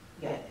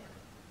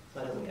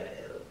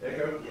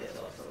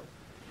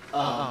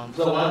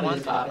So Wanda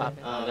is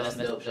popping. popping. That's a That's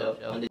a dope dope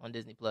show. show on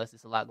Disney Plus.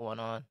 It's a lot going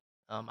on.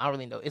 I don't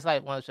really know. It's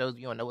like one of the shows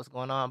you don't know what's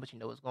going on, but you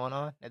know what's going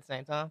on at the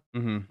same time.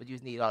 Mm-hmm. But you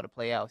just need it all to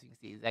play out so you can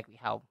see exactly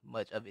how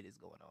much of it is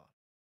going on.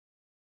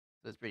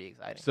 So it's pretty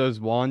exciting. So is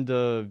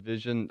Wanda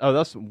Vision? Oh,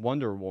 that's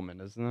Wonder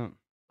Woman, isn't it?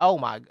 Oh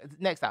my!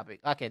 Next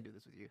topic. I can't do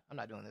this with you. I'm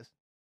not doing this.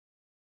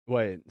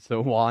 Wait, so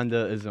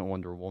Wanda isn't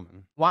Wonder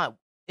Woman? Why?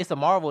 It's a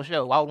Marvel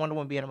show. Why would Wonder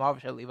Woman be in a Marvel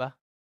show, Levi?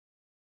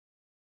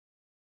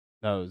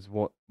 That was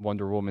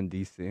Wonder Woman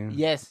DC.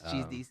 Yes,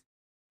 she's these.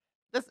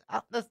 That's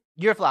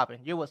you're flopping.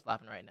 You're what's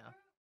flopping right now.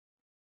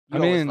 I You're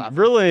what's mean, flopping.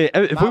 really,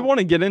 if we My- want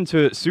to get into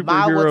it, what's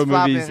superhero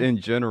movies flopping- in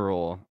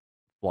general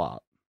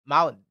flop.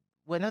 Well,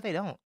 no, they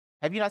don't.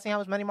 Have you not seen how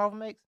much money Marvel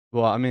makes?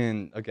 Well, I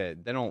mean, okay,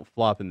 they don't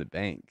flop in the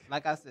bank.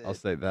 Like I said. I'll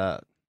say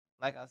that.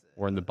 Like I said.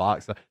 Or in the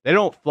box. They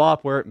don't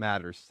flop where it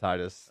matters,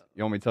 Titus.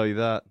 You want me to tell you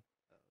that?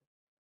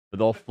 But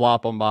they'll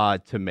flop on my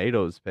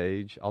tomatoes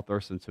page. I'll throw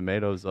some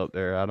tomatoes up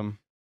there at them.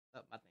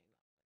 Oh, my thing's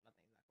not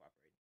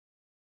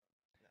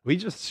cooperating. We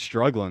just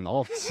struggling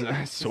all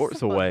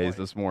sorts of ways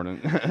this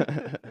morning.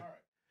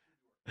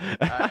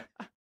 Alright.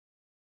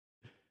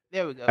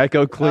 There we go.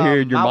 Echo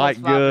cleared. Your mine was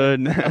mic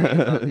flopping. good. Okay, it's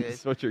all good.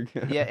 That's what you're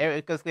good. Yeah,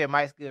 Echo's clear.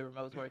 Mic's good.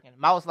 Remote's working.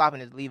 My was flopping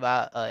is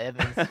Levi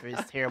Evans for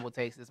his terrible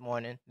takes this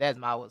morning. That's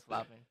my was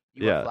flopping.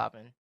 You Yeah. were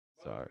flopping.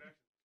 Sorry.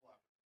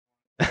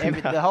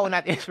 The whole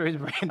not the expert is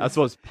Brandon. That's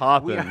what's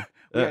popping.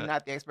 We are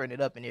not the expert in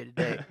it up in here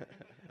today.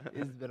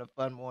 This has been a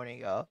fun morning,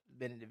 y'all. It's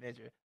been an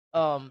adventure.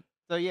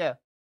 So yeah,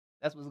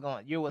 that's what's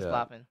going. You're what's Yeah.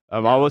 flopping. I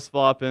was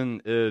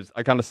flopping is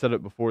I kind of said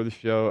it before the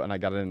show and I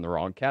got it in the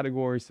wrong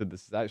category. So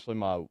this is actually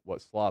my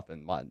what's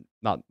flopping,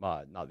 not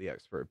the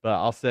expert, but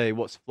I'll say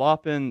what's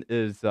flopping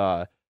is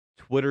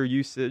Twitter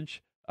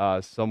usage.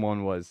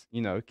 Someone was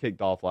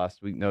kicked off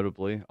last week,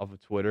 notably off of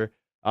Twitter.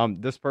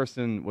 This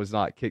person was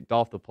not kicked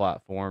off the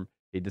platform.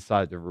 He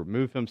decided to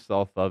remove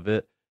himself of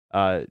it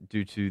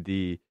due to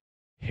the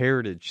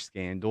heritage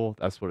scandal.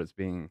 That's what it's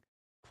being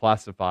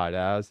classified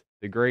as.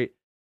 The great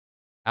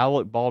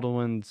Alec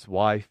Baldwin's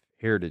wife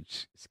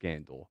heritage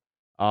scandal.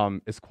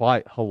 It's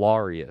quite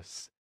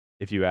hilarious,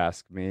 if you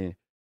ask me.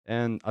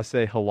 And I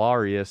say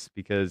hilarious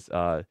because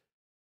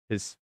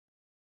his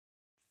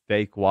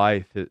fake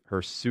wife,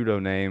 her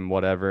pseudonym,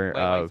 whatever.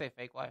 Wait, why you say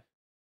fake wife?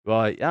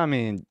 Well, I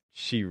mean,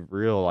 she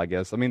real, I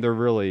guess. I mean, they're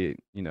really,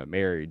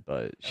 married,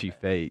 but she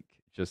fake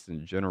just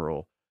in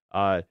general.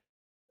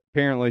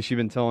 Apparently, she's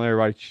been telling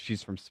everybody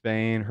she's from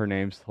Spain. Her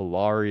name's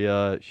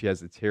Hilaria. She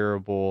has a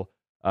terrible,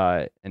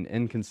 an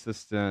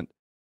inconsistent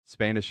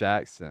Spanish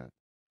accent.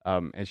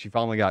 And she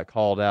finally got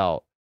called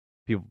out.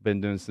 People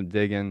been doing some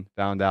digging,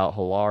 found out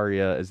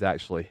Hilaria is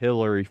actually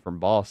Hillary from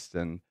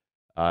Boston,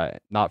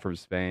 not from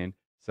Spain.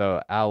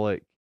 So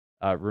Alec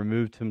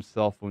removed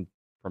himself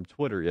from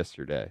Twitter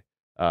yesterday,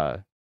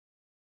 in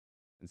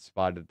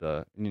spite of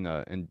the,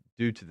 and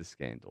due to the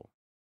scandal.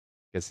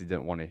 Guess he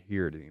didn't want to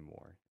hear it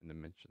anymore in the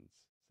mentions.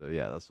 So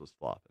yeah, that's what's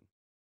flopping.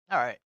 All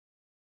right.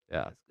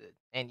 Yeah. That's good.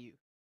 And you.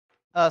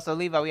 So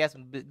Levi, we had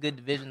some good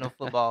divisional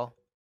football.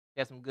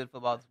 We had some good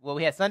football. Well,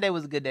 we had Sunday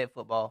was a good day of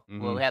football.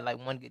 Well, we had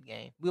like one good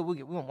game. We went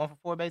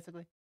 1-for-4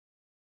 basically.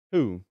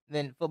 Who?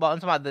 Then football. I'm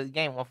talking about the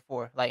game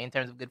 1-for-4, like in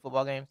terms of good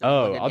football games.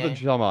 Oh, I thought you were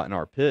talking about in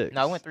our picks.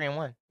 No, I went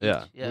 3-1.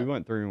 Yeah, Yeah, we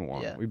went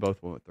 3-1. Yeah. We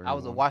both went 3-1. I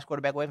was a wash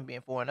quarterback away from being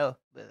 4-0,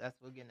 but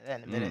we'll get into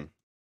that in a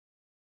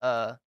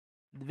minute.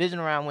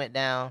 Divisional round went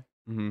down.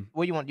 Mm-hmm.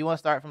 What do you want? Do you want to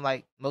start from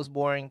like most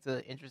boring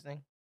to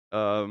interesting?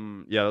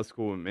 Yeah, that's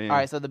cool with me. All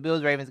right, so the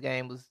Bills Ravens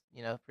game was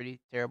pretty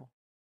terrible.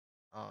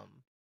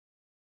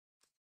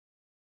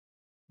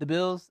 The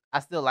Bills,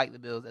 I still like the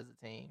Bills as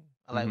a team.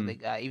 I like what they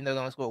got, even though they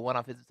only scored one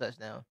offensive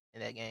touchdown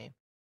in that game.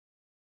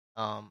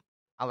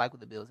 I like what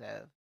the Bills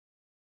have.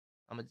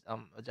 I'm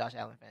a Josh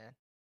Allen fan.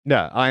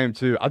 Yeah, I am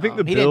too. I think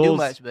the he Bills didn't do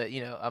much, but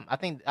I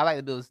think I like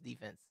the Bills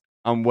defense.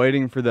 I'm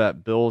waiting for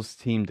that Bills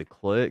team to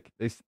click.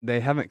 They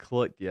haven't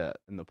clicked yet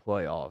in the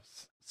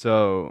playoffs.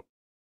 So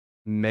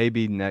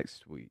maybe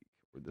next week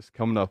or this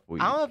coming up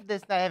week, I don't know if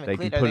this not having they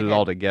can clicked. put it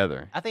all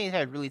together. I think it's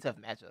had really tough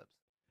matchups.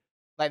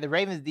 Like the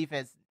Ravens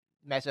defense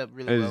match up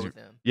really well with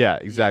them. Yeah,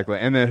 exactly.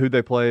 Yeah. And then who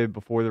they played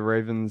before the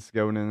Ravens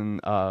going in?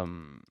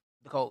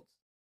 The Colts.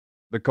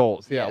 The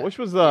Colts, yeah, which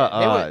was a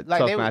tough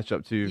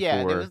matchup too.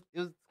 Yeah, it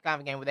was kind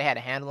of a game where they had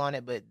a handle on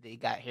it, but they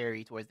got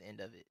hairy towards the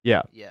end of it.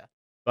 Yeah, yeah.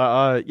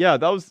 But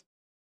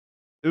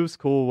it was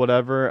cool.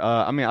 Whatever.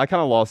 I mean, I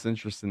kind of lost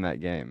interest in that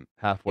game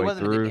halfway it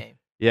wasn't through. A good game.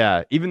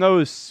 Yeah, even though it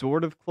was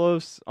sort of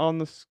close on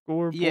the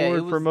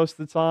scoreboard for most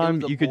of the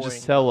time, you could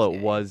just tell it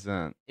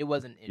wasn't. It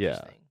wasn't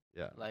interesting.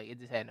 Yeah. Like it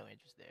just had no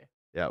interest there.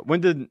 Yeah. When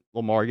did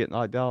Lamar get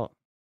knocked out?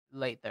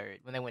 Late third,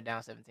 when they went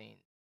down 17.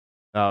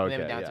 Oh, okay.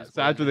 Yeah.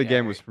 So after the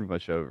game was pretty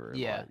much over.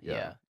 Yeah.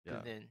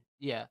 Then,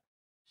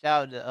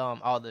 shout out to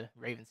all the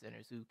Ravens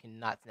centers who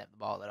cannot snap the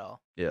ball at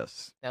all.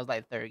 Yes. That was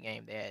like the third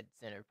game they had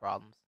center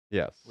problems.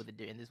 Yes.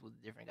 And this was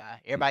a different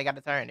guy. Everybody got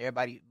the turn.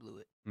 Everybody blew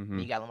it. Mm-hmm.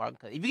 You got Lamar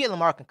concussed. If you get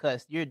Lamar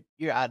concussed,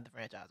 you're out of the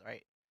franchise,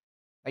 right?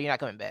 Like you're not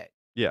coming back.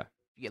 Yeah.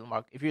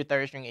 If you're a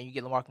third string and you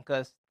get Lamar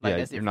concussed, like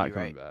that's you're it not for you,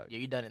 coming right? back. Yeah,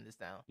 you're done in this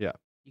town. Yeah.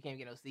 You can't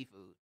get no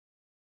seafood.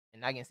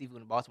 and not getting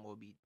seafood in Baltimore would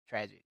be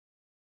tragic.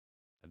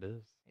 It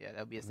is. Yeah, that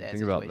would be a I sad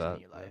think about situation that,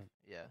 in your life.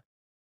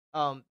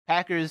 Yeah.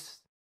 Packers,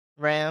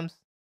 Rams.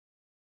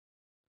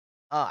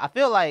 I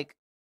feel like,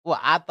 well,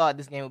 I thought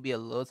this game would be a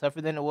little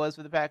tougher than it was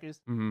for the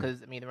Packers Mhm.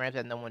 because I mean the Rams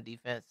had number one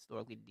defense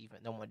historically.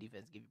 Number one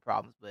defense give you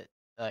problems, but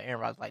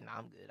Aaron Rodgers was like, "Nah,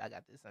 I'm good. I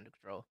got this under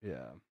control."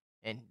 Yeah.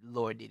 And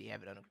Lord, did he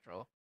have it under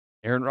control?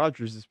 Aaron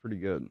Rodgers is pretty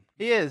good.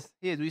 He is.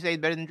 Would you say he's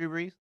better than Drew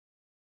Brees?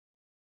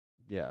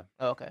 Yeah.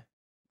 Oh, okay.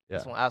 Yeah.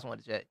 I just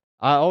wanted to check.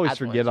 I always I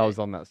just wanted forget to I was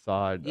check. on that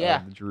side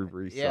Yeah. of the Drew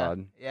Brees Yeah.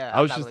 side. Yeah.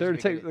 I was I'm just not there to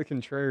letting you take forget the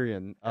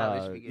contrarian I'm not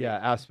letting you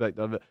forget it. aspect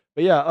of it.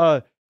 But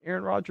yeah,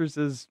 Aaron Rodgers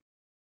is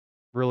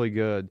really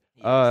good.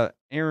 He is.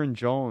 Aaron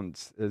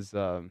Jones is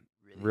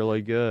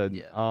really good.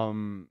 Yeah.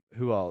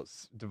 Who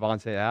else?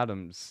 Devontae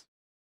Adams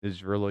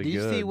is really Did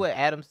good. you see what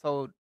Adams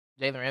told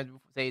Jalen Ramsey?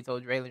 He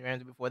told Jalen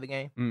Ramsey before the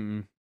game.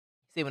 Mm-mm.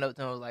 He went up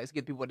to him and was like, "Let's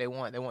get people what they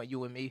want. They want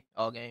you and me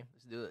all game.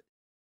 Let's do it."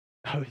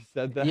 Oh, he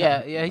said that.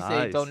 Yeah. He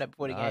said he told him Nice, that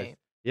before the nice. game.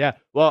 Yeah.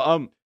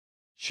 Well,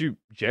 shoot,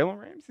 Jalen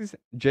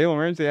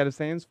Ramsey had his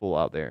hands full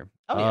out there.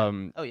 Oh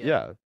yeah. Oh yeah.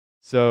 Yeah.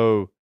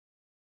 So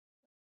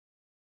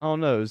I don't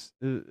know.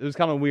 It was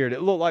kind of weird.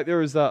 It looked like there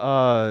was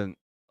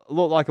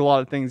looked like a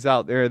lot of things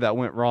out there that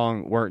went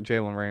wrong weren't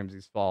Jalen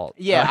Ramsey's fault.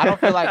 Yeah, I don't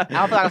feel like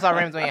I saw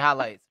Ramsey on any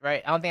highlights,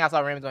 right? I don't think I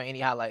saw Ramsey on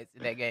any highlights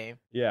in that game.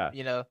 Yeah.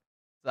 You know,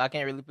 so I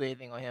can't really put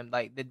anything on him.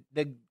 Like the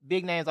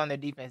big names on their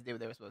defense did what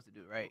they were supposed to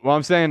do, right? Well,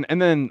 I'm saying,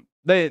 and then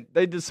they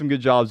did some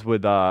good jobs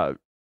with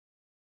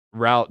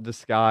route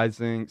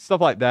disguising,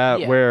 stuff like that,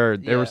 Yeah, where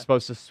they were yeah.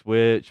 supposed to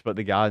switch, but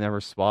the guy never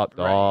swapped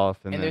Right.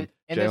 off, and And then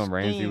their Jalen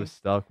Ramsey scheme- was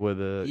stuck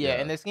with it. Yeah,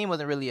 and their scheme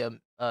wasn't really a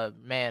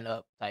man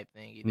up type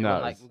thing. Either. It No,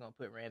 wasn't like it's- we're gonna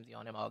put Ramsey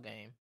on him all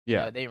game.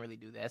 Yeah. They didn't really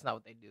do that. That's not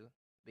what they do.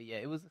 But yeah,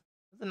 it was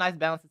a nice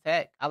balanced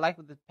attack. I like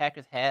what the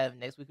Packers have.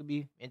 Next week could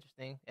be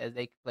interesting as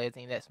they play a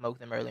team that smoked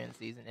them earlier in the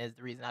season. Is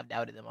the reason I've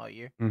doubted them all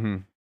year. Mm-hmm.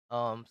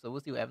 So we'll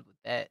see what happens with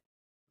that.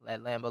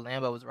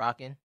 Lambeau was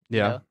rocking.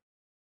 Yeah. You know? It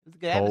was a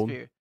good Cold.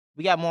 atmosphere.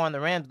 We got more on the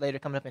Rams later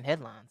coming up in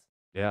headlines.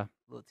 Yeah.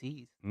 Little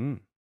tease. Mm.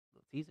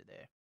 Little teaser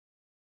there.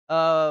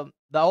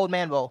 The Old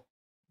Man Bowl.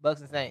 Bucks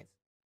and Saints.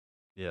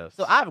 Yes.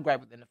 So I have a gripe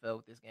with the NFL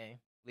with this game,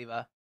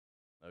 Levi.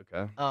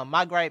 Okay.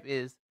 My gripe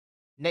is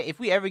if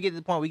we ever get to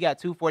the point we got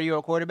two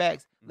 40-year-old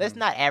quarterbacks, let's Mhm.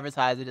 not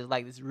advertise it as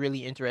like this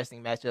really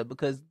interesting matchup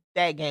because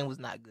that game was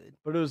not good.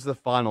 But it was the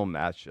final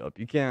matchup.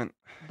 You can't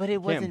But it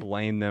can't wasn't.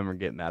 blame them or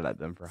get mad at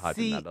them for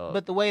hyping that up.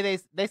 But the way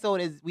they sold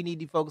it is we need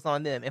to focus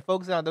on them, and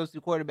focusing on those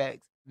two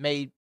quarterbacks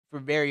made for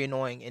very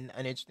annoying and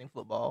uninteresting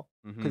football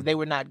because they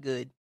were not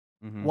good.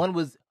 Mhm. One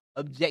was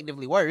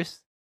objectively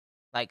worse,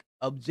 like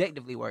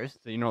objectively worse.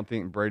 So you don't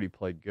think Brady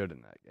played good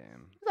in that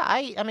game?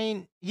 I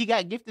mean, he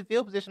got gifted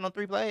field position on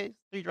 3 plays,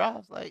 3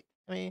 drives. Like,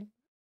 I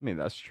mean,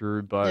 that's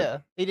true, but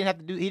yeah, he didn't have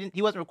to do.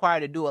 He wasn't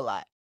required to do a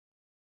lot.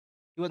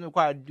 He wasn't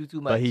required to do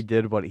too much. but he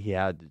did what he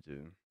had to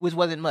do. which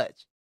wasn't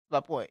much. That's my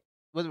point.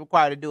 He wasn't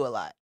required to do a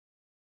lot.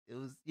 It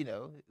was,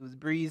 it was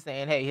Breeze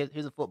saying, "Hey,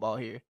 here's a football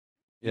here.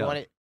 You Yeah. want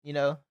it?"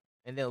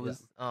 And then it was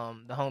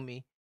the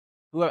homie,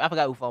 whoever I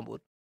forgot who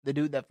fumbled. The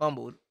dude that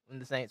fumbled when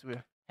the Saints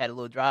had a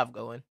little drive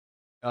going.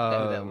 I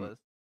forgot who that was.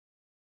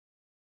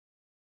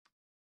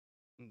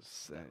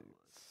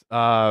 Saints.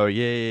 Oh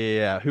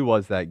yeah. Who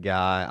was that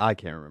guy? I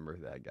can't remember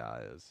who that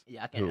guy is.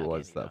 Yeah, I can't. Who I it can't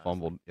was either, that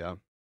fumbled? Yeah.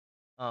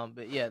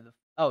 honestly. But yeah,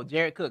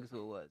 Jared Cook is who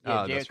it was.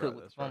 Yeah, Oh, Jared that's Cook right,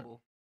 with that's the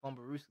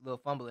right.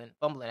 little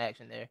fumbling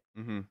action there.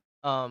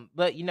 Mm-hmm.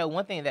 But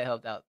one thing that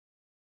helped out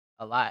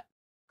a lot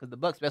because the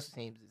Bucs special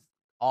teams is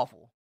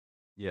awful,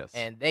 Yes.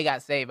 and they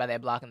got saved by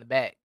that block in the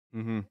back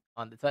Mm-hmm.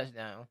 on the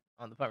touchdown,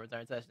 on the punt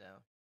return touchdown.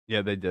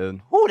 Yeah, they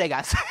did. Who they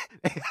got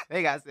saved?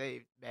 They got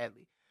saved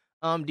badly.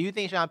 Do you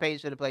think Sean Payton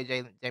should have played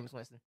Jameis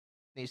Winston?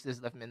 Think he should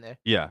have left him in there?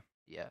 Yeah.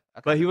 Yeah,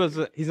 But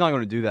he's not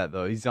going to do that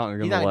though. He's not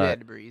going He's to not gonna do let. that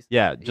to Breeze.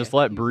 Yeah, just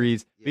let he was-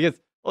 Breeze. yeah. Because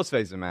let's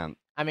face it, man.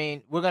 I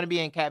mean, we're gonna be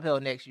in Cap Hill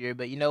next year,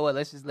 but you know what?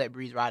 Let's just let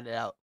Breeze ride it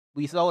out.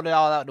 We sold it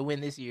all out to win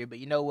this year, but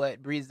you know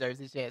what? Breeze deserves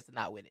his chance to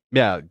not win it.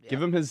 Yeah,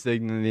 give him his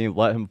dignity.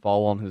 Let him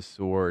fall on his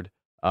sword,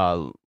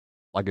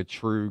 like a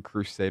true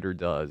crusader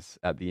does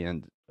at the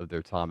end of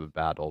their time of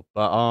battle.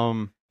 But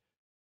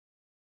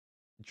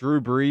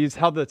Drew Brees,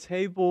 how the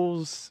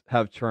tables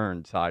have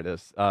turned,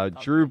 Titus.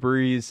 Drew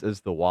Brees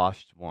is the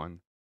washed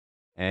one,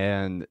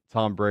 and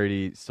Tom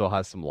Brady still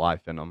has some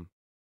life in him.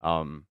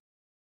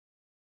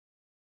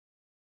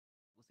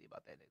 We'll see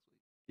about that next week.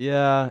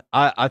 Yeah,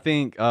 I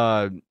think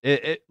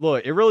it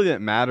really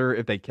didn't matter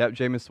if they kept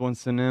Jameis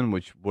Winston in,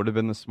 which would have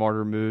been the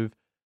smarter move.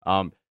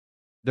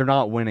 They're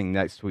not winning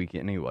next week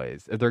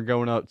anyways. If they're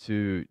going up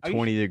to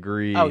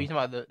 20-degree. Oh, you talking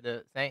about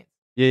the Saints?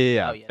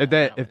 Yeah. Oh,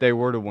 yeah, If they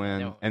were to They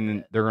win, won't and win then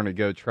that. they're going to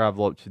go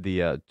travel up to the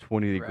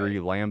 20-degree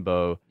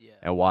Lambeau Yeah.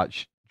 and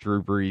watch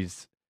Drew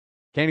Brees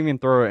can't even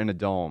throw it in a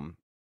dome.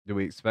 Do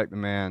we expect the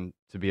man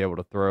to be able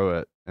to throw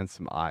it in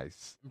some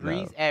ice?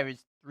 Breeze No.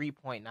 averaged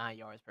 3.9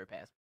 yards per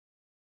pass.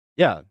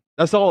 Yeah,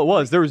 that's all it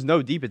was. There was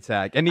no deep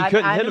attack, and he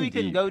couldn't I hit knew him he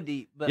couldn't deep. go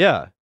deep, but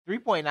Yeah.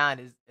 3.9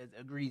 is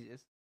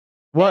egregious.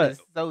 What? That is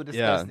so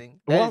disgusting.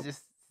 Well- That is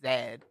just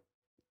sad.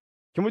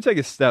 Can we take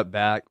a step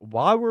back?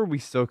 Why were we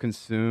so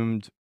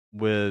consumed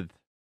with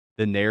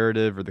the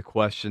narrative or the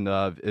question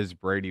of is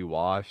Brady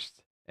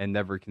washed, and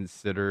never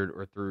considered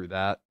or threw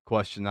that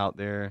question out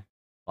there,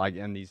 like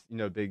in these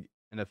big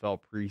NFL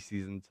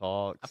preseason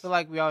talks. I feel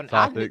like we all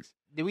topics.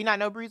 Did we not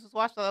know Breeze was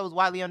washed? That was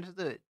widely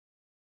understood.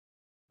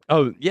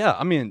 Oh yeah,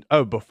 I mean,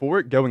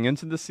 before going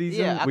into the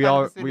season, we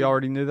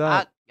already knew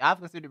that. I've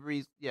considered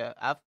Breeze. Yeah,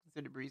 I've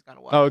considered Breeze kind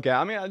of washed. Oh, okay,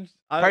 I mean,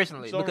 I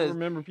personally just don't because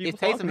remember people if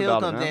Taysom talking Hill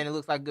about comes it, in and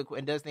looks like good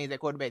and does things that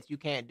quarterbacks you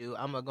can't do,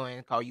 I'm gonna go in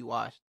and call you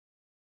washed.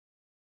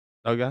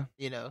 Okay.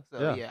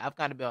 So yeah, I've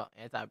kind of been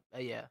anti.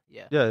 Yeah.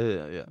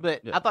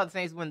 But yeah. I thought the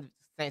Saints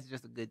are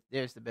just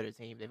they're just a better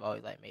team. They've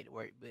always like made it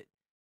work. But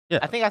yeah,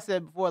 I think I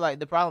said before, like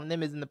the problem with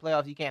them is in the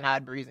playoffs you can't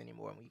hide Breeze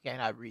anymore. When you can't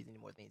hide Breeze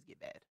anymore, things get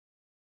bad.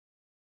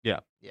 Yeah.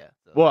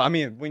 So. Well, I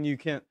mean, when you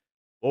can't,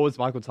 what was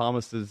Michael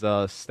Thomas's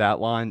stat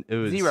line? It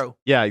was 0.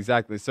 Yeah,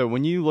 exactly. So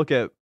when you look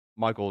at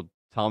Michael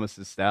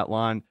Thomas's stat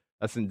line,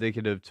 that's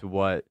indicative to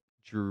what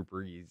Drew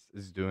Brees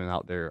is doing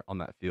out there on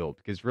that field.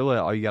 Because really,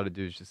 all you got to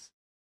do is just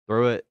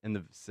throw it in the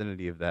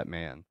vicinity of that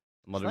man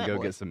and let him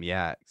go get some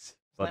yaks.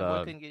 But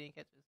couldn't get any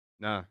catches.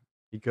 No,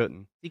 he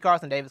couldn't. See,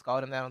 Carson Davis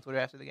called him that on Twitter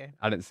after the game.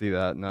 I didn't see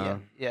that. No.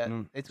 Yeah.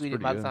 They tweeted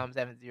Michael Thomas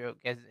having 0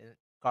 catches.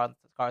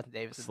 Carson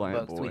Davis is the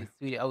Bucs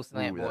tweeted "Oh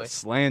slant boy."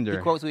 Slander. He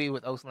quote tweeted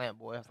with "Oh slant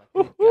boy." I was like,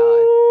 good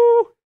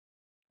God.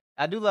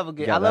 I do love a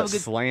good. I love a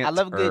good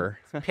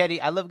petty.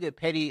 I love a good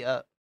petty.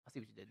 I see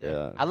what you did there.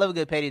 Yeah. I love a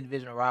good petty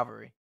divisional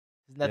rivalry.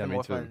 There's nothing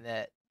more fun than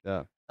that.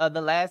 Yeah.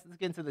 Let's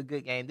get into the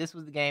good game. This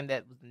was the game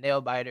that was the nail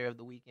biter of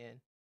the weekend,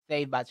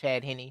 saved by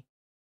Chad Henne.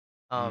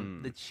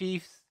 The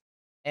Chiefs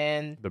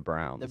and the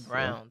Browns.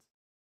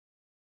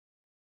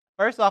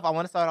 First off, I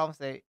want to start off and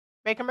say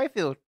Baker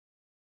Mayfield,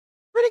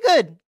 pretty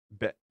good.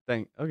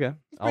 Okay,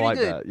 I like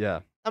good. that. Yeah,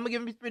 I'm gonna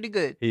give him. He's pretty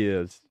good. He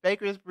is.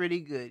 Baker is pretty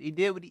good. He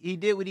did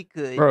what he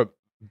could. Bro,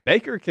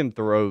 Baker can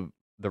throw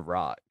the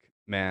rock,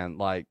 man.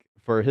 Like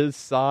for his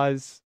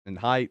size and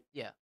height.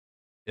 Yeah.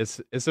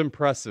 It's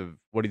impressive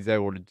what he's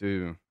able to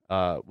do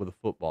with a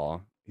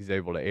football. He's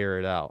able to air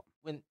it out.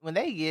 When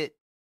they get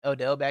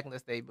Odell back,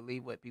 unless they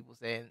believe what people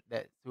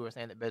who are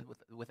saying that best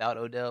without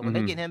Odell, when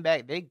they get him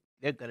back,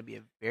 they're gonna be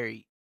a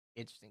very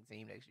interesting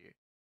team next year.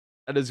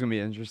 That is gonna be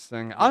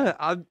interesting.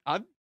 I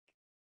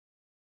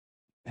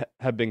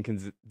have been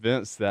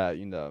convinced that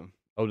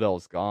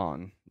Odell's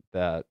gone,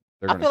 that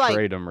they're gonna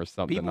trade him or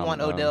something. People want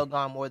Odell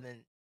gone more than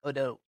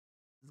Odell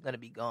is gonna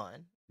be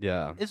gone.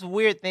 Yeah, it's a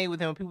weird thing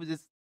with him. People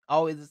just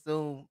always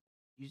assume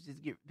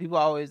people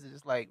always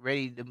just like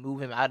ready to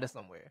move him out of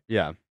somewhere.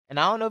 Yeah. And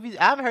I don't know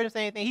if I haven't heard him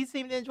say anything. He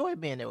seemed to enjoy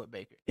being there with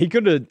Baker. He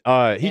could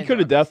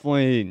have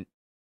definitely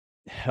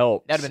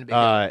helped in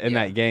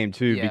that game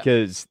too,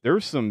 because there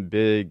were some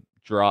big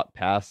drop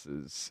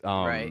passes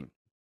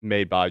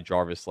made by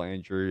Jarvis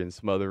Landry and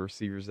some other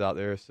receivers out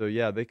there. So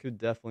yeah, they could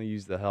definitely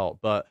use the help.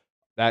 But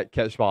that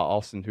catch by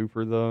Austin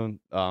Hooper though,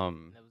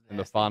 in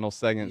the final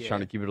seconds, trying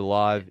to keep it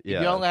alive.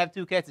 If you only have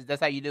 2 catches,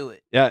 that's how you do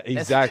it. Yeah,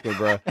 exactly,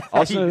 bro.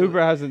 Austin Hooper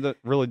hasn't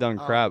really done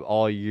crap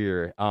all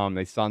year.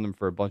 They signed him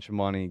for a bunch of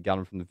money, got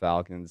him from the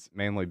Falcons,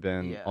 mainly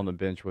been on the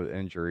bench with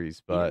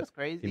injuries, but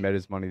he made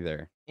his money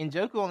there.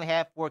 Njoku only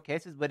had 4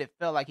 catches, but it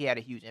felt like he had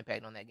a huge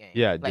impact on that game.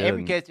 Yeah, like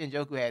every catch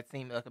Njoku had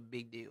seemed like a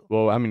big deal.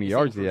 Well, how many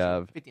yards did he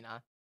have? 59.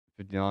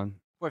 59?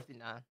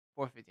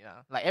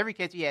 459. Like every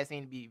catch he had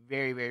seemed to be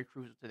very, very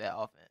crucial to that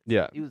offense.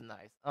 Yeah, he was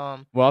nice.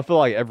 Well, I feel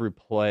like every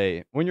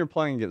play when you're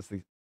playing against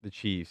the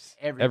Chiefs,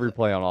 every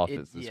play on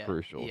offense is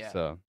crucial. Yeah.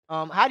 So,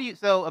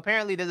 so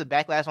apparently there's a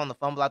backlash on the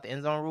fumble out the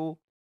end zone rule.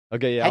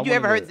 Okay, yeah. Had you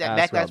ever heard that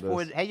backlash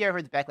for? Have you ever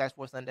heard the backlash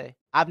for Sunday?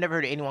 I've never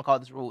heard anyone call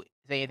this rule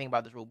say anything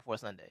about this rule before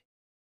Sunday.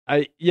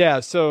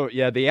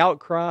 The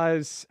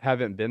outcries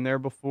haven't been there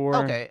before.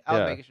 Okay, I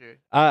was making sure.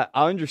 I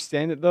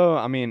understand it though.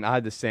 I mean, I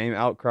had the same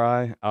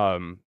outcry.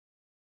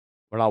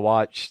 When I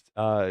watched,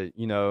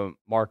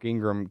 Mark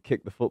Ingram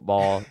kick the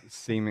football,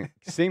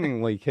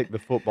 seemingly kick the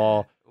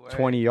football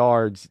 20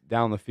 yards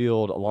down the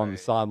field along the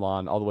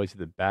sideline, all the way to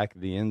the back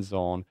of the end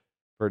zone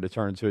for it to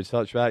turn into a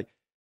touchback.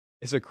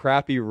 It's a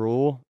crappy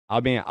rule. I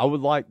mean, I would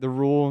like the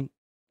rule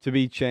to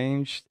be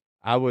changed.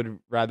 I would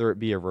rather it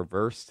be a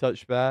reverse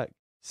touchback.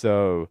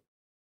 So,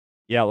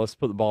 yeah, let's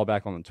put the ball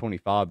back on the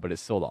 25, but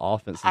it's still the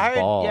offense's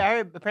ball. Yeah, I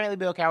heard apparently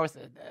Bill Cowher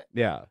said that.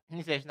 Yeah. And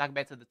he said knock it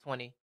back to the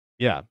 20.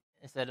 Yeah.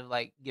 Instead of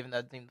like giving the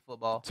other team the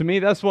football. To me,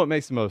 that's what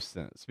makes the most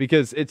sense,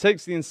 because it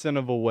takes the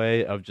incentive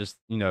away of just,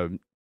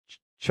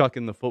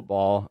 chucking the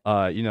football,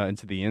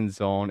 into the end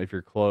zone if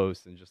you're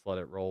close and just let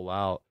it roll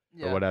out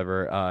or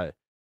whatever.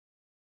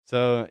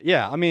 So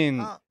yeah, I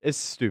mean, it's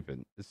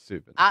stupid. It's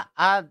stupid.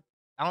 I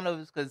don't know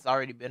if it's because it's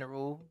already been a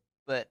rule,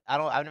 but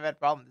I've never had a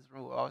problem with this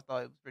rule. I always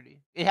thought it was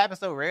it happens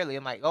so rarely.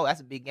 I'm like, oh,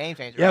 that's a big game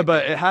changer. Yeah,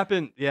 but it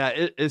happened. Yeah,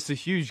 it's a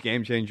huge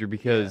game changer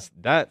because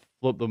that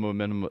flipped the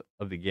momentum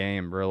of the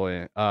game,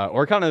 really,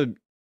 or kind of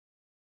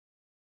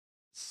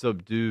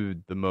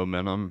subdued the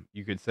momentum.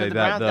 You could say the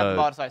that Browns got the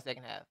ball to start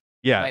second half.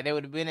 Yeah, like they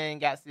would have been in,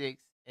 got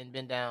 6, and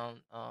been down.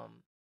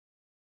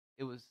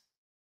 It was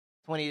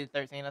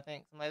 20-13, I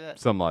think,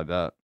 something like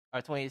that.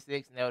 Or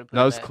 26, and they would have put.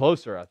 No, it was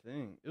closer. I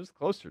think it was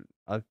closer.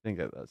 I think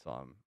at that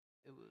time.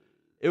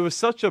 it was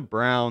such a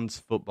Browns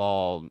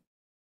football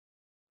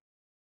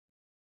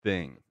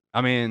thing.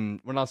 I mean,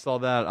 when I saw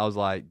that, I was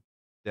like,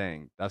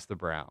 "Dang, that's the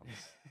Browns."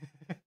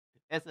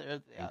 That's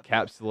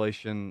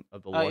Encapsulation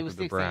of the it luck was of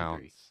the 16-3.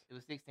 Browns. It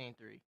was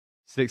 16-3.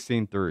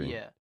 16-3.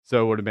 Yeah.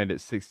 So it would have made it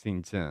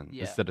 16-10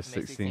 Yeah, instead of it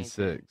made 16-6.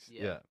 16-10.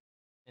 Yeah.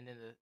 And then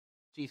the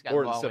Chiefs got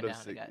Or the ball, instead went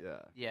of down, and 6,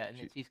 got yeah. and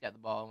then Chiefs got the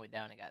ball and went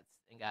down and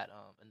got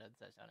another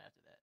touchdown after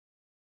that.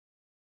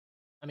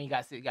 I mean,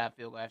 got a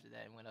field goal after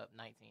that and went up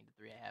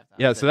 19-3 at halftime.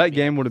 Yeah, so that Instead of being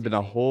game up would have been a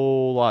 16.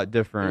 whole lot It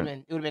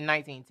different. would have been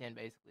 19-10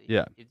 basically.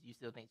 Yeah. If you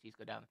still think Chiefs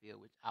go down the field,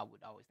 which I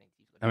would always think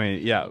Chiefs go I down mean, the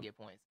field. yeah. And get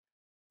points.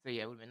 So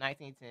yeah, it would have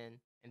been 19-10,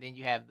 and then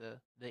you have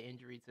the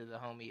injury to the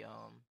homie,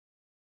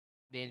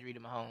 the injury to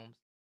Mahomes,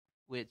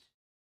 which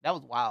that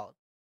was wild.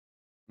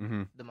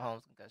 Mm-hmm. The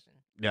Mahomes concussion.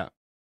 Yeah.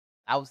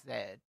 I was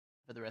sad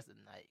for the rest of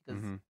the night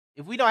because Mm-hmm.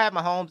 if we don't have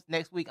Mahomes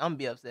next week, I'm gonna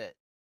be upset.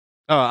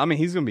 Oh, I mean,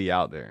 he's going to be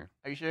out there.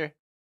 Are you sure?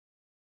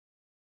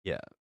 Yeah.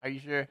 Are you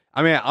sure?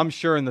 I mean, I'm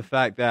sure in the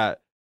fact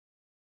that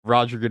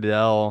Roger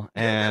Goodell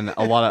and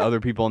a lot of other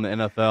people in the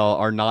NFL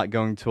are not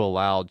going to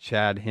allow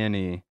Chad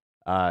Henne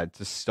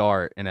to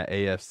start in an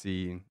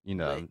AFC,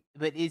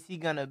 But is he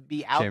gonna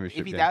be out? If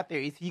he's game. out there,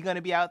 is he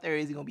gonna be out there? Or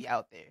is he gonna be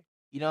out there?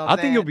 You know, what I I'm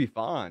think saying? he'll be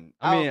fine.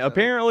 I I mean, hope so.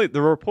 apparently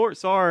the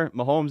reports are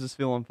Mahomes is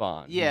feeling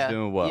fine. Yeah, He's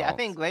doing well. Yeah, I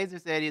think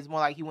Glazer said it's more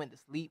like he went to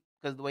sleep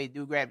because the way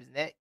dude grabbed his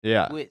neck.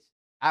 Yeah. Which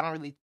I don't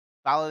really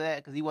follow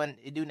that because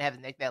it didn't have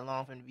his neck that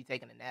long for him to be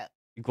taking a nap.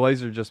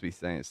 Glazer just be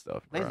saying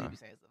stuff, bro. Glazer be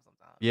saying stuff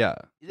sometimes. Yeah,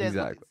 He says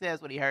exactly.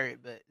 Says what he heard,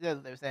 but that's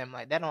what they were saying.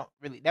 Like that don't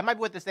really. That might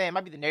be what they're saying. It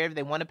might be the narrative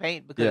they want to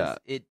paint because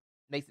it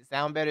makes it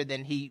sound better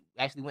than he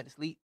actually went to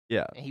sleep.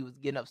 Yeah. And he was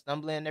getting up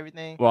stumbling and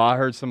everything. Well, I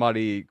heard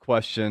somebody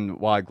question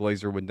why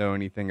Glazer would know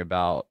anything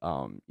about,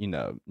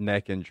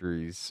 neck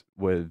injuries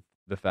with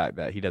the fact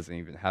that he doesn't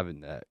even have a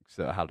neck.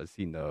 So how does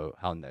he know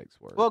how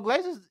necks work? Well,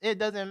 it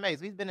doesn't make.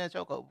 So he's been in a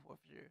chokehold before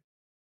for sure.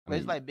 I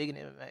mean, Glazer's like big in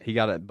MMA. He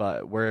got it,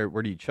 but where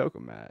do you choke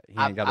him at? He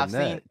ain't got a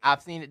neck.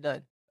 I've seen it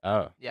done.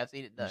 Oh. Yeah, I've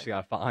seen it You done. just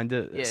gotta find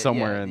it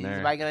somewhere in there.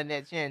 He's right on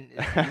that chin.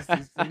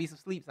 It's gonna be some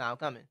sleep time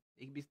coming.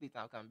 It could be sleep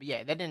time coming. But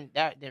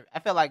yeah, I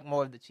felt like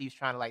more of the Chiefs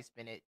trying to like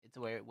spin it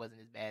to where it wasn't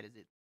as bad as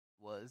it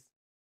was.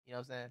 You know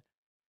what I'm saying?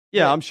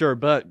 Yeah, I'm sure.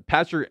 But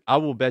Patrick, I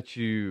will bet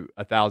you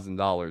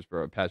 $1,000,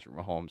 bro. Patrick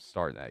Mahomes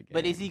starting that game.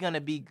 But is he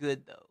gonna be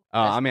good though?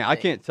 I mean, I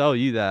can't tell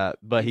you that,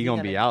 but he's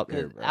gonna be out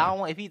there,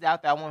 bro. If he's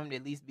out there, I want him to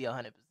at least be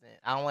 100%.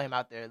 I don't want him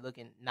out there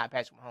looking not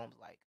Patrick Mahomes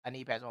like. I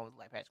need Patrick Mahomes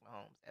like Patrick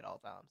Mahomes at all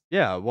times.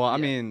 Yeah, well, I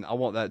mean, I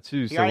want that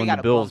too. He So when the got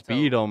a Bills bum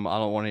beat toe. them, I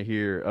don't want to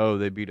hear, oh,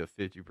 they beat a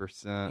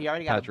 50% He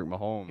already got Patrick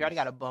Mahomes. He already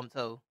got a bum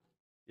toe.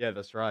 Yeah,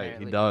 that's right.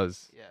 Apparently. He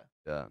does.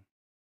 Yeah.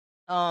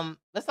 Yeah.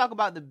 Let's talk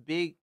about the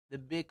big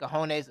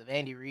cojones of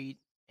Andy Reid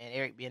and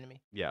Eric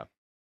Bieniemy. Yeah.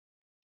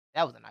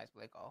 That was a nice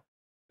play call.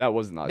 That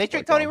was nice. They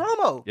tricked Tony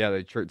Romo. Yeah,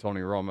 they tricked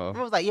Tony Romo.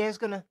 I was like, yeah, it's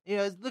gonna,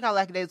 look how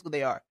lackadaisical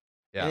they are.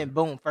 Yeah. And then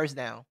boom, first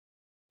down.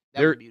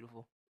 That was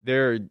beautiful.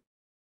 Their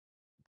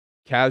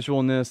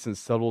casualness and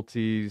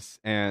subtleties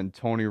and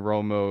Tony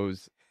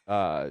Romo's,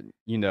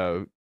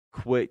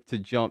 quick to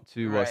jump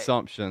to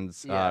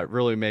assumptions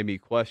really made me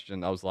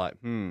question. I was like,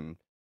 it's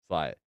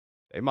like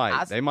they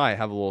might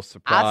have a little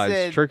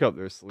surprise trick up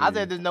their sleeve. I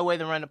said there's no way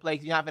to run the play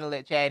because you're not going to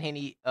let Chad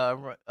Henne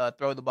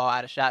throw the ball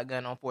out of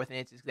shotgun on 4th and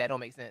inches because that don't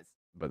make sense.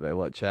 But they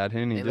let Chad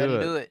Henne do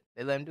it.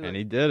 They let him do it. And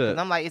he did it. And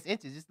I'm like, it's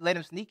inches. Just let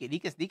him sneak it. He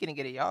can sneak it and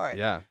get a yard.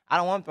 Yeah. I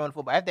don't want him throwing the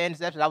football. After the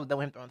interception, I was done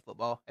with him throwing the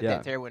football. After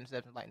that terrible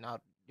interception, like, no,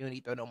 you don't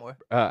need to throw no more.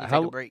 Take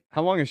a break.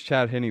 How long has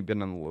Chad Henne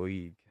been in the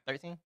league?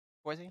 13?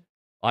 14?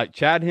 Like,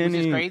 Chad Henne.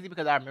 Which is crazy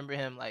because I remember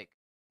him, like,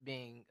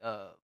 being,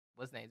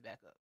 what's his name's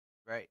backup,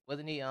 right?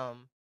 Wasn't he,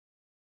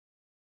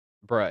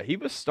 Bruh, he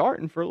was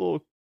starting for a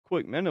little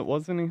quick minute,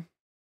 wasn't he?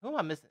 Who am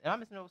I missing? Am I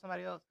missing over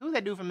somebody else? Who's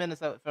that dude from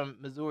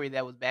Missouri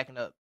that was backing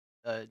up?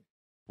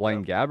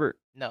 Blaine Gabbert?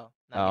 No,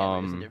 not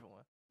Gabbert. It's a different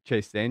one.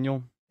 Chase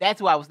Daniel? That's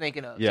who I was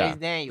thinking of. Yeah. Chase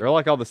Daniel. They're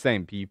like all the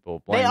same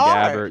people. Blaine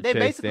Gabbert, Chase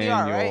basically Daniel.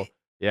 Are, right?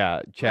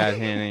 Yeah, Chad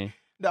Henne.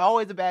 They're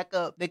always a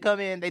backup. They come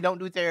in, they don't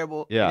do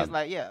terrible. Yeah. And it's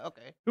like, yeah,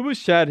 okay. Who was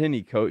Chad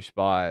Henne coached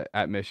by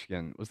at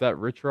Michigan? Was that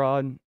Rich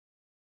Rod?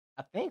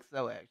 I think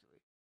so, actually.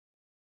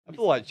 I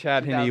feel like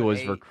Chad Henne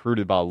was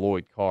recruited by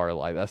Lloyd Carr.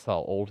 Like, that's how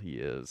old he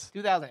is.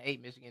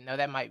 2008 Michigan. No,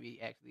 that might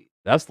be, actually.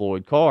 That's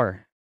Lloyd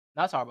Carr.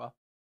 No, that's Harbaugh.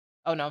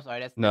 Oh, no, I'm sorry.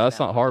 That's not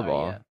Harbaugh.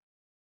 Sorry,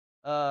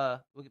 yeah.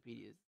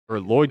 Wikipedia. Or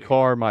Lloyd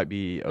Carr might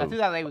be. No,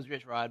 2008 was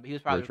Rich Rod, but he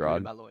was probably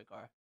recruited by Lloyd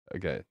Carr.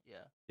 Okay.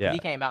 Yeah. He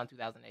came out in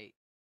 2008.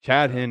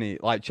 Chad Henne.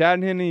 Like,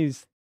 Chad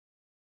Henne's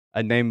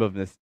a name of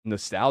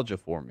nostalgia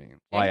for me.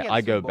 Like,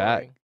 I go back.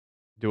 Ring.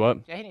 Do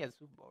what? Chad Henne has a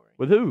Super Bowl ring.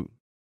 With who?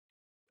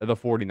 The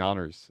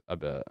 49ers, I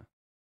bet.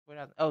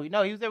 Oh,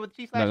 no, he was there with the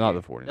Chiefs last year. No,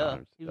 not the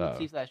 49ers. He was with the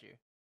Chiefs last year.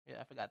 Yeah,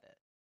 I forgot that.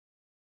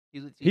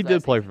 He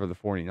did play for the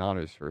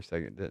 49ers for a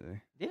second, didn't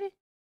he? Did he?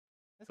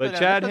 But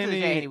Chad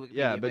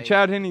Henne, but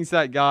Chad Henne's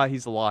that guy.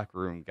 He's a locker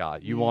room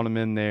guy. You want him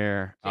in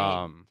there.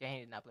 Chad Henne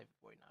did not play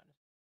for the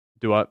 49ers.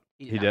 Do what?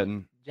 He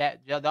didn't.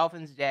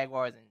 Dolphins,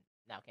 Jaguars, and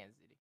now Kansas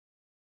City.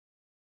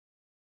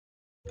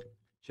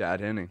 Chad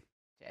Henne.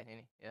 Chad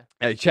Henne, yeah.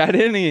 Hey, Chad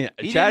Henne He did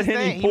his Henne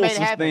thing. He pulls made it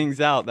some happen.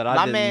 things out that I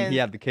My didn't think he man-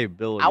 had the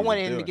capability I of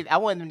wanted him to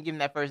doing. give him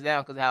that first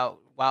down because how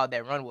wild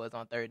that run was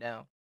on third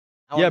down.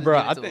 I Yeah, wanted to bro.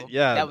 give it I to think him.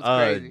 yeah, that was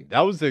crazy. that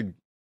was a.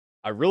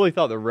 I really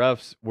thought the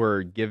refs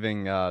were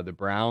giving the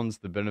Browns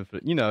the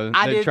benefit. You know,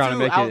 I they're did trying too.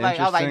 to make I it was like,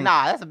 interesting.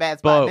 nah, that's a bad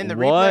spot. But Then the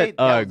what replay,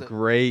 that a was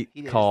great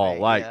he did his call!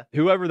 thing, Like yeah.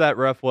 whoever that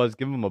ref was,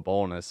 give him a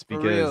bonus For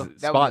because real, that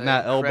spotting was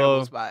that an incredible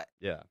elbow. spot.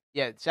 Yeah,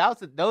 Yeah, shout out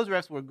to those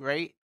refs were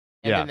great.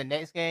 And Yeah. then the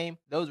next game,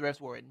 those refs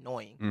were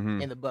annoying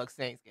Mhm. in the Bucks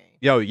Saints game.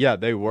 Yo, yeah,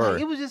 they were.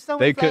 Like, it was just so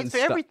They many flags couldn't for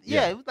stop- everything.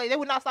 yeah. It was like they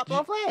would not stop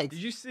throwing flags.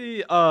 Did you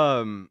see?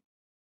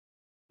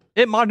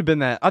 It might have been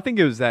that. I think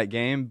it was that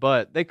game,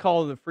 but they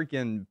called the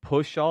freaking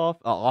push off,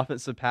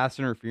 offensive pass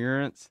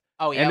interference,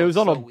 Oh yeah, and it was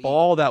on so a weak.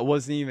 ball that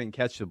wasn't even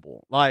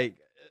catchable. Like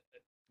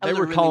That they was a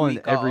were really calling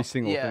weak every call.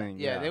 single Yeah, thing.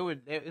 Yeah,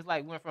 it's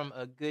like went from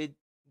a good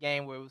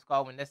game where it was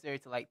called when necessary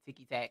to like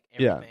ticky tack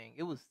Yeah. everything.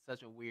 It was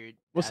such a weird.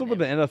 What's up with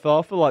the dynamic. NFL?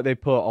 I feel like they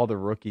put all the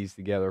rookies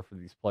together for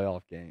these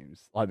playoff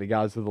games. Like the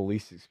guys with the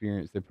least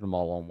experience, they put them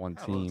all on one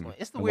I don't know what's team. going-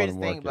 It's the and let weirdest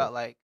them thing work about it.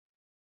 like,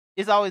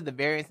 it's always the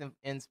variance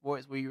in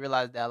sports where you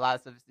realize that a lot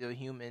of stuff is still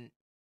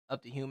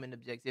up to human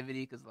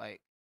objectivity. Because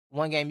like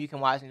one game you can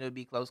watch and it'll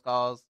be close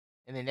calls,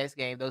 and the next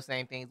game those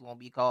same things won't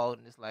be called,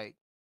 and it's like,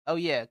 oh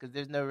yeah, because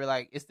there's no real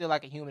like, it's still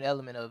like a human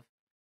element of,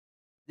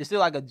 there's still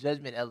like a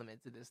judgment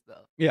element to this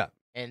stuff. Yeah.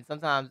 And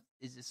sometimes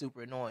it's just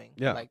super annoying.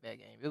 Yeah. Like that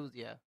game. It was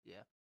yeah.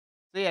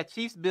 So yeah,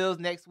 Chiefs Bills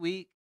next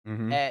week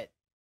Mhm.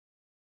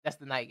 that's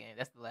the night game.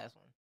 That's the last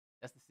one.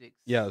 That's the 6th.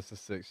 Yeah, it's a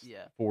 6.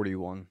 Yeah.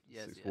 41.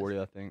 Yes, 640,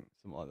 I think.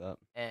 Something like that.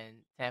 And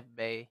Tampa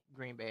Bay,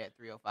 Green Bay at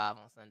 3:05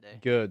 on Sunday.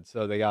 Good.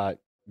 So they got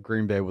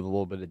Green Bay with a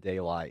little bit of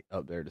daylight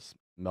up there to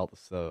melt the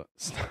snow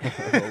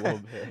a little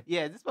bit.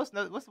 Yeah, is this supposed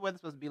to what's the weather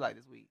supposed to be like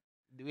this week?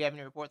 Do we have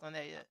any reports on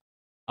that yet?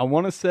 I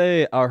want to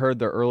say I heard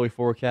the early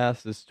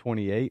forecast is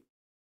 28,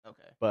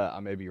 Okay. but I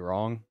may be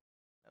wrong.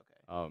 Okay.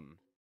 I mean,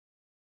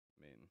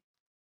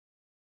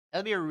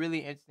 That'll be a really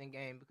interesting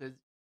game because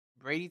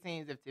Brady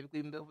teams have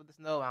typically been built for the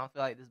snow. I don't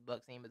feel like this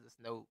Bucks team is a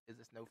snow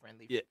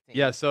friendly team.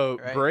 yeah. So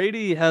right?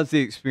 Brady has the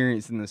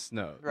experience in the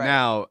snow. Right.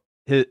 Now,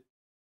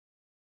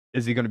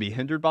 is he going to be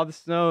hindered by the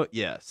snow?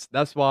 Yes.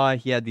 That's why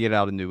he had to get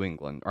out of New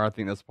England, or I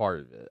think that's part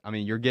of it. I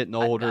mean, you're getting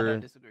I older. don't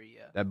disagree.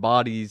 Yeah. That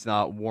body's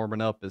not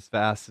warming up as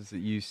fast as it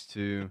used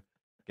to.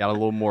 Got a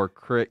little more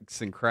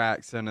cricks and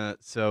cracks in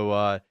it.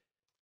 So,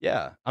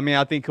 yeah. I mean,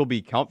 I think he'll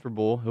be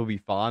comfortable. He'll be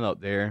fine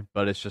up there,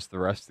 but it's just the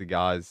rest of the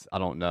guys. I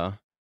don't know.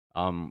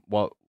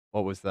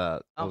 What was that?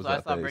 What I'm was sorry, I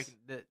that saw face?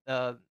 breaking.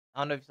 I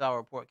don't know if you saw a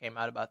report came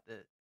out about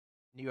the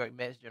New York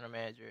Mets general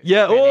manager.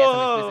 Yeah. apparently had some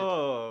explicit-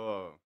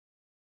 Whoa.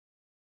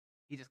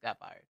 He just got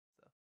fired.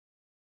 So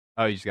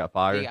Oh, he just got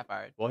fired. he got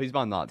fired. Well, he's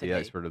my not the Today.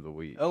 expert of the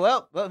week. Oh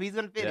well, he's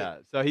gonna fit Yeah,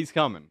 so he's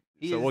coming.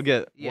 He so is- we'll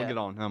get yeah.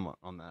 on him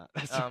on that.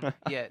 it.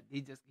 Yeah,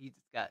 he just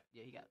got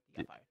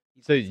fired.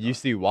 He's So pissed you off.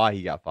 see why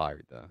he got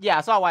fired though? Yeah,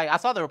 I saw why. I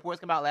saw the reports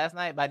come out last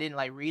night, but I didn't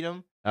like read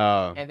them.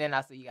 Oh, And then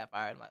I said he got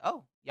fired. I'm like,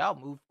 oh, y'all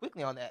moved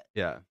quickly on that.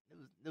 yeah.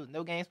 There was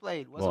no games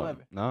played Well,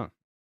 whatsoever. no.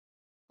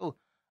 So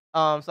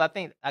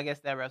I guess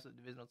that wraps up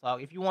divisional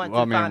talk. If you want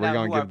Well, I to mean, find we're out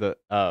gonna who give the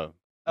oh,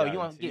 yeah, you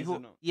want to get who?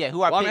 season. Yeah,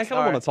 who our Well, I mean, I picks kind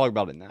of are. want to talk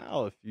about it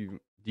now. If you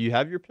do, you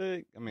have your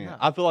pick. I mean, No.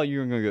 I feel like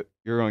you're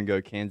gonna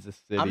go Kansas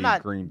City, I'm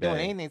not Green doing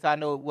Bay. anything until I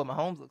know what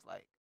Mahomes looks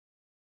like.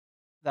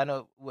 'Cause I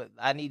know what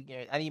I need.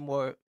 I need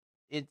more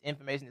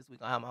information this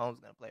week on how Mahomes is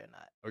going to play or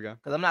not. Okay.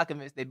 Because I'm not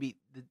convinced they beat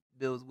the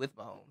Bills with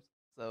Mahomes.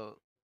 So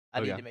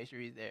I need Okay. to make sure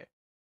he's there.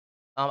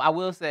 I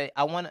will say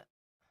I want to.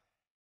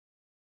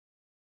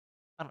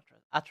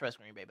 I trust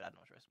Green Bay, but I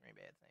don't trust Green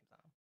Bay at the same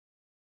time.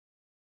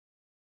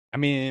 I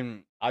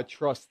mean, I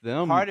trust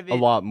them Part of a it-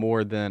 lot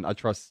more than I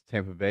trust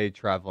Tampa Bay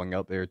traveling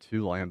up there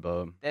to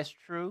Lambeau. That's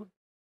true.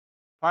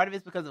 Part of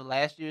it's because of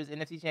last year's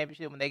NFC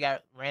Championship when they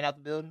got ran out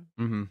the building.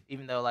 Mm-hmm.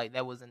 Even though like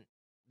that wasn't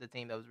the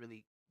team that was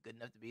really good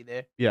enough to be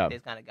there. Yeah, They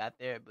just kind of got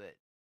there, but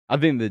I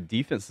think the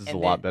defense is And a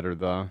lot then- better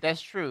though.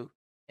 that's true.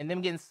 And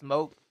them getting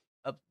smoked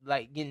up,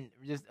 like getting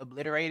just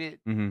obliterated.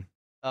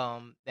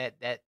 Mm-hmm.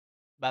 That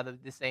by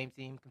the same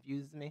team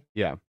confuses me.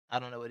 Yeah. I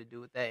don't know what to do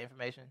with that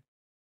information.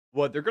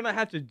 What they're gonna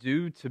have to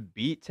do to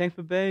beat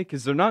Tampa Bay,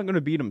 because they're not gonna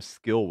beat them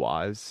skill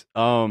wise.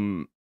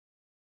 Well,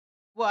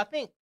 I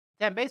think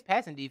Tampa Bay's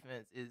passing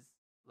defense is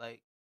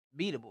like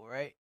beatable,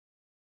 right?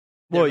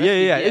 Their Well,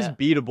 yeah, rest- it's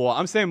beatable.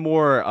 I'm saying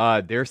more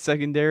their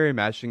secondary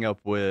matching up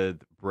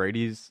with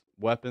Brady's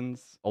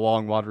weapons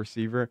along wide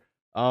receiver.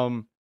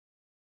 I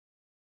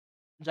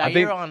Jair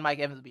think- on Mike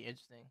Evans would be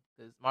interesting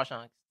because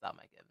Marshawn can stop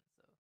Mike Evans.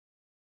 So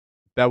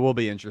That will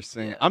be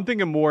interesting. Yeah. I'm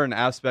thinking more in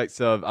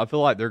aspects of I feel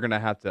like they're gonna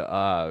have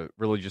to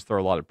really just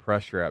throw a lot of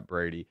pressure at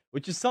Brady,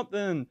 which is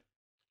something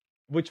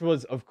which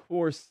was of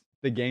course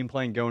the game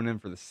plan going in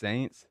for the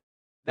Saints.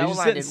 They That just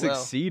O-line didn't did well.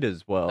 succeed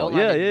as well. The O-line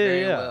Yeah, did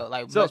very yeah. well,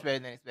 like So, much better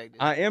than expected.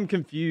 I am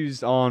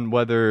confused on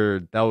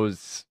whether that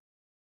was.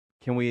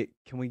 Can we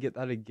get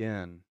that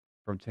again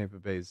from Tampa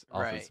Bay's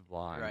Right, offensive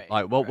line? right,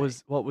 Like what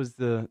right. was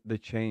the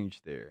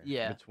change there?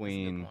 Yeah, that's a good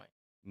between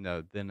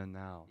point. then and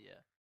now. Yeah.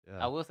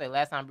 Yeah. I will say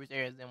last time Bruce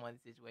Arians was in one of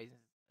these situations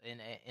in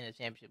a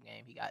championship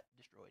game, he got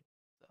destroyed.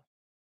 So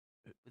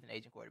with an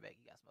aging quarterback.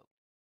 He got smoked.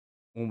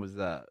 When was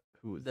that?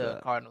 Who was The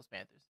that? Cardinals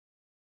Panthers.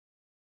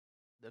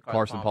 The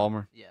Carson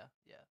Palmer? Yeah.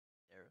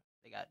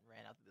 They got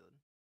ran out the building.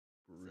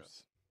 Bruce.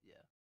 So, yeah,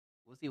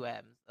 we'll see what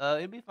happens.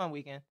 It'll be a fun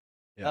weekend.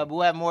 Yeah. But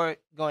we'll have more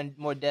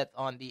depth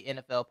on the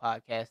NFL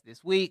podcast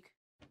this week,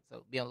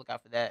 so be on the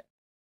lookout for that.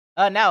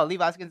 Now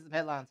Levi, let's get into some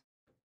headlines.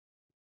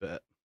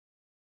 Bet.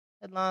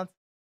 Headlines.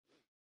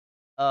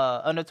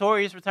 A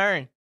notorious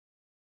return.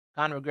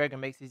 Conor McGregor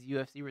makes his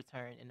UFC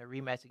return in a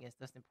rematch against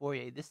Dustin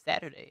Poirier this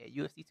Saturday at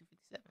UFC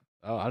 257.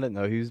 Oh, I didn't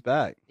know he was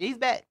back. He's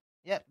back.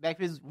 Yep, back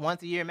for his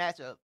once-a-year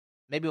matchup.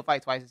 Maybe he'll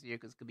fight twice this year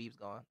because Khabib's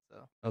gone. So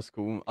That's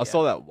cool. I Yeah.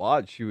 saw that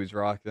watch he was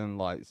rocking.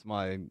 Like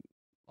somebody,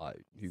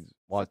 like he's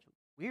watch.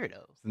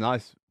 weirdo. It's a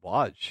nice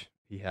watch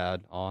he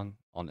had on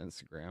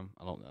Instagram.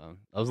 I don't know.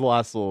 That was the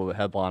last little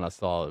headline I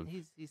saw of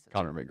He's such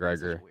Conor a, he's such a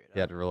McGregor. weirdo. He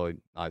had a really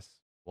nice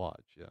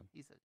watch. Yeah,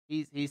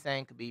 He's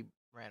saying Khabib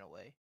ran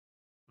away.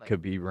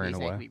 Khabib ran he's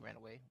saying away. Khabib ran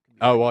away. Khabib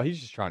Oh ran well, away. he's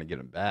just trying to get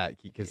him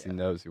back because he Yeah.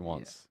 knows he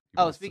wants. he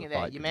Oh, wants to speaking of that,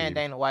 fight your man Khabib.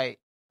 Dana White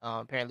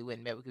apparently went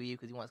and met with Khabib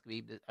because he wants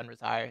Khabib to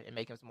unretire and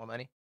make him some more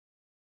money.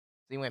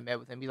 So he went and met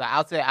with him. He's like,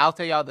 I'll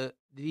tell y'all the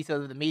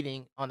details of the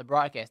meeting on the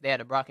broadcast. They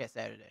had a broadcast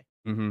Saturday.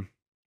 Mm-hmm.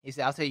 He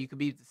said, I'll tell you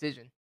Khabib's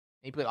decision. And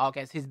he put all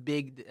caps, his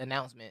big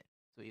announcement,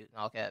 so in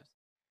all caps.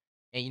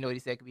 And you know what he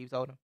said Khabib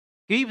told him?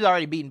 Khabib's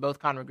already beaten both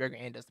Conor McGregor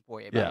and Dustin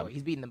Poirier, by Yeah. the way.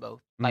 He's beaten them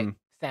both, like,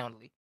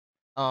 soundly.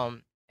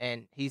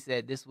 And he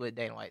said this is what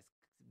Dana White's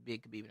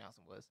big Khabib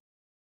announcement was.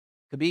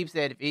 Khabib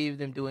said if either of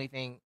them do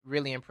anything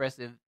really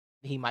impressive,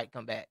 he might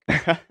come back.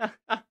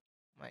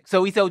 Like,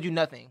 so he told you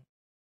nothing,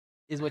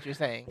 is what you're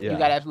saying. Yeah. You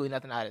got absolutely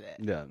nothing out of that.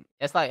 Yeah.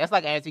 That's like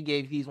an answer he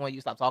gave if he's one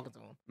you stop talking to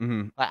him.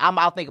 Mm-hmm. Like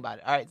I'll think about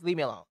it. All right, just leave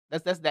me alone.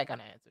 That's that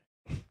kind of answer.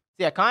 So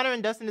yeah, Conor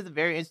and Dustin is a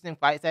very interesting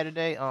fight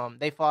Saturday.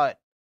 They fought,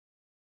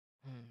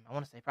 I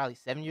want to say probably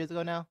 7 years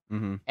ago now,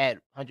 Mm-hmm. at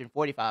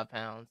 145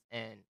 pounds,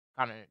 and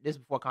this is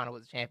before Conor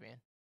was a champion.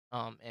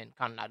 And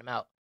Conor knocked him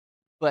out.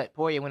 But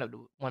Poirier went up to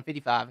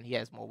 155, and he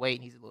has more weight,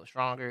 and he's a little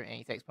stronger, and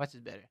he takes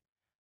punches better.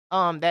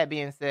 That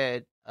being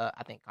said,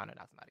 I think Conor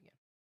knocks him out again,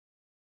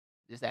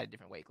 just at a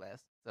different weight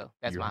class. So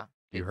that's my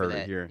pick you for heard it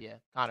that. here. Yeah,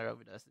 Conor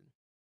over Dustin.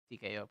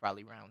 TKO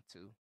probably round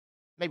 2,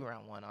 maybe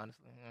round 1.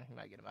 Honestly, he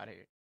might get him out of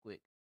here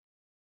quick.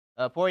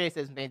 Poirier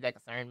said some things that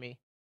concerned me.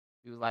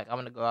 He was like, "I'm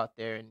gonna go out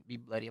there and be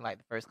bloody in like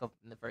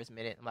in the first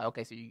minute." I'm like,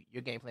 "Okay, so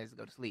your game plan is to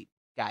go to sleep.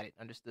 Got it,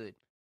 understood."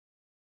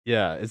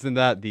 Yeah, isn't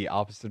that the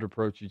opposite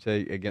approach you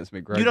take against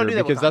McGregor? You don't do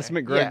that with because that's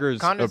Conor. Yeah,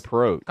 McGregor's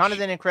approach. Connor's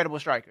an incredible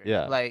striker.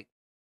 Yeah. Like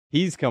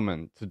He's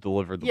coming to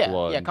deliver the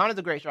blood. yeah. Connor's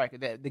a great striker.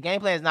 The game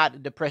plan is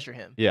not to pressure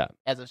him. Yeah.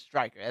 As a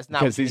striker, that's not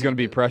Because what you he's need going to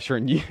be do.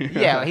 pressuring you.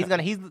 Yeah,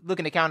 he's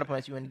looking to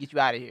counterpunch you and get you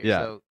out of here. Yeah.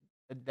 So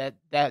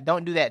that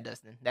don't do that,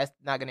 Dustin. That's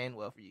not gonna end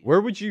well for you. Where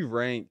would you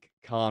rank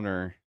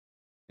Conor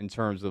in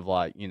terms of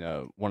like,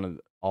 one of the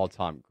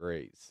all-time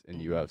greats in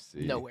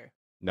UFC? Nowhere.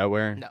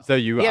 Nowhere? No. So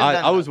He hasn't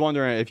done I was enough.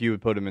 wondering if you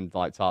would put him in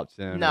like top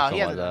 10 or No, something he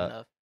hasn't like done that.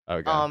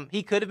 enough. Okay.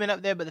 He could have been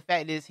up there, but the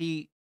fact is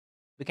he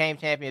became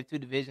champion of 2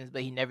 divisions,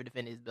 but he never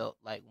defended his belt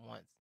like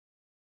once.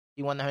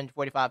 He won the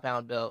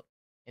 145-pound belt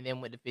and then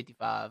went to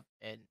 55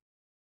 and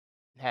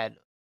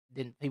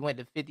he went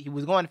to 50. He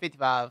was going to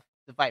 55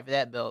 to fight for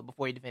that belt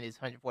before he defended his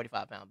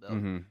 145-pound belt.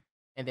 Mm-hmm.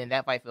 And then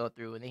that fight fell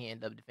through, and then he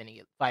ended up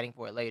fighting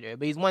for it later.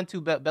 But he's won 2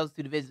 belts,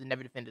 2 divisions, and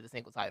never defended a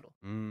single title.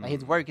 Like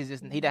his work is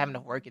just he doesn't have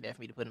enough work in there for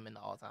me to put him in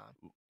the all-time.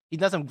 He's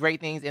done some great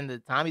things in the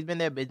time he's been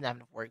there, but he doesn't have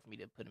enough work for me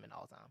to put him in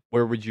all-time.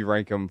 Where would you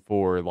rank him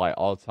for like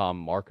all-time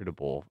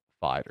marketable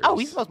fighters? Oh,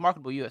 he's the most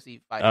marketable UFC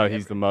fighter. Oh, ever.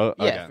 he's the most?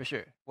 Yeah,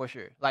 Okay. for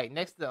sure. Like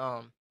next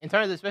to in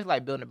terms of especially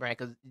like building a brand,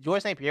 because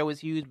George St. Pierre was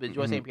huge, but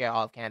George St. Pierre had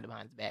all of Canada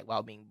behind his back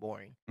while being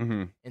boring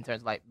Mm-hmm. in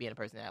terms of like being a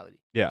personality.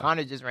 Yeah.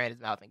 Conor just ran his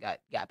mouth and got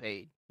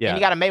paid. Yeah. And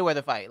he got a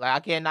Mayweather fight. Like I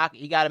can't knock it.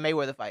 He got a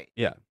Mayweather fight.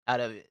 Yeah. Out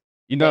of it.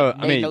 I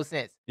Made mean, no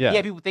sense. yeah.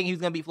 Yeah, people think he was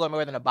gonna beat Floyd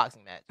Mayweather in a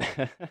boxing match.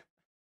 That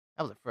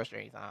was a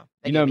frustrating time.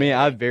 I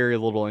have very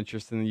little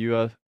interest in the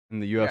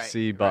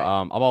UFC, but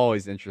right. I'm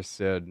always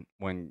interested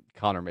when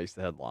Conor makes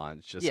the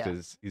headlines, just Yeah.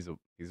 because he's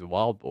a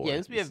wild boy. Yeah,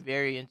 this would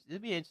be an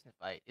interesting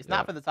fight. It's Yeah.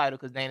 not for the title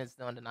because Dana's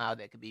still in denial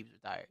that Khabib's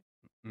retired.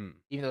 Mm.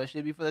 Even though it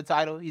should be for the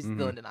title, he's still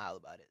Mhm. in denial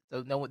about it.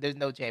 So there's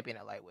no champion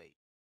at lightweight.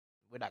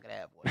 We're not gonna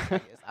have one. I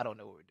guess I don't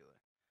know what we're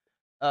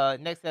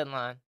doing. Next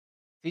headline: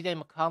 CJ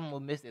McCollum will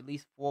miss at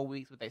least 4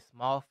 weeks with a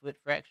small foot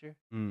fracture.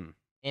 Mm.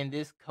 In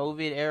this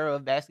COVID era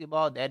of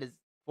basketball,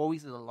 4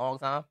 weeks is a long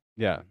time.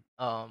 Yeah.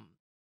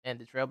 And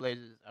the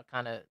Trailblazers are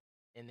kind of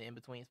in the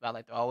in-between spot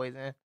like they're always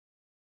in.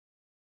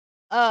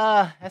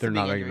 That's They're a big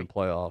not injury. making the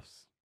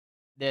playoffs.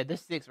 They're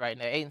 6 right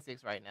now,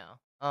 8-6 right now.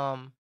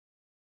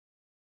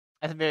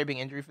 That's a very big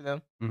injury for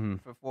them Mm-hmm.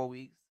 for 4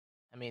 weeks.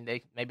 I mean,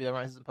 maybe they'll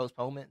run into some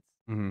postponements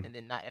Mm-hmm. and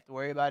then not have to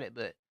worry about it.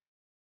 But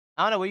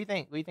I don't know. What do you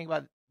think? What do you think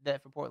about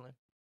that for Portland?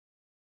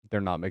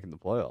 They're not making the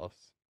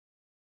playoffs.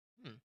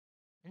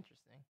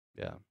 Interesting.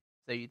 Yeah.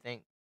 So you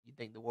think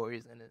the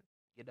Warriors gonna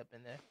get up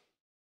in there?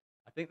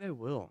 I think they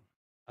will.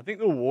 I think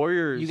the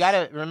Warriors. You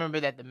gotta remember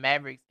that the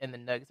Mavericks and the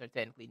Nuggets are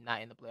technically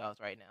not in the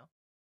playoffs right now.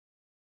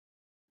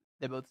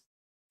 They're both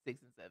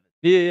 6 and 7.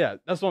 Yeah.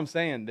 That's what I'm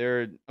saying.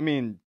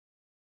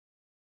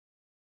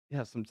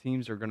 some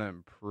teams are gonna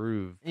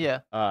improve. Yeah.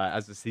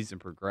 As the season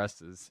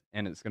progresses,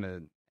 and it's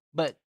gonna.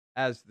 But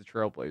as the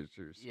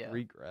Trailblazers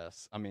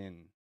regress, I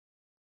mean,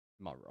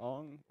 am I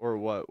wrong or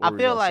what? I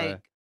feel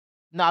like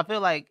no, I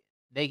feel like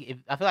I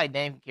feel like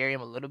Dame can carry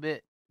him a little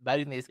bit, but I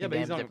do think this can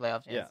damage their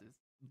playoff chances.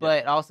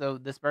 But also,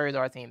 the Spurs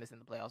are a team that's in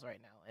the playoffs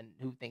right now, and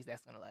who thinks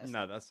that's gonna last?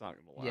 No, that's not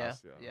gonna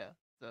last. Yeah.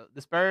 So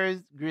the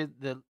Spurs, where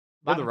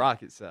the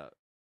Rockets at?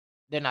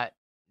 They're not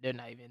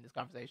even in this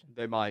conversation.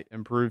 They might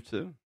improve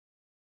too.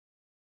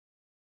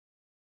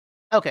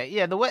 Okay,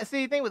 yeah. The West.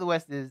 See, the thing with the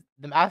West is,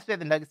 I expect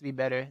the Nuggets to be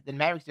better. The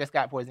Mavericks just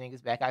got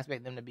Porzingis back. I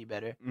expect them to be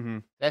better. Mm-hmm.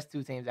 That's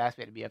two teams I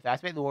expect to be up there. I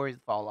expect the Warriors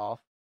to fall off.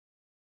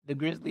 The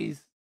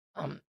Grizzlies,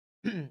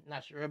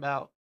 not sure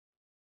about.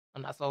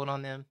 I'm not sold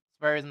on them.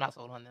 Spurs, I'm not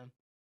sold on them.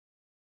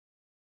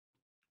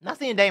 Not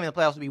seeing Dame in the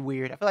playoffs would be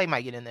weird. I feel like he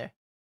might get in there.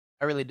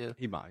 I really do.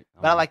 He might.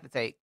 But I like the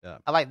take. Yeah.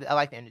 I like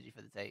the energy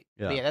for the take.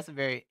 Yeah. But yeah, that's a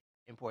very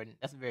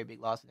big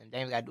loss for them.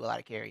 Dame's got to do a lot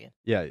of carrying.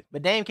 Yeah.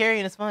 But Dame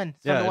carrying is fun.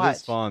 It's fun to watch. It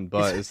is fun,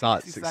 but it's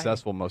not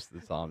successful most of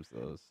the times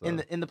though. So. In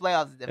the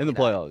playoffs, it's definitely in the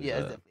playoffs, not. Yeah,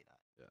 it's definitely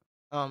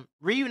not. Yeah.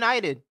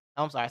 Reunited.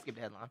 Oh, I'm sorry, I skipped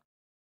the headline.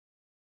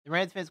 The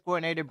Rams defense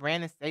coordinator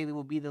Brandon Staley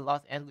will be the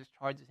Los Angeles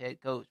Chargers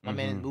head coach. My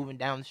man is moving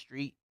down the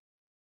street.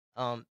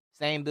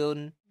 Same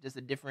building, just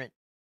a different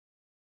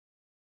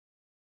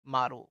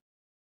model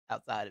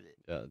outside of it.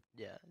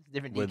 Yeah, it's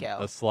different with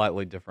decal. A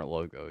slightly different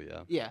logo.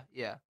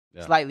 Yeah.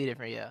 Slightly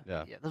different. Yeah.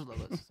 Those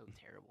logos are so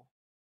terrible.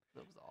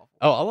 That was awful.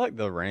 Oh, I like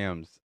the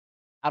Rams.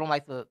 I don't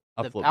like the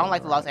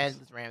Los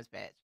Angeles Rams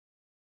patch.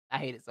 I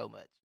hate it so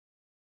much.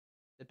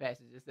 The patch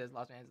that just says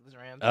Los Angeles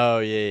Rams. Oh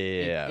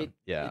yeah.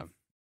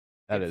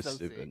 That is so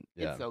stupid. Sick.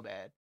 Yeah, it's so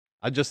bad.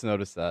 I just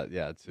noticed that.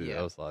 Yeah, too. Yeah.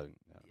 I was like,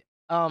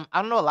 I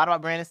don't know a lot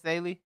about Brandon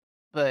Staley,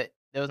 but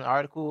there was an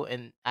article,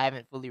 and I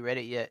haven't fully read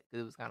it yet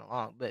because it was kind of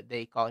long. But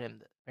they called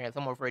him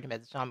someone referred to him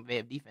as the Sean McVay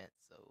of defense.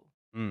 So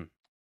it's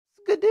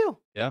a good deal.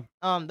 Yeah.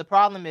 The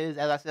problem is,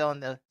 as I said on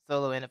the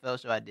solo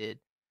NFL show I did,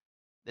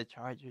 the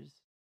Chargers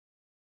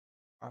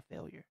are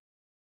failure.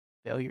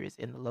 Failure is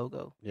in the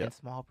logo. Yeah. In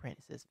small print,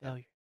 it says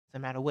failure. No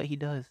matter what he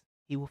does,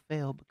 he will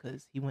fail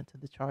because he went to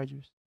the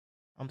Chargers.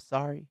 I'm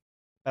sorry,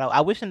 but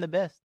I wish him the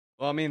best.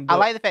 Well, I mean, I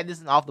like the fact this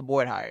is an off the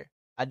board hire.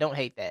 I don't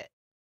hate that.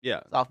 Yeah,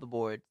 it's off the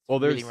board.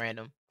 It's there's really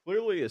random.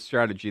 Clearly, a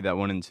strategy that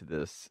went into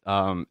this.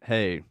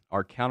 Hey,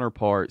 our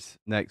counterparts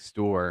next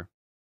door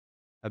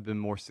have been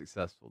more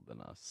successful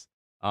than us.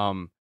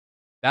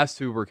 That's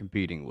who we're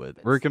competing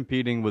with. We're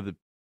competing with.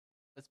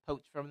 Let's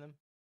poach from them.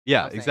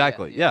 Yeah,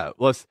 exactly. Yeah.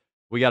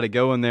 We got to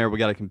go in there. We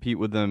got to compete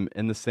with them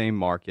in the same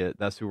market.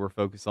 That's who we're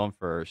focused on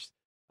first.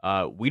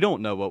 We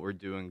don't know what we're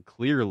doing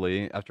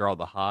clearly after all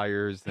the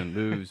hires and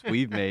moves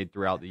we've made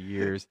throughout the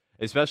years,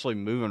 especially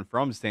moving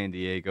from San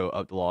Diego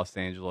up to Los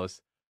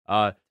Angeles.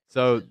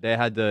 So they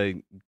had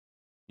to,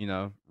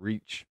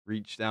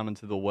 reach down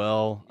into the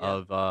well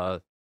of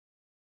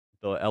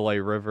the LA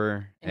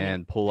River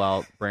and pull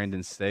out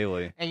Brandon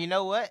Staley. And you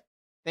know what?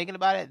 Thinking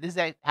about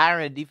it,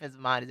 hiring a defensive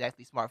mind is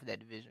actually smart for that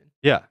division.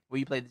 Yeah. Where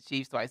you play the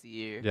Chiefs twice a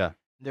year. Yeah.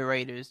 The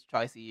Raiders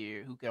twice a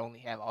year, who can only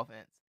have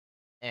offense.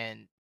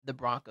 And the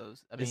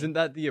Broncos. Isn't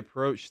that the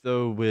approach,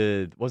 though,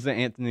 wasn't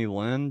Anthony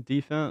Lynn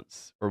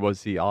defense? Or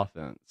was he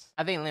offense?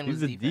 I think Lynn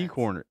was defense. He was the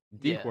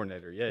D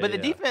coordinator. Yeah. But the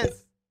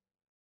defense,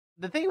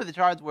 the thing with the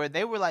Chargers were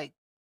they were,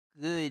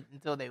 good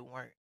until they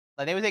weren't.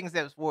 They were taking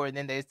steps forward, and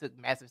then they just took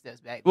massive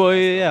steps back. Well,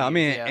 yeah.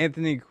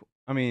 Anthony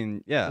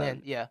Lynn,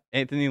 yeah.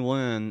 Anthony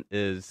Lynn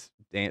is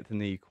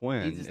Anthony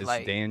Quinn. It's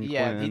Dan Quinn.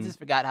 Yeah, he just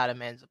forgot how to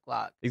manage the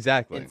clock.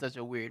 Exactly. In such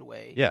a weird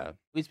way. Yeah.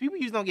 Which people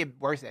usually don't get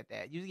worse at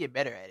that. You just get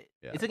better at it.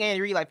 Yeah. It took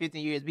Andy Reid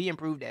 15 years, but he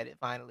improved at it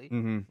finally.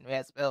 Mm-hmm. It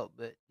had spelled,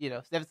 but,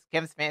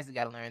 Kevin Stefanski's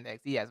got to learn that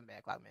because he has some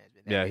bad clock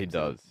management. Yeah, he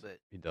does. But,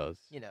 he does.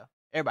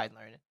 Everybody's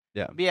learning.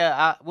 Yeah. But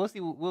yeah, we'll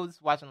see. We'll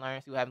just watch and learn,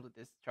 see what happens with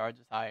this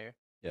Chargers hire.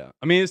 Yeah.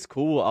 It's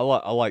cool.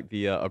 I like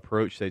the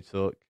approach they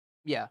took.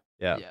 Yeah.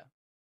 Yeah.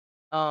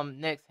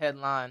 Next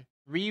headline.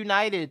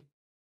 Reunited.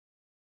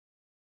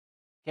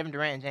 Kevin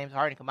Durant and James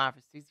Harden combined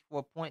for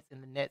 64 points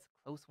in the Nets'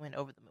 close win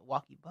over the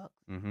Milwaukee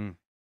Bucks. Mm-hmm.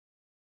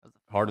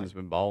 Harden's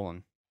been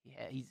balling.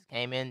 Yeah, he just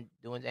came in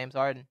doing James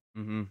Harden.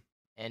 Mm-hmm.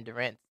 And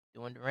Durant's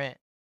doing Durant.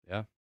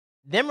 Yeah.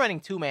 Them running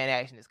two-man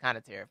action is kind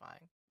of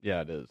terrifying.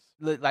 Yeah, it is.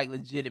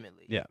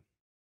 Legitimately. Yeah.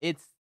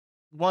 It's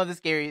one of the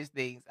scariest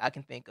things I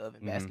can think of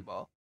in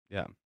basketball.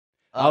 Yeah.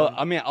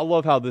 I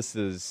love how this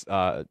is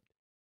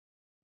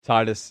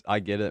Titus. I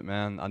get it,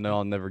 man. I know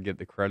I'll never get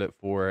the credit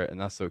for it, and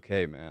that's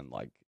okay, man.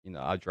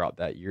 I dropped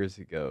that years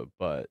ago,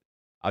 but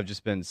I've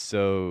just been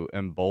so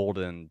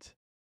emboldened,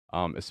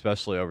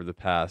 especially over the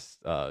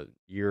past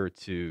year or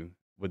two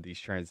with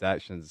these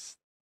transactions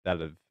that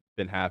have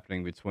been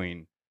happening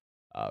between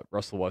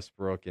Russell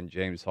Westbrook and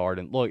James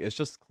Harden. Look, it's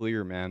just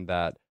clear, man,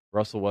 that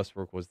Russell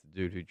Westbrook was the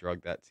dude who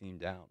drug that team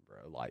down,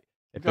 bro.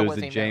 If it was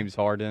a James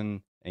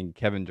Harden and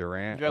Kevin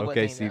Durant,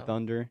 OKC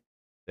Thunder,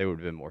 they would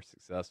have been more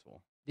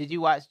successful. Did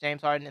you watch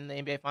James Harden in the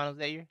NBA Finals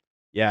that year?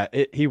 Yeah,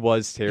 he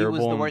was He terrible.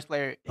 was the worst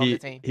player on the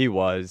team. He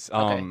was.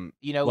 Okay.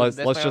 You know who was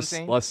the best player on the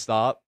team? Let's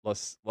stop.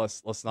 Let's You know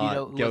not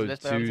who was the go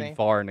best player on the too team?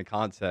 far into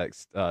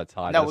context, Titus.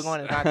 No, we're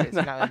going into context.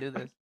 We're not gonna do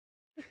this.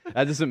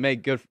 That doesn't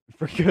make good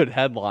for good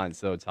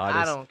headlines, though, Titus.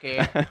 I don't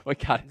care. We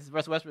got This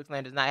Russell Westbrook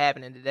slander is not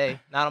happening today.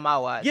 Not on my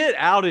watch. Get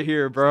out of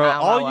here, bro! It's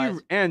not on my All you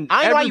watch. and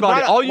I ain't know why you everybody,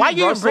 brought up- all you why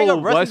you even bring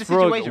up Russell Russ in the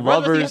Westbrook situation? Russ,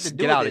 what does he have lovers, to do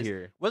get with out of this?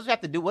 here. What does it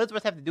have to do? What does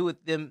Russ have to do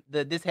with them?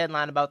 This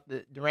headline about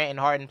the Durant and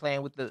Harden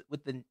playing with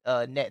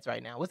the Nets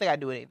right now. What's they got to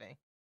do with anything?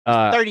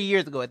 30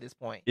 years ago at this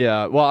point.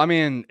 Yeah, well, I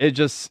mean, it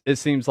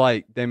seems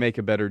like they make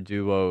a better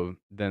duo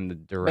than the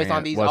Durant. Based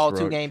on these Westbrook. all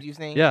 2 games you've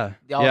seen. Yeah,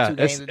 All yeah, 2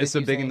 games of it's this a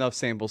you've big seen? enough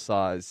sample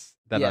size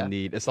that I Yeah.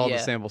 need. It's all the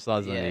Yeah. sample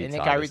size I Yeah, need. and then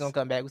Titus. Kyrie's gonna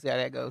come back. We'll see how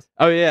that goes.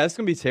 Oh yeah, it's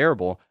gonna be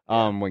terrible.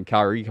 Yeah. When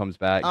Kyrie comes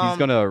back, he's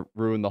gonna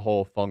ruin the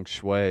whole feng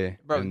shui.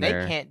 Bro, in they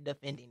there. can't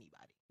defend anybody.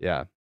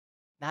 Yeah,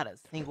 Not a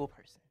single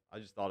person. I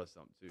just thought of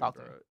something too, Talk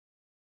to bro. me.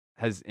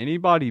 Has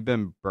anybody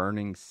been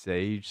burning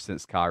sage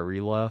since Kyrie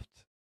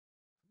left?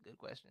 Good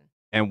question.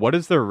 And what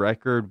is their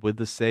record with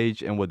the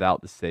sage and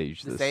without the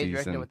sage The this sage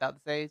record season? without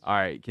the sage. All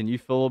right, can you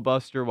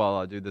filibuster while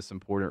I do this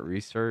important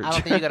research? I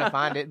don't think you're gonna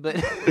find it, but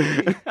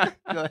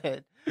go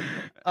ahead.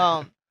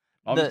 I'm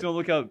The- just gonna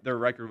look up their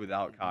record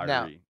without Kyrie.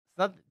 Now,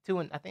 something 2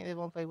 and I think they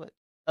won't play what?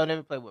 Oh,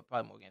 never played what?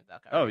 Probably more games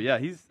without Kyrie. Oh yeah,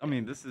 I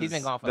mean, this is He's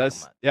been gone for like a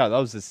that's month. yeah, that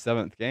was his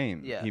 7th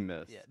game. Yeah, he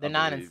missed. Yeah, I they're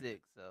 9 and believe.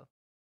 6, so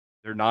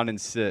They're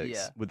 9-6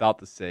 Yeah. without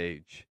the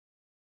sage.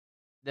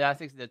 they're 9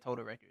 6 is their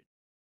total record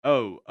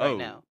Oh, right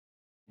now.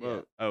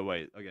 Well, oh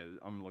wait, okay,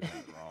 I'm looking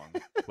at it wrong.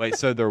 Wait,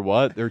 so they're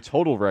what? Their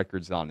total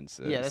record's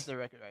 9-6. Yeah, that's their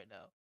record right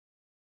now.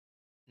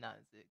 9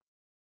 and 6.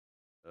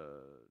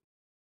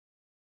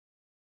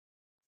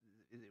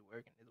 Is it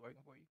working? Is it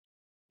working for you?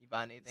 You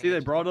find anything? See, they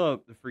interesting? brought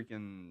up the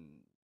freaking.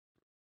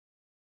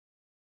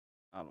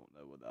 I don't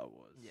know what that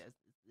was. Yeah, it's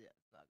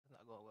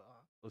not going well.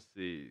 Huh? Let's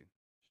see.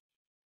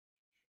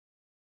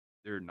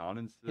 They're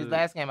 9-6. His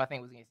last game, I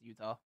think, was against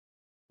Utah.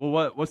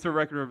 Well, what's their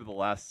record over the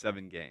last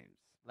 7 games?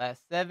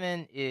 Last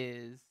 7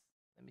 is.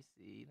 Let me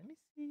see.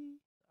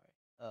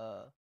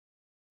 Sorry.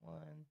 1,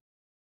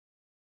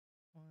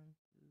 2,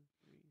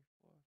 3,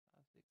 4,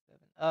 5, 6,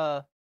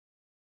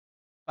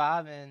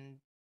 7.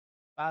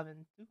 5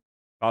 and 2.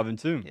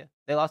 5-2. Yeah,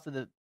 they lost to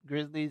the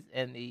Grizzlies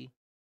and the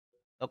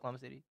Oklahoma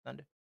City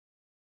Thunder.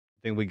 I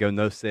think we go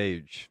no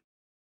sage.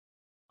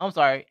 I'm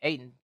sorry,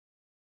 8 and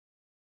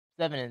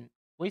 7 and.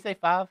 What do you say?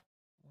 5?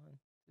 1,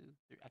 2,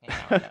 3. I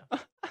can't count right now.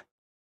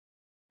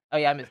 Oh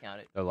yeah, I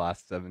miscounted. The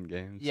last 7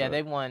 games. Yeah, so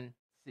they won.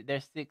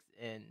 They're 6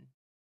 and.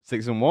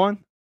 6-1.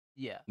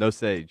 Yeah. No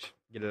sage.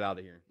 Get it out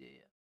of here. Yeah.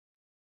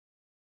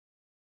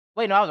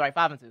 Wait, no, I was right.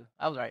 5 and 2.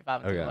 I was right.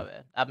 5 and 2. Okay. My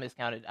bad. I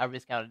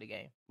miscounted the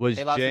game. Was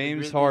They lost to the James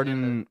Grizzlies and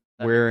Harden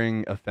the-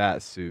 wearing a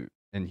fat suit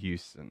in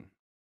Houston?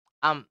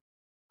 I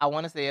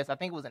want to say yes. I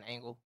think it was an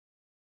angle.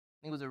 I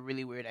think it was a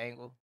really weird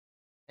angle,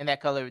 and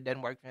that color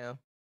doesn't work for him.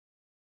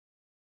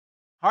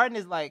 Harden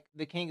is like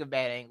the king of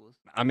bad angles.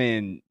 I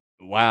mean,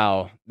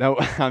 wow. No,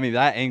 I mean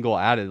that angle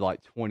added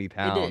like 20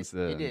 pounds.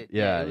 It did.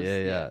 Yeah, Yeah, it was- yeah.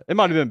 yeah. It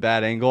might have been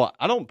bad angle.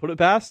 I don't put it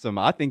past him.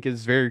 I think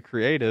it's very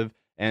creative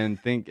and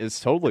think it's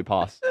totally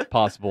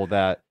possible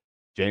that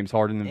James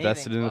Harden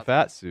invested in a Anything's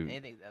fat possible. suit.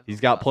 Anything's He's absolutely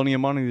got possible. plenty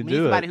of money to We need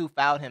do somebody it. who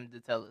fouled him to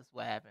tell us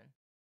what happened.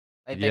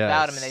 Like, if they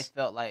fouled him and they Yes.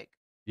 felt like,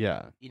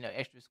 Yeah.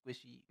 extra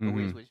squishy, a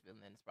weird Mhm. squish feeling,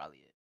 then it's probably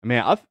it. I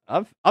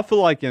mean, I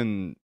feel like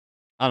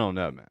I don't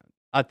know, man.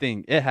 I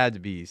think it had to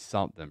be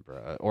something,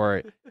 bro.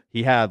 Or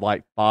he had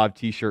like 5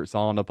 t-shirts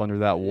on up under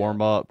that Yeah.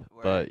 warm up.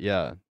 Right. But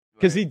yeah,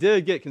 because he Right.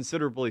 did get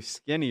considerably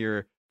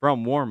skinnier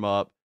from warm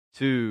up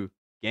to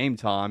game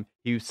time.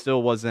 He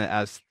still wasn't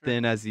as True.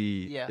 thin as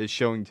he Yeah. is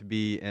showing to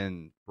be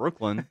in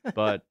Brooklyn.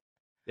 But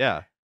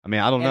yeah, I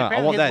mean, I don't And know. I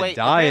apparently want his that weight-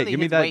 diet. apparently Give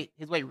me his that. Weight,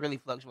 his weight really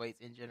fluctuates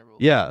in general.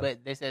 Yeah.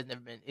 But they said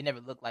it never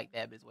looked like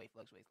that, but his weight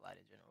fluctuates a lot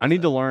in general. I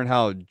need to so, learn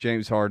how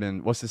James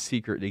Harden. What's the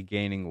secret to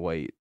gaining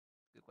weight?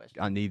 Good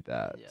question. I need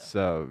that. Yeah.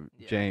 So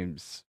Yeah.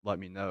 James, let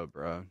me know,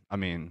 bro. I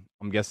mean,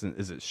 I'm guessing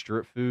is it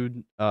strip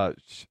food?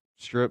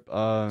 Strip Strip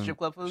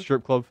club food?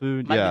 Strip club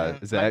food. Might be Yeah.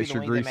 the- Is it might be the extra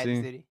wings at Magic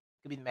greasy? City.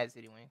 Could be the Magic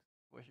City wings,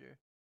 for sure.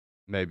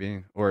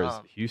 Maybe. Or is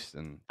Um,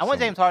 Houston? I want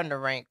some- James Harden to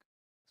rank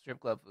strip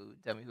club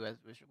food. Tell me who has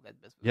which strip club has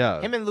the best food.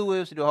 Yeah. Him and Lou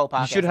Williams should do a whole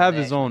podcast. He should on have that,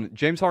 his actually. own.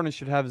 James Harden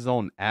should have his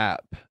own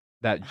app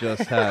that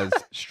just has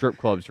strip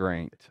clubs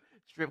ranked.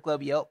 Strip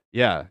club Yelp.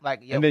 Yeah.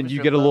 Like Yelp And then for you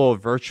strip get a clubs. little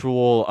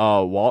virtual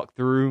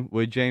walkthrough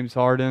with James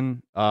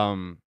Harden.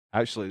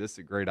 Actually, this is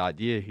a great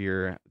idea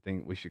here. I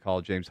think we should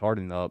call James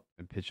Harden up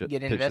and pitch Get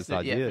this invested.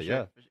 idea. For sure,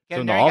 Yeah. for sure. So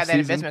Kevin in the Durant got that offseason-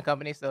 investment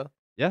company, so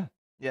Yeah.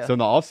 yeah. So in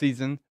the off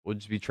season, we'll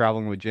just be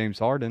traveling with James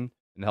Harden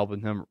and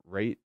helping him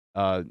rate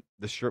the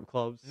strip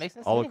clubs Makes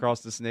sense to all me.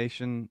 across this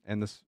nation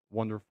and this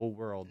wonderful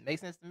world.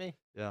 Makes sense to me.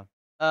 Yeah.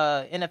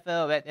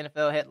 NFL, back to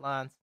NFL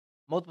headlines.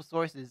 Multiple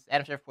sources,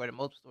 Adam Schefter reported,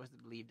 multiple sources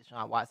believe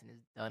Deshaun Watson is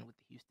done with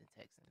the Houston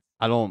Texans.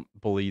 I don't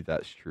believe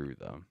that's true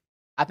though.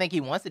 I think he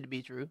wants it to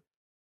be true.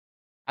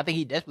 I think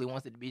he desperately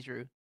wants it to be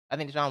true. I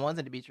think Deshaun wants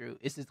it to be true.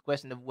 It's just a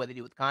question of what they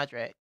do with the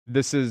contract.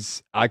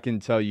 I can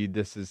tell you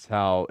this is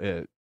how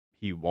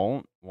he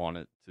won't want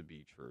it to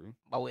be true.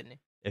 Why wouldn't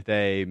he? if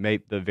they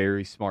make the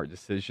very smart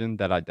decision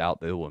that I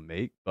doubt they will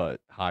make,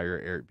 but hire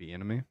Eric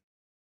Bieniemy.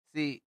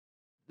 See,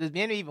 does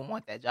Bieniemy even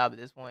want that job at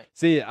this point?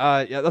 See,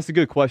 yeah, that's a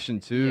good question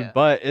too. Yeah.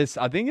 But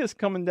I think it's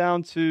coming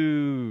down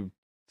to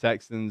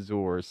Texans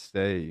or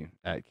stay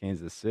at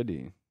Kansas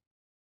City.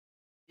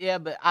 Yeah,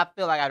 but I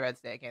feel like I'd rather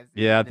stay at Kansas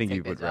City. Yeah, I than think take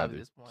you that would job rather at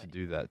this to point.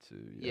 do that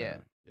too. Yeah.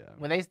 Yeah.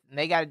 When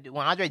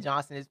Andre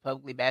Johnson is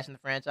publicly bashing the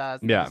franchise,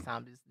 Yeah. it's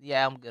time to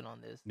I'm good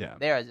on this. Yeah.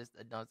 They are just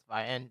a dumpster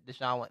fire. And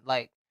Deshaun went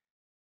like,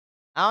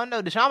 I don't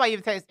know. Deshaun might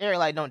even text Eric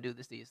like, "Don't do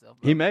this to yourself."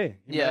 Bro. He may.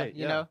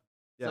 You know.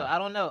 Yeah. So I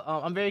don't know.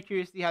 I'm very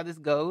curious to see how this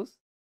goes.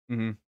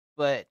 Mhm.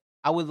 But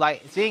I would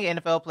like seeing an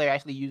NFL player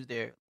actually use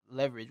their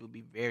leverage would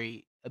be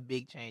a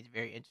big change,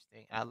 very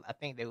interesting. I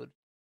think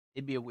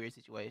it'd be a weird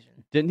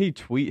situation. Didn't he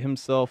tweet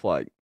himself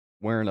like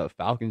wearing a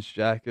Falcons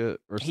jacket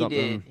or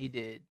something? He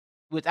did.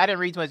 Which I didn't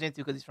read too much into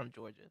because he's from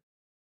Georgia.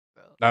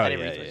 So Oh, I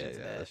didn't read too much into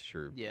that. That's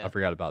true. Yeah. I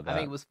forgot about that. I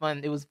think it was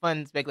fun. It was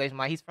fun speculation.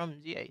 Like he's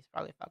from GA. He's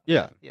probably a Falcons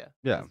Yeah. fan. Yeah.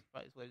 Yeah. That's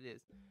probably what it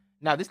is.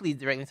 Now this leads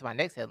directly into my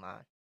next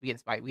headline. We getting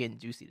spiked. We getting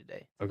juicy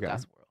today. Okay.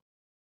 Gospel world.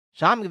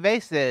 Sean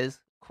McVay says,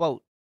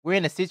 "Quote: We're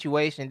in a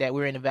situation that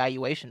we're in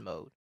evaluation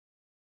mode."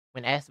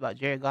 When asked about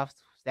Jared Goff's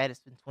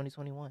status in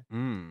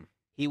 2021,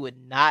 he would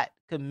not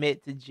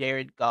commit to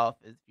Jared Goff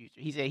as future.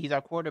 He said he's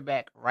our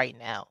quarterback right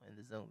now in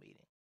the Zoom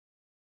meeting,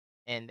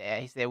 and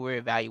he said we're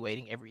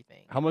evaluating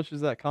everything. How much is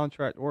that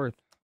contract worth?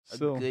 A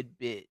Still. good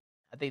bit.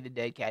 I think the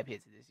dead cap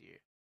hits it this year.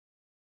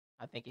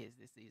 I think it hits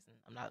this season.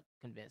 I'm not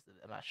convinced of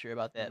it. I'm not sure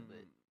about that, but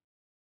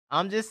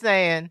I'm just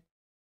saying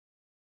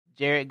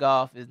Jared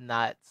Goff is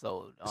not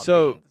sold on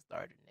being the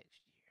starter next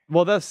year.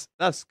 Well, that's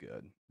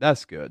good.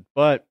 That's good.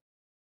 But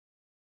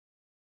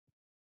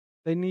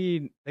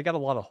they got a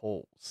lot of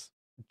holes.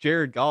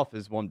 Jared Goff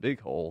is one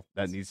big hole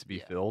that needs to be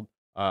filled.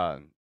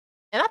 And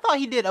I thought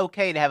he did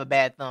okay to have a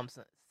bad thumb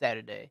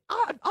Saturday.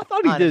 I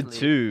thought he did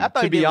too.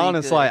 To be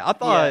honest, like I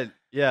thought,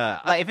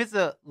 like if it's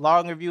a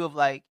long review of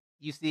like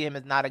you see him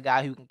as not a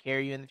guy who can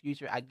carry you in the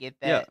future, I get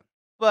that. Yeah.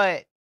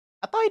 But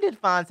I thought he did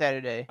fine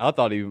Saturday. I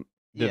thought he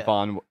did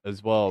fine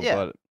as well, Yeah.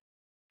 but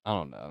I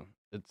don't know.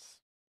 It's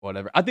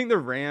whatever. I think the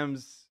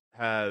Rams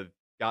have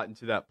gotten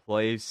to that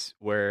place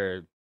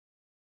where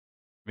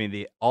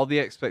all the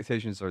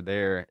expectations are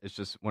there. It's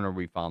just when are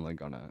we finally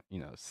gonna,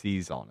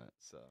 seize on it?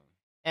 So,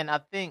 And I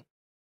think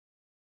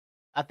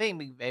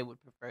McVay would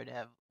prefer to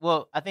have.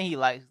 Well, I think he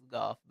likes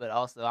Goff, but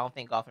also I don't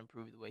think Goff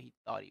improved the way he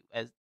thought he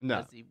as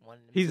he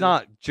wanted him he's to.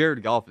 not.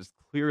 Jared Goff is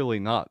clearly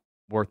not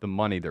worth the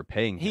money they're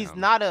paying him. He's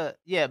not but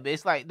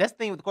it's like that's the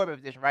thing with the quarterback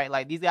position, right?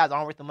 Like these guys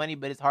aren't worth the money,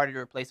 but it's harder to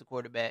replace a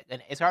quarterback,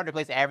 and it's harder to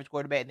replace an average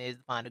quarterback than it is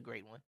to find a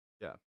great one.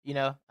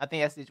 Yeah, I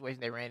think that's the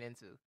situation they ran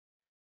into.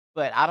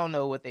 But I don't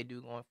know what they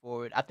do going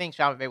forward. I think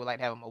Sean McVay would like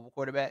to have a mobile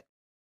quarterback,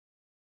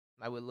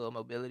 like with a little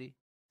mobility,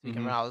 so he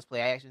can run all those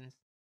play actions.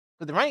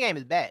 Because the running game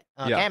is bad.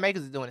 Cam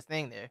Akers is doing his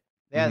thing there.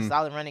 They have a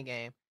solid running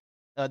game.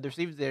 The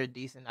receivers there are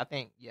decent. I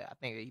think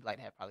he'd like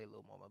to have probably a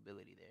little more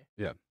mobility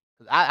there. Yeah.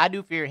 Because I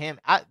do fear him.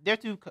 There are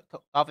two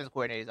offensive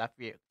coordinators I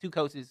fear. Two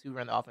coaches who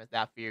run the offense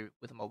that I fear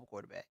with a mobile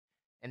quarterback.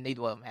 And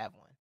neither of them have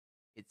one.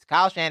 It's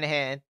Kyle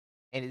Shanahan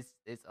and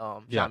it's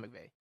Sean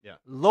McVay. Yeah.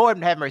 Lord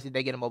have mercy,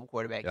 they get a mobile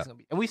quarterback. Yeah. It's gonna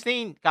be, and we've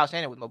seen Kyle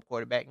Shanahan with mobile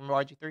quarterback. Remember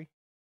RG3?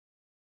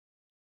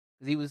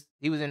 Because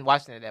he was in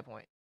Washington at that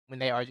point when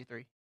they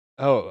RG3.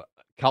 Oh,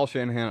 Kyle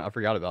Shanahan, I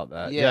forgot about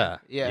that. Yeah.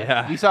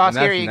 You saw how And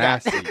scary he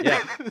got. that's nasty.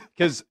 Yeah,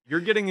 because you're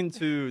getting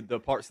into the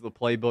parts of the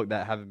playbook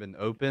that haven't been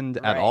opened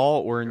at Right.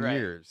 all or in Right.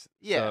 years.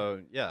 Yeah.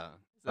 So, yeah.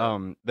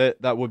 So-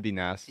 That would be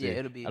nasty. Yeah,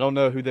 it'll be. I don't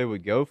know who they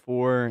would go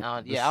for.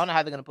 I don't know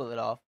how they're gonna pull it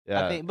off.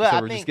 Yeah, I think, so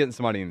but we're just getting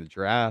somebody in the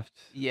draft.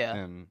 Yeah.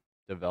 And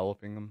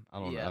developing them. I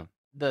don't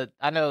know.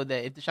 I know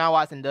that if Deshaun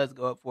Watson does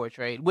go up for a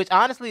trade, which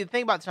honestly, the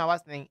thing about the Deshaun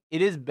Watson thing,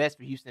 it is best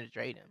for Houston to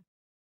trade him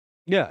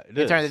Yeah, it in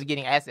is. terms of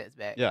getting assets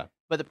back. Yeah.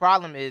 But the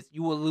problem is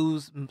you will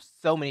lose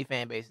so many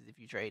fan bases if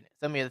you trade him.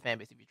 So many other fan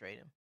bases if you trade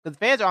him. Because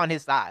fans are on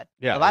his side.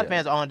 Yeah, A lot yeah. of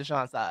fans are on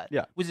Deshaun's side.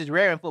 Yeah. Which is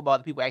rare in football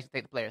that people actually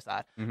take the player's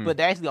side. Mhm. But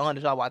they're actually on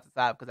Deshaun Watson's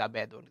side because how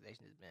bad the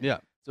organization has been. Yeah.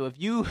 So if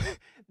you,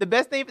 the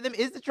best thing for them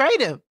is to trade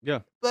him.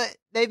 Yeah. But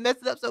they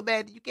messed it up so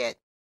bad that you can't,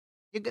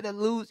 you're going to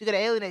lose, you're going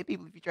to alienate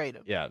people if you trade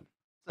him. Yeah.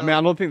 So,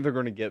 I don't think they're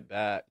going to get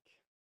back.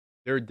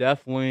 They'll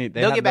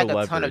get back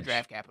a ton of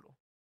draft capital.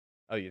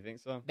 Oh, you think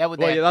so? That would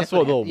that's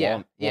what they'll want. Yeah,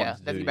 want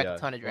that's to do, back a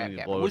ton of When draft you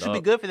capital, blow which it would be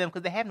up. good for them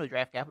because they have no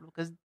draft capital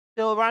because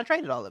Bill O'Brien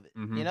traded all of it.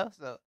 Mhm. You know,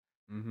 so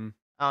Mm-hmm.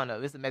 I don't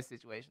know. It's a messy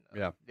situation. Though.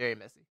 Yeah. Very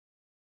messy.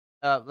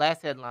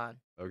 Last headline,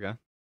 Okay.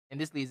 and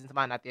this leads into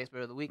my not the expert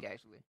of the week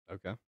actually.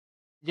 Okay.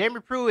 Jeremy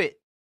Pruitt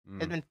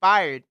has been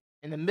fired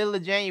in the middle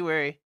of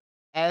January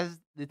as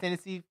the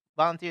Tennessee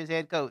Volunteers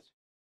head coach.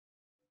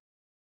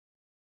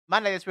 My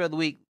not the expert of the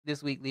week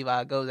this week,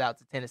 Levi, goes out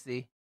to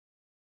Tennessee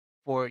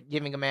for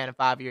giving a man a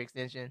 5-year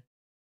extension,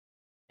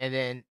 and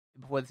then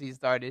before the season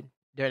started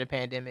during the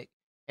pandemic,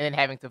 and then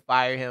having to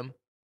fire him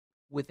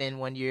within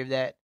 1 year of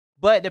that.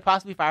 But they're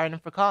possibly firing him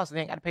for cause, so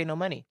they ain't got to pay no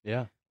money.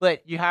 Yeah.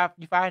 But you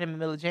fired him in the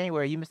middle of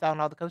January. You missed out on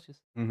all the coaches.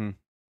 Mm-hmm.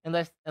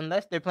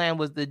 Unless their plan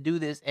was to do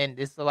this and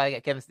it's so like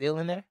got Kevin Steele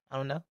in there. I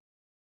don't know.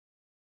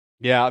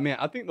 Yeah, I mean,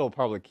 I think they'll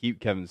probably keep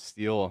Kevin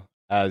Steele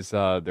as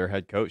their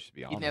head coach. To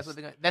be You think honest,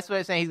 that's what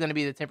they're saying. He's going to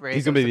be the temporary.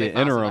 he's head gonna coach be till the they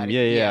find interim. somebody.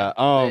 Yeah.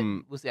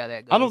 But we'll see how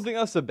that goes. I don't think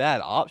that's a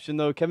bad option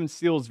though. Kevin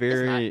Steele's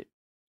very,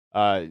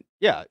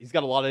 yeah, he's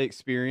got a lot of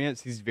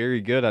experience. He's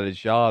very good at his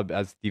job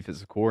as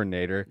defensive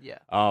coordinator. Yeah.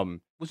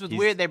 Which was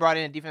weird. They brought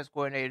in a defense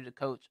coordinator to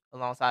coach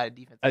alongside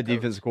a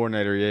defensive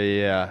coordinator.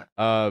 Yeah.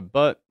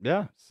 But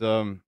yeah,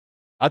 so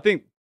I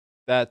think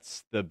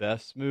that's the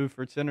best move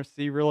for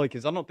Tennessee, really,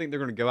 because I don't think they're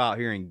going to go out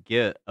here and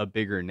get a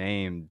bigger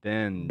name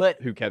than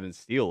who Kevin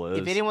Steele is.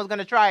 If anyone's going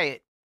to try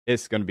it,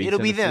 it's going to be it'll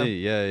Tennessee. be them.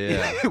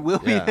 Yeah. It will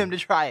be them to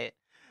try it.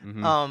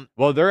 Mm-hmm.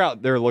 Well, they're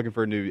out there looking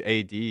for a new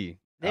AD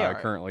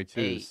currently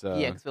too. So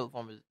yeah, because Philip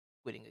Fulmer's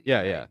quitting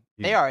again. Yeah.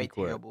 They are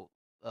terrible.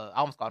 I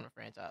almost called them a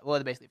franchise. Well,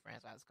 they're basically a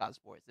franchise. College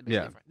sports.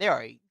 They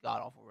are a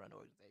god awful run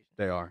organization.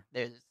 They are.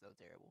 They're just so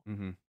terrible.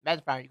 Mm-hmm.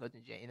 Imagine firing your coach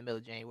in the middle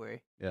of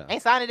January. Yeah.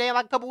 Ain't signed today in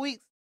like a couple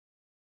weeks.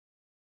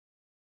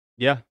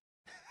 Yeah.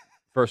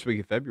 First week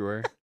of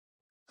February.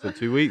 So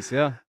 2 weeks,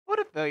 yeah. What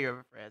a failure of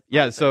a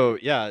franchise.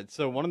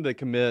 So one of the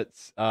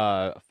commits,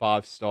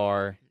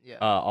 5-star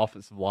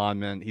offensive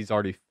lineman, he's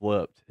already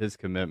flipped his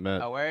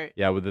commitment. Oh, word?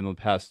 Yeah, within the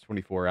past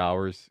 24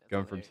 hours, That's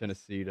going hilarious. from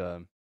Tennessee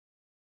to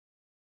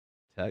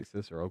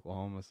Texas or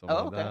Oklahoma, something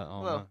like that.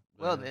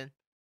 Well then,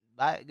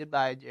 bye.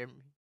 Goodbye,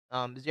 Jeremy.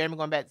 Is Jeremy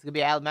going back? It's gonna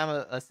be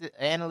Alabama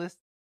analyst.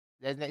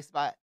 That's next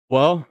spot.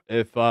 Well,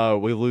 if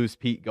we lose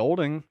Pete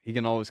Golding, he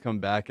can always come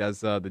back as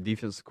the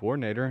defensive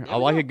coordinator. I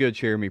like a good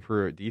Jeremy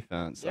Pruitt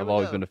defense. I've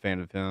always been a fan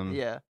of him.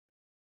 Yeah.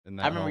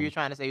 I remember you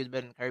trying to say he was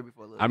better than Kirby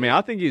for a little bit. I mean,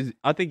 I think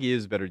he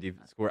is better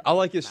defense coordinator. I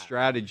like his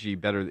strategy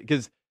better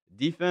because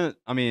defense.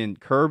 I mean,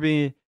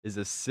 Kirby is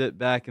a sit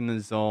back in the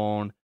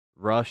zone,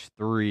 rush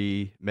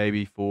 3,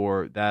 maybe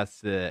 4.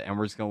 That's it, and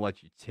we're just gonna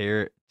let you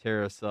tear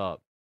us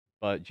up.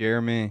 But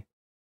Jeremy,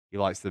 he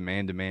likes the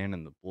man-to-man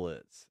and the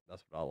blitz.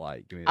 That's what I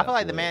like. I feel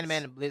like the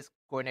man-to-man and blitz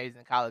coordinators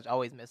in college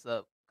always mess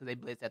up because they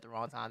blitz at the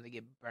wrong time. They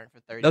get burned for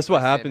 30. That's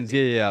what happens.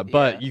 Yeah.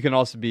 But you can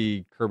also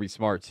be Kirby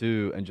Smart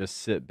too and just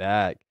sit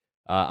back.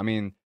 I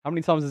mean, how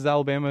many times has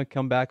Alabama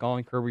come back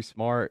on Kirby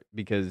Smart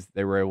because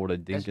they were able to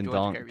dink and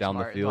dunk down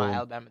the field?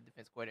 Alabama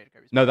defense coordinator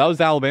Kirby Smart. No, that was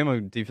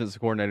Alabama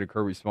defensive coordinator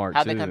Kirby Smart.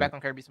 How'd they come back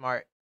on Kirby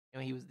Smart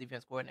when he was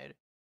defense coordinator?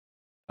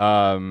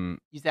 You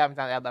said how many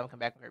times Alabama come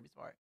back on Kirby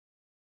Smart?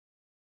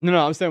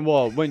 No, I'm saying,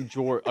 when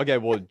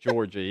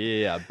Georgia,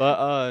 yeah.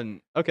 But,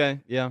 okay,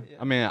 yeah.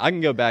 I mean, I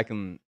can go back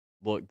and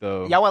look,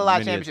 though. Y'all won a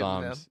lot of championships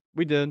with them.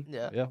 We did.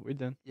 Yeah, we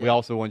did. Yeah. We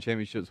also won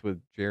championships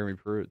with Jeremy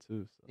Pruitt,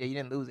 too. So. Yeah, you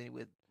didn't lose any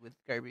with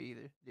Kirby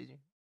either, did you?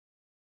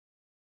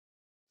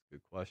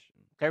 Good question.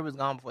 Kirby was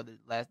gone before the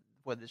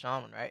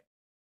Deshaun one, right?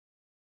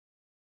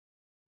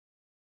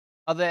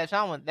 Although that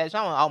Deshaun one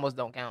almost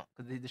don't count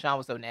because Deshaun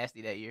was so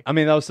nasty that year. I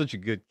mean, that was such a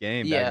good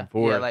game back and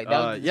forth. Yeah, like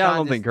that was, I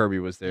don't think Kirby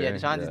was there. Yeah,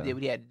 Deshaun just did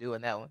what he had to do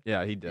in that one.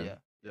 Yeah, he did.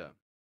 Yeah.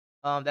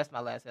 That's my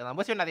last headline.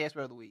 What's your not the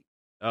expert of the week?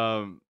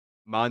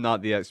 My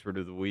not the expert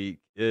of the week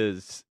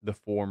is the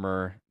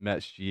former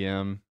Mets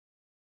GM,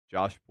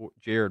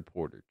 Jared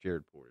Porter.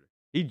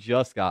 He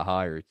just got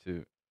hired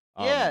too.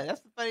 Yeah,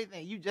 that's the funny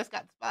thing. You just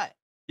got the spot.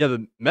 Yeah,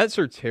 the Mets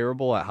are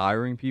terrible at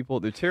hiring people.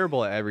 They're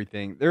terrible at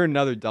everything. They're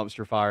another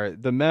dumpster fire.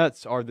 The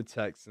Mets are the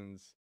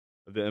Texans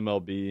of the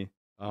MLB.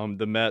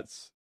 The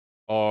Mets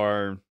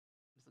are.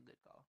 That's a good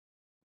call.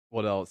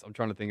 What else? I'm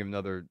trying to think of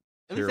another.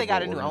 At least they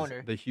got a new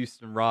owner. The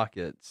Houston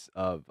Rockets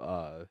of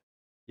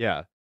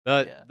yeah.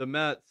 The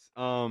Mets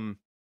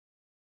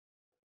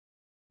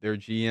their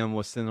GM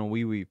was sending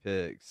wee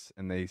pics,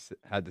 and they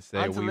had to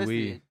say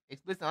wee.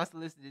 Explicit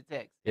unsolicited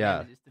text.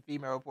 Yeah, just to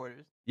female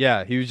reporters.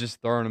 Yeah, he was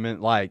just throwing them in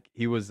like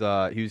he was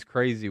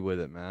crazy with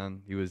it,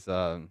 man. He was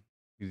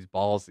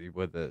ballsy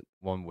with it.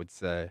 One would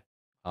say,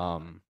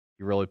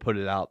 he really put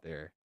it out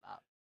there.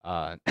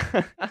 Stop.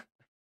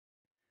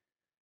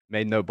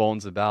 Made no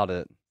bones about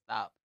it.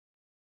 Stop.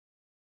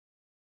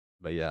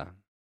 But yeah,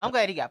 I'm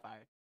glad he got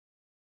fired.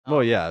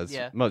 Well, yeah,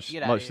 it's much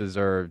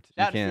deserved.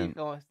 Shout out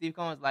to Steve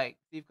Cohen.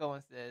 Steve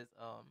Cohen says,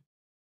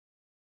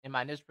 in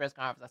my initial press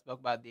conference, I spoke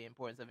about the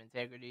importance of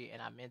integrity,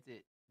 and I meant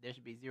it. There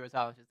should be zero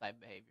tolerance for this type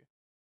of behavior.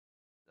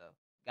 So,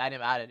 got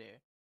him out of there.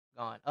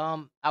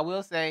 Gone. I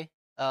will say,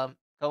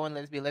 Cohen,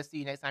 let's see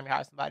you next time you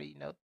hire somebody.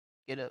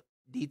 Get a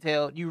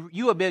detailed.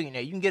 You a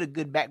billionaire. You can get a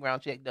good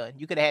background check done.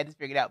 You could have had this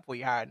figured out before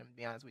you hired him. To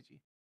be honest with you.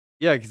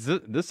 Yeah,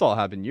 because this all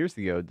happened years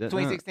ago, didn't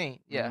 2016.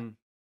 It? Yeah. Mm-hmm.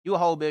 You a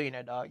whole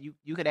billionaire, dog.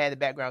 You could have had the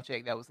background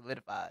check that was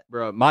solidified.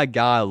 Bro, my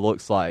guy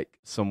looks like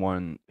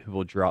someone who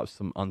will drop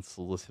some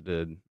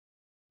unsolicited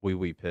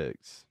wee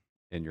pics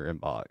in your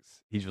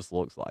inbox. He just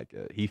looks like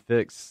it. He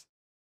fixed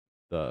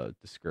the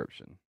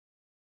description.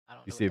 I don't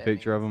know. You see a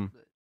picture of him?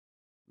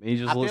 He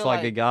just looks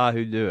like a guy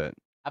who'd do it.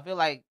 I feel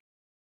like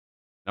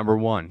number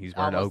one, he's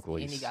wearing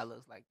Oakleys. Any guy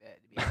looks like that,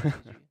 to be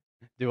honest with you.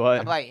 Do I? I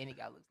feel like any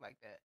guy looks like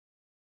that.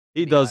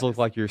 He does look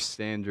like your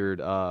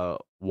standard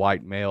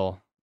white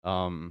male.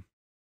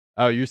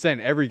 Oh, you're saying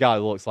every guy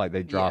looks like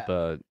they drop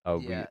a well,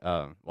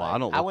 I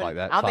don't look like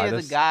that. I don't think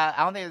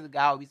there's a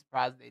guy who would be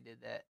surprised if they did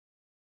that.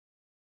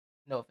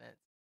 No offense.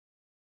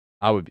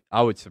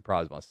 I would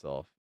surprise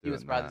myself You was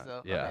doing surprised that.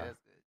 yourself? Yeah. Okay,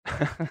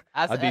 that's good.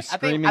 I'd be I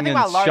screaming think in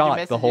my larger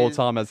shock the whole messages-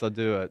 time as I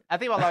do it. I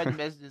think my larger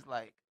message is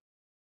like,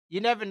 you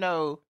never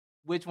know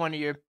which one of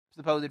your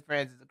supposed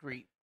friends is a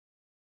creep.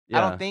 Yeah.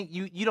 I don't think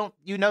you know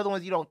the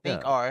ones you don't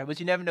think Yeah. are, but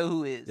you never know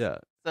who is. Yeah.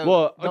 So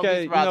Well, don't be okay,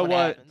 you surprised know when it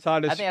what, happens.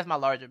 Titus? I think that's my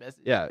larger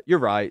message. Yeah, you're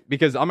right,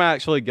 because I'm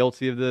actually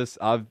guilty of this.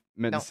 I've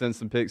meant No. to send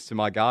some pics to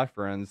my guy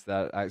friends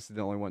that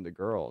accidentally went to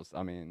girls.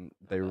 I mean,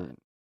 they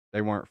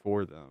weren't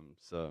for them,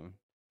 so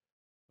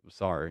I'm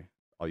sorry,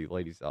 all you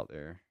ladies out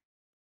there.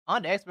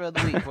 On the expert of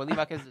the week before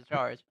Levi catches the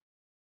charge.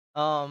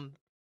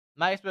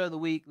 My expert of the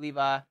week,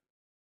 Levi,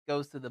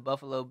 goes to the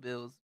Buffalo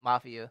Bills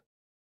Mafia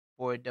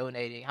for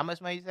donating. How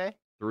much money you say?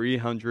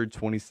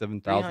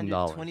 $327,000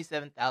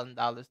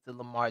 $327,000 to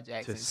Lamar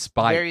Jackson.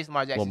 spite various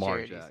Lamar Jackson Lamar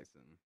charities.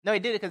 Jackson. No, he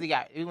did it because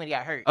when he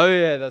got hurt. Oh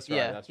yeah, that's right.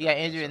 Yeah, that's he right, got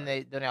injured that's and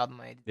right. they donated all the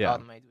money. Yeah. All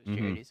the money to his Mhm.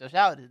 charity. So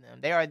shout out to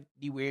them. They are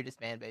the weirdest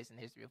fan base in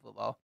the history of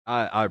football.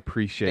 I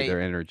appreciate They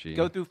their energy.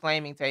 Go through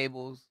flaming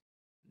tables.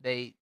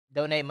 They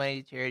donate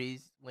money to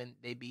charities when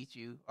they beat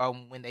you or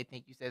when they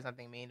think you said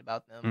something mean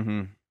about them.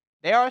 hmm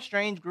They are a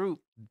strange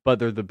group. But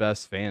they're the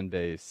best fan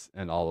base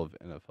in all of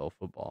NFL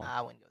football.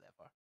 I wouldn't go that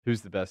far.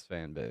 Who's the best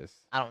fan base?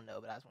 I don't know,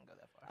 but I just won't go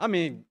that far. I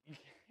mean, you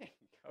can't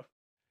go.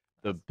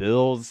 The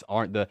Bills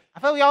aren't the. I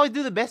feel like we always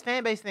do the best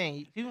fan base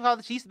thing. People call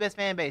the Chiefs the best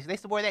fan base. They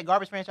supported that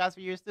garbage franchise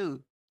for years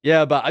too.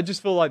 Yeah, but I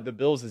just feel like the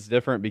Bills is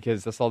different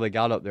because that's all they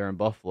got up there in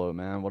Buffalo,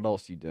 man. What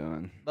else you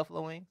doing?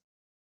 Buffalo wings,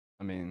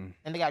 I mean,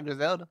 and they got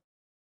Griselda.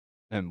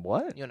 and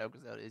what? You don't know who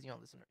Griselda is. You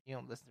don't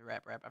listen to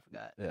rap. I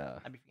forgot. Yeah,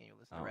 I be forgetting you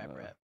listen I to don't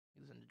rap. know.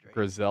 You listen to Drake.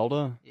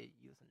 Griselda. Yeah,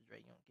 you listen to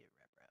Drake. You don't get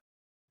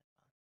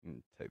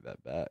rap. Take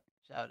that back.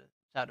 Shout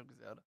out to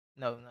Griselda.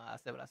 No, I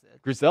said what I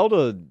said.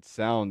 Griselda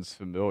sounds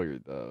familiar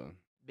though.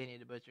 Benny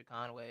the Butcher,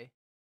 Conway.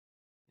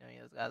 You know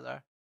who those guys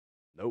are?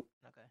 Nope.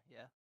 Okay,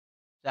 yeah.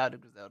 Shout out to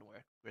Griselda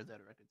Records.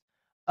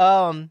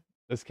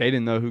 Does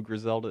Caden know who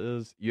Griselda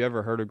is? You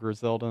ever heard of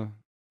Griselda?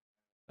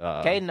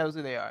 Caden knows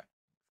who they are.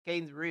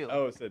 Caden's real.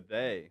 Oh, it's a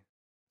they.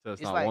 So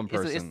it's not like one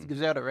person. It's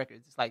Griselda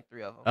Records. It's like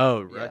 3 of them.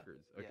 Oh, Yeah,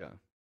 records. yeah. Okay.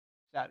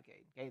 Shout out to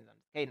Caden.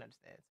 Caden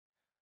understands.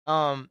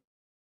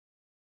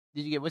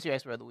 Did you get what's your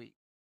expert of the week?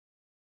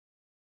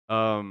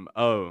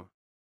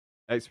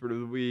 Expert of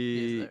the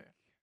week. Yes, sir.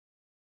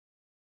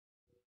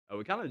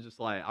 We kind of just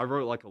I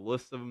wrote like a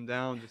list of them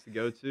down just to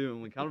go to,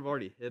 and we kind of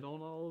already hit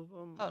on all of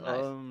them. Oh,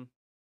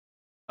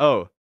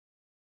 nice.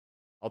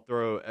 I'll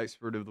throw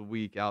expert of the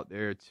week out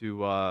there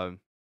to.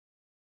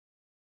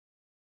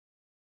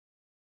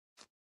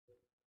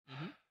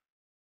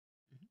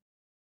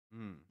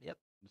 Yep.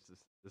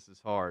 This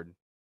is hard.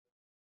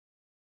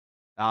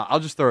 I'll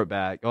just throw it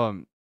back.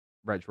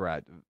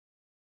 Retroactive.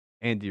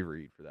 Andy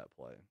Reid for that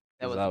play.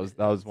 That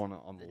was one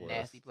on the list.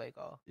 Nasty play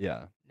call.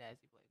 Yeah.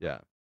 Nasty play call. Yeah.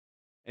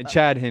 And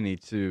Chad Henne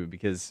too,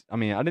 because I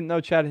didn't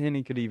know Chad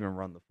Henne could even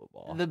run the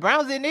football. The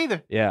Browns didn't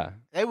either. Yeah.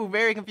 They were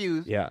very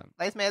confused. Yeah.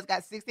 Last man's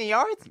got 16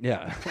 yards.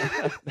 Yeah.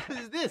 What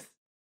is this?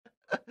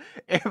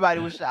 Everybody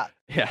was shocked.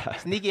 Yeah.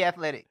 Sneaky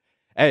athletic.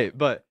 Hey,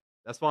 but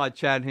that's why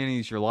Chad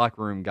Henne's your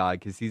locker room guy,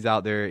 because he's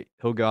out there.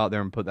 He'll go out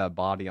there and put that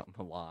body on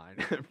the line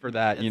for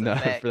that, That's a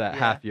fact. for that Yeah,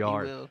 half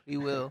yard. He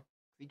will.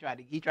 He tried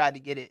to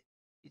get it.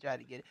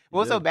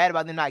 What's so bad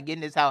about them not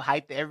getting is how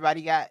hyped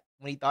everybody got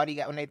when they thought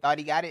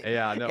he got it.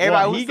 Yeah, I know.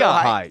 Everybody was he so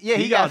got hyped. hyped. Yeah,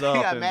 he got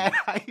got mad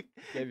hype.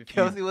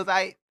 Kelsey was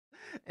hyped.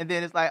 And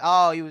then it's like,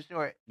 oh, he was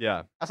short.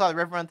 Yeah. I saw the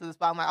ref run to the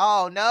spot. I'm like,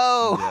 oh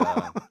no.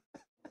 Yeah.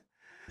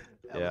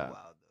 That was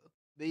wild though.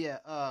 But yeah,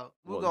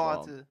 we'll Was go wild.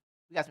 on to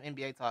we got some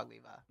NBA talk,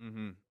 Levi.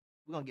 Mm-hmm.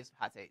 We're gonna get some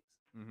hot takes.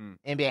 Mm-hmm.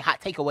 NBA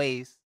hot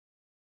takeaways.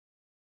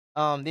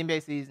 The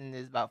NBA season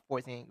is about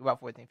 14,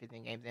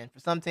 15 games in. For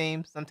some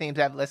teams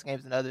have less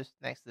games than others,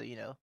 thanks to,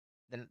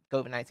 the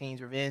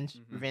COVID-19's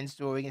revenge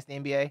story against the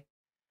NBA.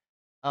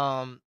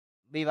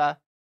 Levi,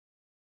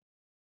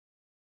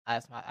 I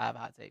have a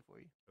hot take for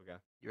you. Okay.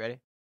 You ready?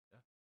 Yeah.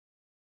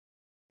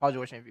 Paul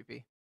George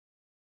MVP.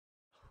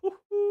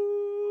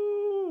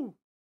 Woo-hoo!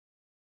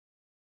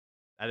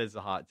 That is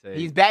a hot take.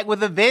 He's back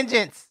with a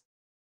vengeance.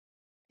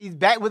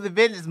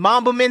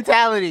 Mamba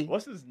mentality.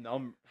 What's his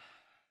number?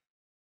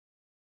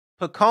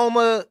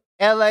 Tacoma,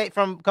 LA,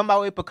 come by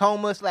way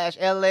Tacoma /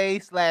 LA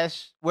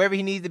 / wherever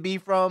he needs to be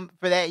from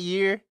for that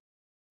year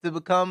to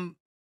become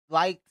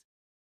liked.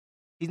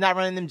 He's not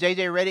running them JJ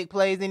Redick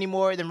plays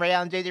anymore, them Ray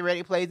Allen JJ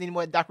Redick plays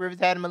anymore. Doc Rivers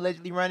had him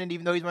allegedly running,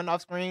 even though he's running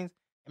off screens.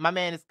 And my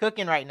man is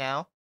cooking right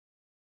now.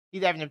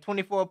 He's averaging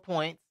 24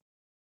 points,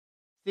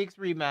 6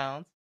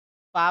 rebounds,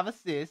 5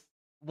 assists,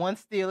 1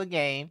 steal a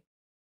game.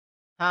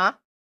 Huh?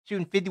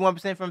 Shooting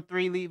 51% from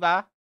 3,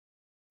 Levi.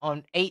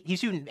 On 8, he's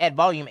shooting at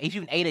volume. He's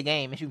shooting 8 a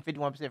game and shooting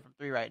 51% from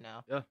 3 right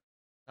now. Yeah. You know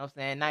what I'm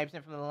saying?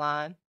 90% from the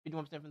line,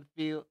 51% from the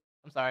field.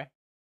 I'm sorry.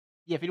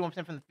 Yeah,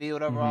 51% from the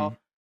field overall.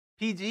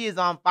 PG is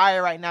on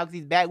fire right now because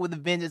he's back with the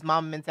vengeance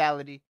mama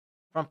mentality.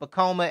 From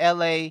Tacoma,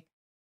 LA,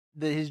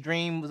 his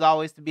dream was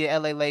always to be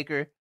an LA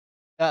Laker.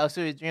 So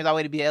his dream was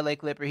always to be an LA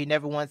Clipper. He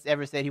never once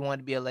ever said he wanted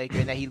to be a Laker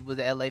and that he was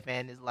an LA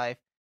fan in his life.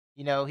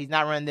 He's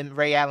not running them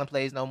Ray Allen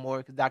plays no more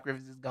because Doc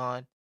Rivers is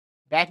gone.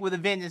 Back with a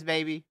vengeance,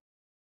 baby.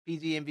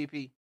 PG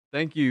MVP.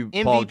 thank you,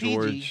 Paul MVPG,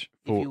 George,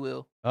 if for you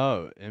will.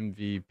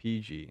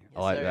 MVPG. I Yes,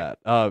 like sir.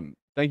 that.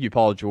 Thank you,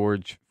 Paul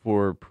George,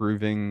 for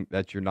proving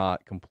that you're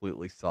not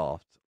completely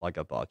soft like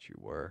I thought you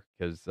were.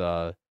 Because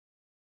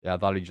yeah, I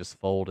thought he just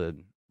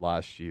folded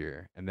last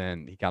year, and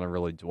then he kind of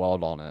really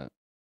dwelled on it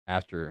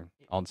after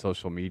on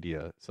social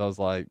media. So I was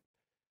like,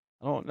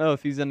 I don't know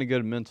if he's in a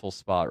good mental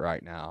spot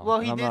right now, Well,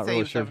 and he I'm did not say he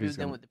really was sure if suffering he's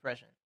dealing gonna with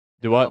depression.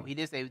 do in the what. bubble. He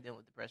did say he was dealing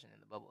with depression in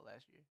the bubble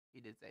last year.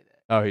 He did say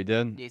that. Oh, he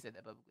did. Yeah, he said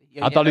that publicly.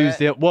 Yo, I you thought didn't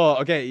he know was that? well,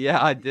 okay,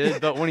 yeah, I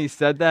did, but when he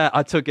said that,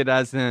 I took it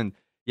as in,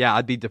 yeah,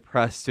 I'd be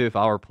depressed too if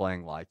I were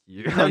playing like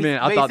you. No, I mean,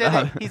 I but thought he said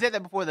that. that. He said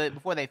that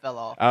before they fell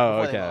off. Oh,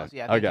 Before they okay, lost.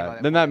 Yeah, I think he okay. called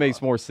that Then before that they makes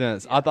lost. more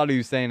sense. Yeah. I thought he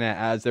was saying that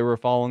as they were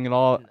falling it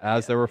off,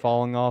 as Yeah, they were yeah.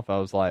 falling off. I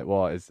was like,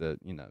 well, is it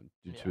due to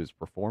Yeah. his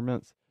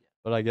performance?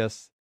 But I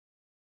guess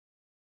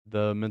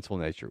the mental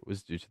nature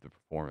was due to the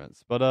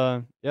performance.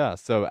 But yeah.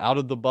 So out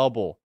of the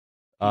bubble,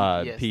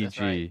 Yes, PG, that's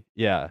right.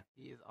 yeah,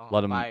 He is on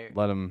let fire.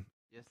 him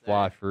Yes, sir.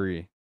 fly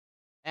free.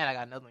 And I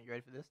got another one. You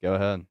ready for this? Go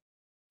ahead.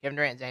 Kevin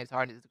Durant and James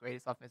Harden is the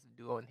greatest offensive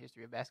duo in the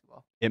history of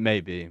basketball. It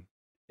may be.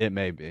 It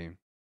may be.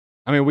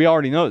 I mean, we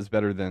already know it's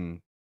better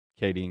than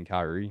KD and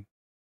Kyrie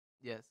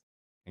Yes.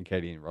 and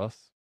KD and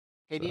Russ.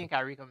 KD So. and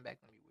Kyrie coming back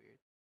gonna be weird.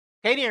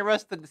 KD and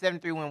Russ took the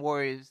 7-3 win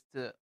Warriors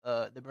to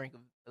the brink of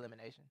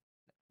elimination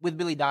with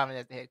Billy Donovan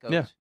as the head coach.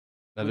 Yeah,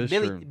 that with is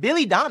Billy, true.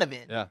 Billy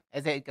Donovan Yeah.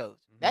 as head coach.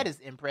 Mhm. That is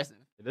impressive.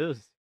 It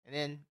is. And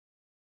then,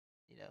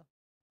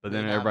 But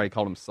Billy then everybody Donovan-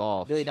 called him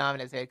soft. Billy Donovan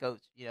as head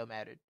coach,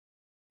 mattered.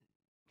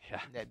 Yeah.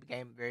 That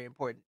became very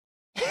important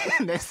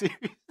in that series.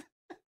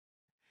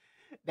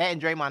 That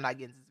and Draymond not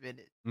getting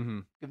suspended Mm-hmm.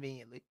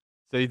 conveniently.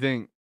 So you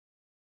think?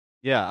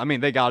 Yeah, I mean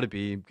they got to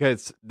be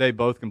because they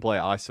both can play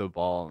ISO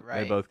ball. They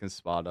Right. both can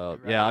spot up.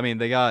 Yeah, I Right. mean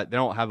they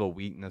don't have a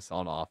weakness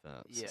on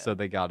offense. Yeah. So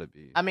they got to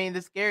be. I mean,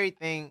 the scary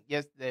thing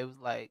yesterday was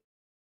like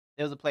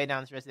there was a play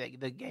down the stretch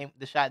that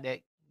the shot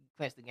that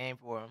clinched the game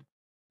for him,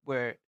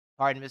 where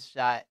Harden missed a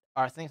shot,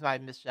 or I think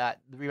somebody missed a shot.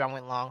 The rebound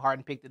went long.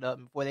 Harden picked it up,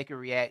 and before they could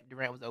react,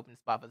 Durant was open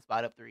spot for the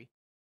spot up three.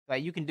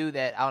 Like you can do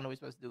that. I don't know what you're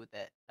supposed to do with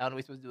that. I don't know what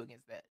you're supposed to do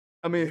against that.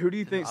 I mean, who do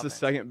you in the think's the offense.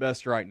 second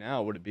best right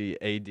now? Would it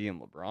be AD and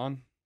LeBron?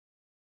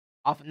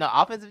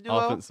 Offensive duo.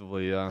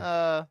 Offensively,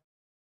 yeah.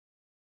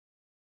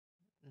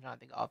 I'm trying to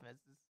think of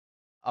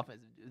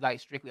offensive, like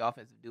strictly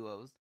offensive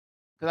duos.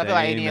 Because I feel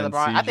like AD Dame and and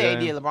LeBron. I think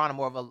AD CJ. and LeBron are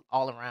more of an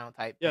all around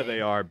type. Yeah, thing.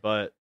 they are,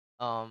 but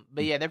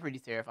But yeah, they're pretty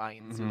terrifying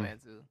in the Mhm. 2-man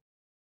too.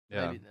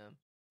 yeah, Maybe them.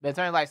 But in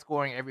terms of like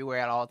scoring everywhere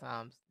at all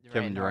times,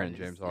 Kevin Durant and Harden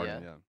James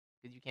Harden, yeah.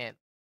 because you can't.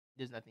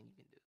 There's nothing you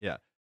can do.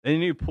 They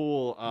need to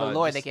pull. But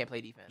Lord, they just, can't play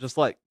defense. just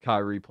like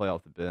Kyrie play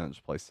off the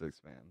bench, play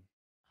 6-man.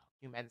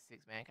 You imagine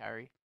 6-man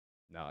Kyrie.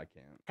 No, I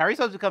can't. Kyrie's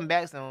supposed to come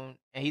back soon,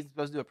 and he's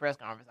supposed to do a press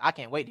conference. I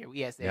can't wait here.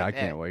 We had said Yeah, I that.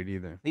 can't wait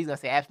either. He's gonna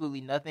say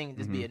absolutely nothing and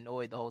just be Mhm.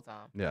 annoyed the whole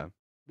time. Yeah.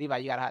 Levi,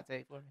 you got a hot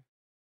take for me?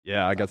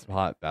 Yeah, I got Talk to some me.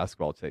 hot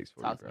basketball takes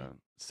for you, Talk to me. bro.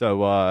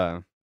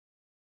 So,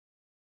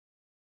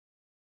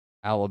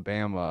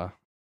 Alabama,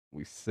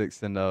 we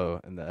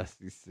 6-0 in the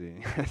SEC.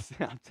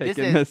 I'm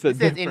taking This this.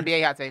 says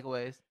NBA hot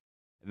takeaways.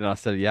 And then I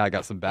said, yeah, I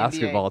got some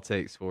basketball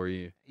takes for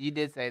you. You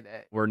did say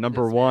that. We're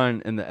number This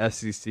one in the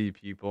SEC,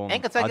 people.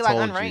 Ain't Kentucky I like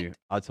told you. unranked?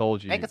 I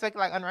told you. Ain't Kentucky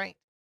like unranked?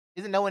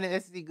 Isn't no one in the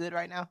SEC good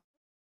right now?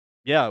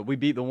 Yeah, we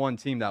beat the one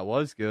team that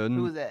was good.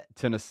 Who was that?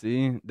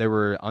 Tennessee. They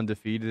were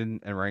undefeated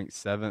and ranked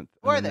 7th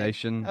Were in the they?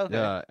 nation. Okay.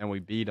 Yeah, and we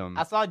beat them.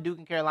 I saw Duke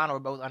and Carolina were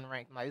both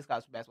unranked. I'm like, this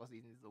college basketball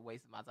season is a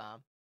waste of my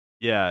time.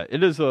 Yeah,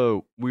 it is a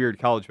weird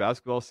college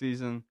basketball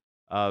season.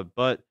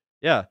 But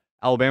yeah,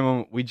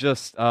 Alabama, we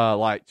just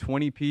like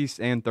 20-piece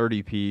and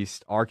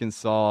 30-piece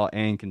Arkansas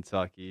and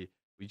Kentucky.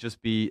 We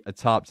just beat a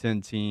top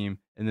 10 team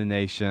in the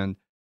nation.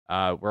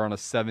 We're on a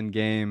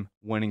 7-game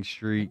winning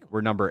streak.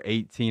 We're number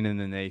 18 in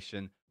the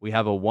nation. We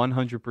have a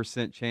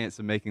 100% chance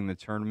of making the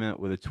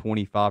tournament with a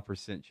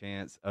 25%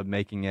 chance of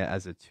making it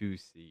as a 2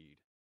 seed.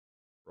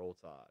 Roll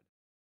Tide.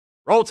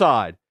 Roll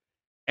Tide.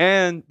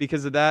 And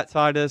because of that,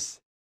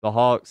 Titus, the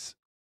Hawks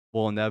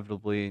will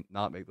inevitably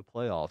not make the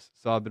playoffs.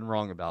 So I've been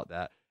wrong about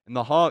that. And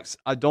the Hawks,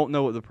 I don't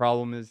know what the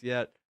problem is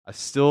yet. I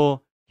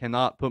still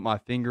cannot put my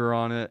finger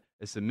on it.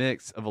 It's a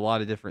mix of a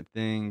lot of different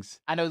things.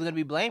 I know who's going to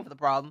be blamed for the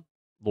problem.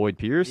 Lloyd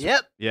Pierce?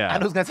 Yep. Yeah. I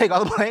know who's going to take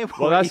all the blame for it.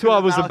 Well, that's who I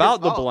even was though it's about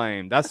not his to fault.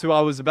 blame. That's who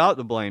I was about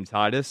to blame,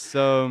 Titus.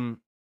 So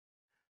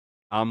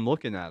I'm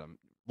looking at him.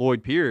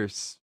 Lloyd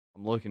Pierce,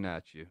 I'm looking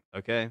at you,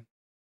 okay?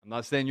 I'm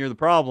not saying you're the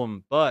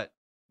problem, but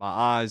my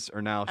eyes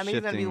are now I mean,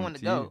 he's shifting going to be the one to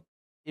you. go.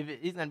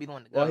 He's going to be the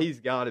one to go. Well, he's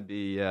got to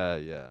be, yeah.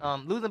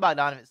 Losing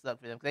Bogdanovich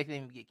sucked for them because they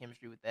couldn't even get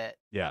chemistry with that.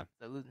 Yeah.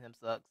 So losing him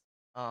sucks.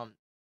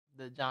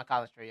 The John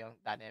Collins Trae Young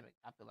dynamic,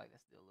 I feel like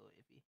that's still a little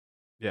iffy.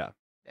 Yeah.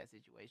 That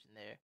situation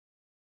there.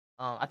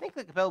 I think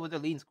Clint Capella was their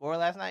leading scorer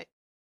last night.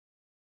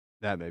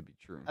 That may be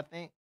true. I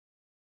think.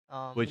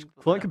 Which let me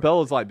pull Clint it up real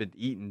Capella's quick. like been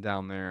eating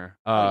down there.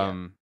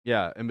 Oh,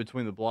 Yeah, in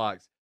between the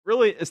blocks.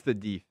 Really, it's the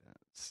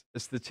defense.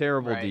 It's the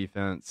terrible Right.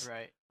 defense.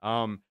 Right.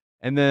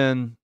 And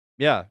then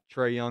yeah,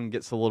 Trae Young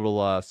gets a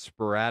little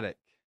sporadic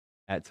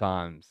at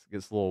times.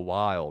 Gets a little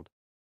wild.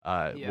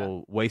 Yeah.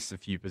 Will waste a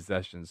few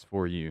possessions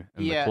for you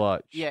in the Yeah.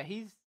 clutch. Yeah,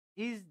 he's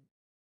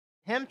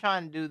him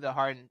trying to do the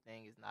Harden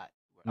thing is not.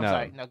 I'm No.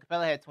 sorry. No,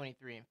 Capella had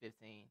 23 and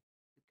 15.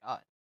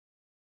 God,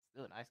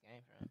 still a nice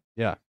game for him.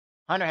 Yeah.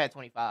 Hunter had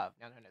 25.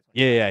 DeAndre had 25.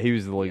 Yeah, he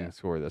was the leading Yeah.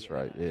 scorer. That's Yeah,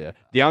 right. yeah, Yeah.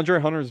 yeah.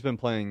 DeAndre Hunter's been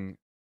playing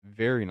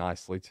very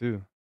nicely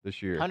too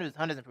this year.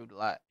 Hunter's improved a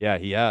lot. Yeah,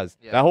 he has.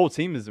 Yeah. That whole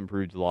team has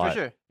improved a lot, For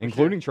sure.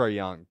 including Trae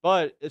Young.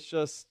 But it's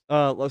just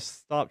let's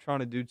stop trying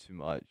to do too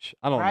much.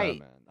 I don't know, Right.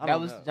 man. That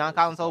was John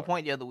Collins' whole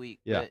point the other week.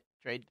 Yeah. But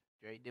Trey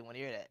didn't want to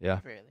hear that. Yeah.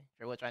 Apparently.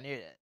 Trey wasn't trying to hear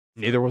that.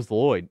 Neither was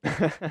Lloyd.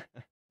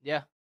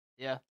 Yeah.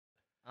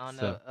 I don't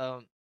So-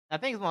 know. I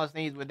think it's one of those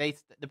things where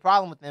the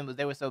problem with them was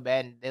they were so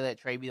bad and they let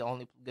Trey be the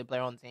only good player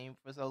on the team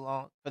for so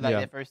long. For like Yeah.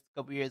 that first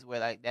couple years where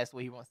like that's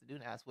what he wants to do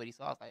now. That's what he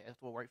saw. It's like that's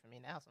what worked for me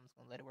now, so I'm just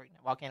gonna let it work now.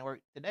 Why can't it work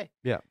today?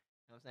 Yeah. You know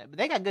what I'm saying? But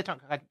they got good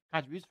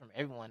contributions from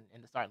everyone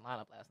in the starting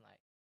lineup last night.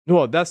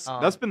 Well,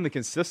 that's been the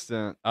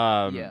consistent.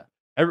 Yeah.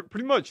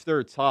 Pretty much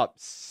their top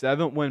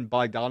 7 when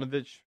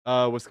Bogdanovich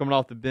was coming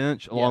off the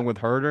bench along with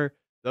Herter.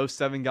 Those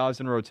 7 guys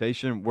in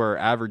rotation were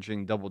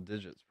averaging double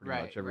digits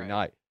pretty much every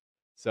night.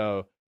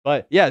 So,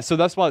 but yeah, so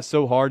that's why it's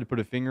so hard to put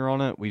a finger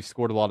on it. We've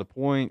scored a lot of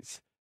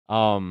points.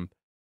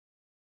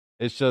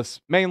 It's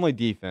just mainly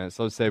defense.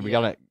 I would say we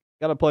gotta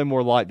play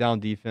more light down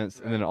defense,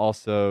 and then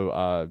also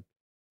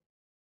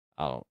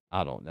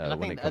I don't know. And I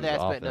when think it the comes other to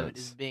aspect offense. of it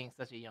is being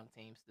such a young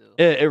team still.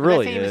 It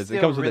really team is is. It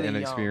still comes with really the young.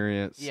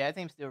 inexperience. Yeah, that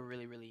team's still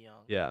really, really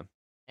young. Yeah.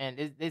 And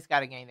it's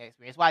got to gain that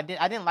experience. Why I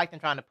didn't like them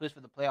trying to push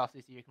for the playoffs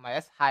this year. Like,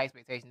 that's high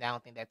expectation. I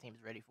don't think that team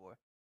is ready for.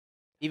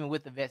 Even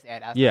with the vets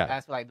add, I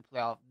just feel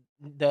like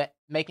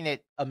making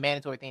it a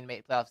mandatory thing to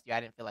make the playoffs this year. I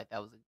didn't feel like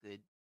that was a good.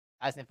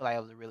 I just didn't feel like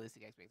it was a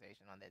realistic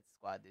expectation on that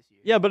squad this year.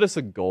 Yeah, but it's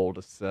a goal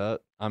to set.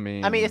 I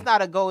mean, it's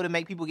not a goal to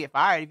make people get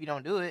fired if you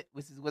don't do it,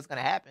 which is what's going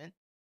to happen.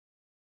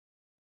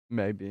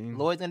 Maybe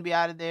Lloyd's going to be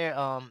out of there.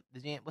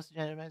 What's the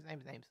general manager's name?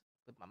 His name's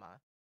slipped my mind.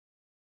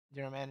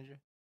 General manager.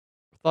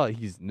 I thought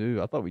he's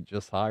new. I thought we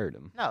just hired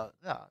him. No,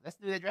 that's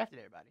the dude that drafted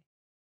everybody.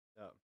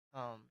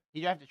 Oh.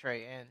 He drafted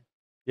Trey and.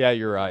 Yeah,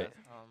 you're right.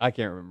 I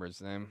can't remember his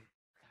name.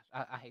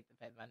 Gosh, I hate the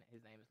fact that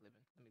his name is slipping.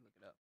 Let me look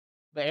it up.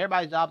 But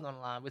everybody's job's on the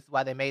line, which is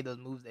why they made those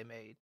moves they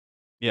made.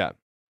 Yeah.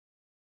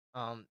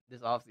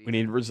 This offseason. We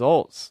need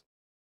results.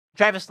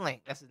 Travis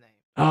Slink, that's his name.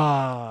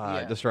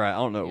 Yeah. That's right. I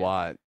don't know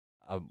why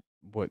I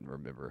wouldn't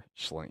remember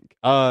Schlink.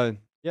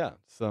 Yeah.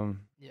 So.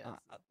 Yeah.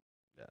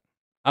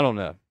 I don't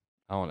know.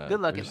 Good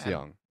luck, We're just man.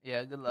 young.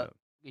 Yeah. Good luck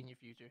in your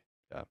future.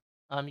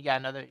 Yeah. You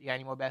got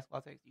any more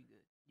basketball takes? You good?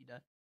 You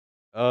done?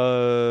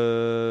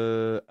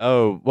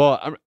 Well,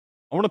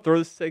 I want to throw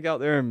this take out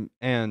there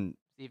and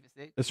See if it's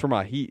sick. it's for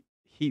my heat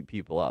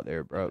people out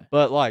there, bro. Okay.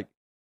 But like,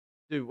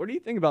 dude, what do you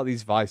think about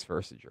these vice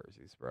versa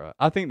jerseys, bro?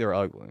 I think they're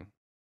ugly.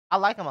 I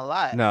like them a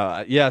lot.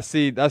 No, yeah.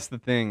 See, that's the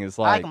thing. Is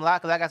I like like them a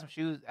lot because I got some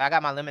shoes. I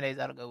got my lemonades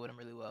that'll go with them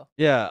really well.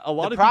 yeah, a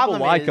lot The of people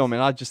problem like is- them,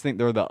 and I just think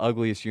they're the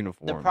ugliest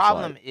uniforms. The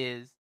problem like,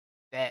 is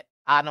that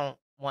I don't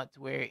want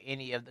to wear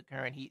any of the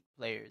current Heat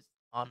players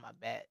on my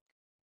back,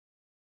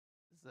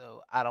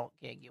 so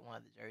can't get one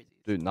of the jerseys.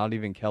 dude, not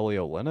even Kelly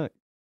Olynyk.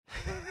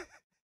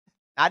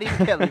 Not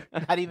even Kelly.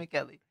 Not even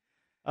Kelly.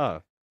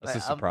 Oh, that's Like,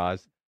 a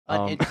surprise.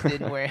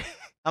 Uninterested in wearing.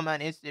 I'm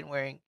uninterested in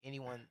wearing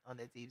anyone on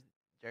that team's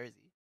jersey.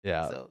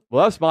 Yeah. So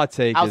Well, that's my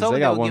take. I was Is hoping they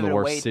they got would one of give the it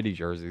worst away. city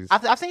jerseys.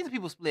 I've seen some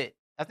people split.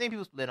 I've seen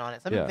people split on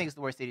it. Some Yeah. people think it's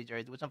the worst city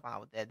jersey, which I'm fine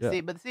with that.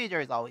 Yeah. But the city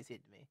jersey always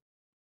hit me.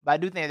 But I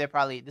do think this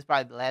is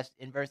probably the last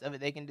inverse of it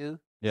they can do.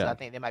 Yeah. So I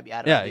think they might be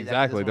out of Yeah, ideas after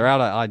exactly. this They're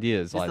one. out of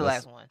ideas. This Like is the this-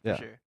 last one yeah.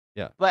 for sure.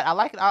 Yeah. But I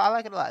like it. I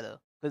like it a lot though,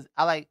 because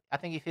I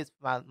think it fits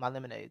my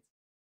lemonades,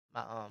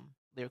 my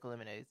lyrical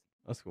lemonades.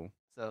 That's cool.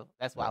 So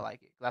that's why Yeah. I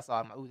like it. Because I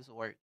saw this will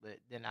work, but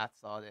then I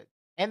saw that,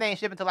 and they ain't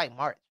shipping until like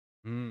March,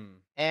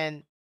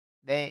 and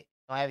they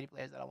don't have any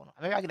players that I want.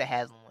 Maybe I get a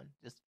Haslam one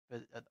just for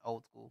the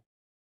old school.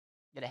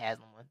 Get a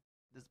Haslam one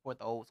to support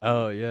the old school.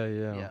 Oh yeah.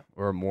 Yeah.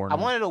 Or a morning.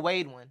 I wanted a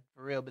Wade one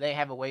for real, but they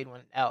have a Wade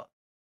one out.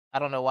 I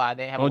don't know why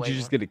they have. Why a don't Wade you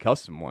just one. get a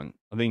custom one?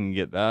 I think you can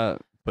get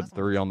that. Put Custom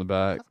 3 on the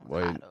back. Custom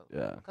Wait. high, though.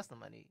 Yeah. Custom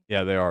money.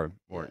 Yeah, they are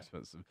more Yeah.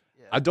 expensive.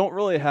 Yeah. I don't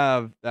really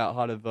have that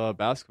hot of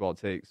basketball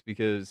takes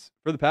because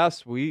for the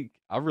past week,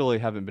 I really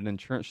haven't been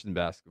entrenched in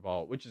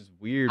basketball, which is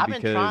weird I've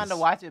because been trying to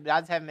watch it, but I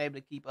just haven't been able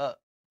to keep up.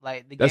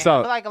 Like the That's game, I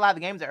how- feel like a lot of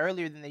the games are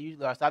earlier than they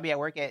usually are. So I'll be at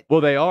work at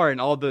well, they are, and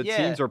all the Yeah.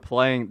 teams are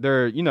playing.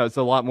 They're, it's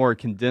a lot more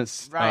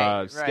condensed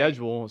Right.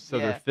 schedule, so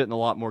Yeah. they're fitting a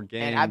lot more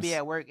games. and I'd be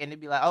at work and it'd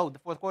be like, oh, the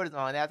fourth quarter's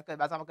on. By the time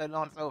I cut it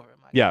on, it's over.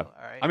 I'm like, Yeah. oh,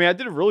 all right. I mean, I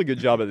did a really good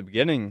job at the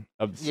beginning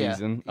of the Yeah,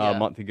 season yeah. a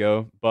month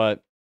ago,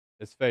 but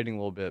it's fading a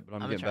little bit. But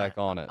I'm I'ma getting try- back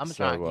on it. I'm so,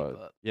 trying to keep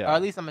up. yeah. Or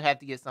at least I'm gonna have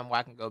to get somewhere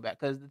I can go back.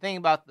 Because the thing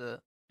about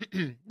the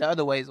the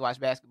other ways to watch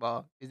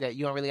basketball is that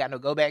you don't really got no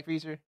go back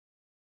feature.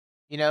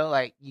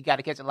 Like you got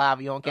to catch it live,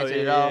 or you don't catch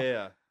it at all.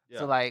 Yeah.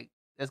 So like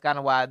that's kind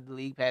of why the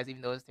league pass,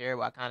 even though it's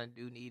terrible, I kind of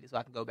do need it so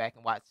I can go back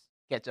and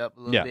catch up a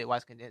little Yeah. bit,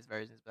 watch condensed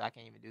versions. But I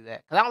can't even do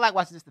that because I don't like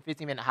watching just the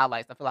 15-minute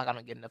highlights. I feel like I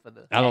don't get enough of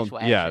the I don't.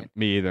 actual Yeah, action.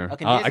 me either. A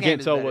condensed I game can't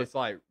is tell better. what's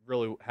like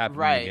really happening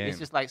Right, in the game. it's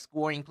just like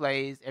scoring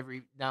plays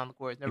every down the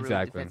court. It's never really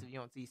Exactly. defensive. You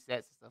don't see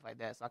sets and stuff like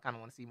that. So I kind of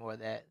want to see more of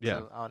that. Yeah.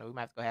 So I don't know. We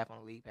might have to go half on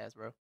the league pass,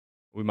 bro.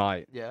 We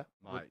might. Yeah,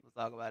 we'll Might.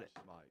 talk about it.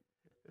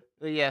 Might.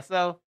 But yeah,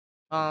 so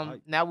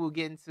Now we'll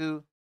get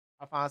into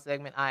our final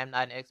segment. I am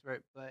not an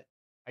expert, but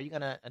are you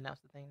gonna announce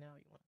the thing now?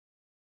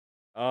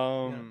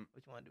 Or what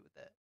you want to do with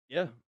that?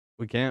 Yeah,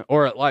 we can.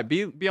 Or like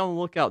be on the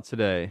lookout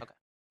today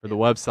for the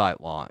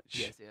website launch.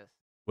 Yes.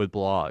 With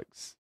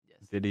blogs,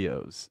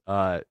 videos,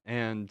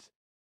 and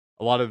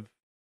a lot of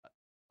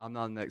I'm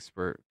not an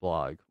expert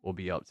blog will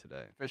be up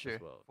today for sure.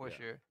 Well.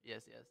 Sure.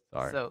 Yes.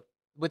 Sorry. So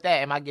with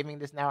that, am I giving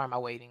this now or am I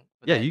waiting?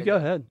 Yeah, you go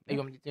ahead. You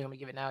want me to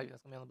give it now? You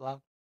want me on the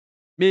blog?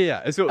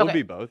 Yeah. It'll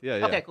be both.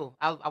 Yeah. Okay, cool.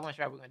 I want to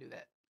try we're gonna do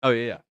that. Oh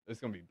yeah. It's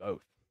gonna be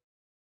both.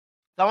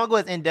 So I want to go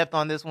as in depth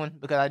on this one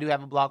because I do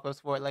have a blog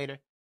post for it later.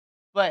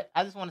 But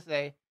I just want to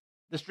say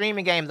the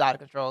streaming game's out of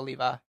control,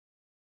 Levi.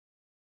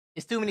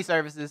 It's too many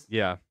services.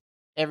 Yeah.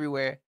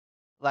 Everywhere.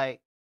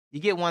 Like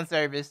you get one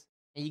service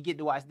and you get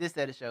to watch this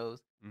set of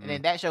shows, and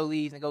then that show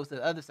leaves and goes to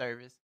the other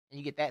service, and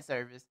you get that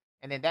service,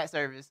 and then that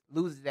service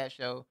loses that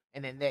show,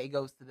 and then that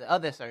goes to the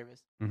other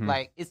service.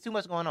 Like it's too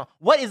much going on.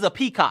 What is a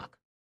Peacock?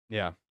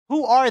 Yeah.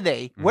 Who are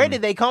they? Where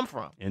did they come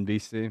from?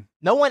 NBC.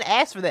 No one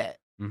asked for that.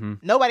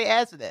 Nobody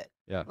asked for that.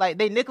 Yeah. Like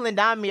they nickel and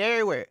dime me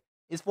everywhere.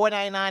 It's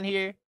 $4.99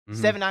 here,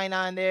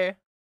 $7.99 there,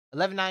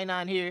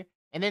 $11.99 here,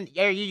 and then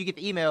every year you get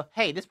the email,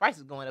 hey, this price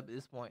is going up at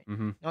this point. You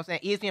know what I'm saying?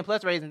 ESPN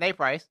Plus raising their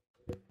price.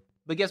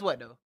 But guess what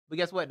though?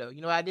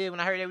 You know what I did when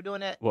I heard they were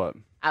doing that? What?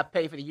 I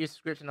paid for the year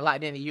subscription a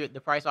lot. Then the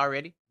price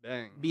already.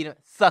 Dang. Beat them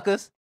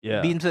suckers.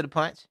 Yeah. Beat them to the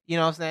punch. You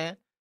know what I'm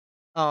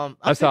saying?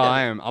 That's how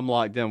I am. I'm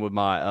locked in with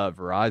my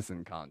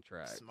Verizon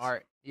contract.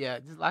 Smart. Yeah,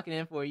 just lock it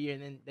in for a year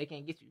and then they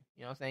can't get you.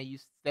 You know what I'm saying? You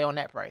stay on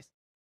that price.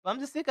 But I'm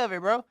just sick of it,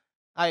 bro.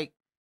 Like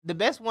the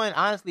best one,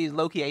 honestly, is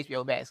low key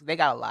HBO Max. They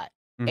got a lot.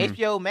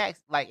 HBO Max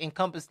like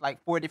encompassed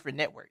like 4 different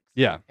networks.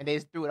 Yeah. And they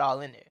just threw it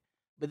all in there.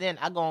 But then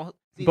I go on.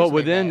 But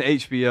within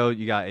HBO,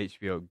 you got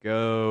HBO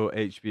Go,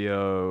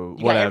 HBO,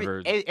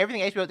 whatever.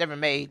 Everything HBO's ever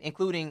made,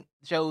 including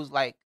shows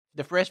like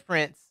The Fresh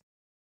Prince,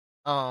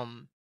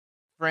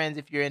 Friends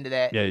if you're into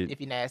that, if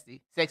you're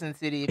nasty. Sex and the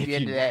City if you're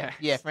into that.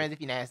 Nasty. Yeah, Friends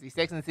if you're nasty.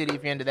 Sex and the City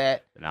if you're into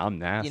that. And I'm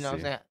nasty. You know what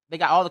I'm saying? They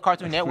got all the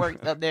Cartoon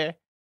Networks up there.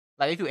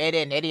 Like they threw Ed,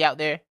 Edd and Eddy out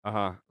there.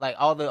 Like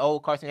all the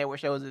old Cartoon Network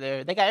shows are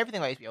there. They got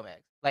everything on HBO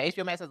Max. Like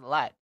HBO Max has a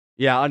lot.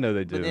 Yeah, I know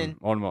they do.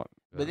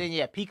 But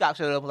then Peacock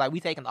showed up and was like,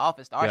 we taking The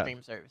Office to our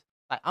streaming service.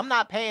 Like, I'm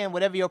not paying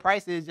whatever your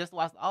price is just to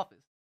watch The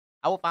Office.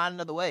 I will find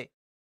another way.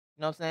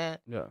 You know what I'm saying?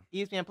 Yeah.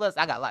 ESPN Plus,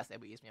 I got a lot to say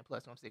about ESPN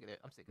Plus, so I'm sick of it.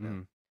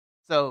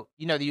 So,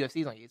 you know the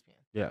UFC's on ESPN.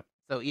 Yeah.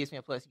 So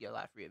ESPN Plus, you get a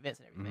lot of free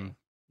events and everything.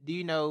 Do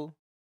you know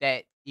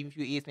that even if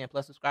you're an ESPN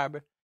Plus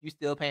subscriber, you're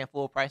still paying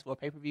full price for a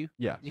pay-per-view?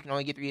 Yeah. You can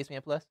only get 3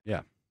 ESPN Plus?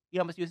 Yeah. You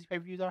know how much UFC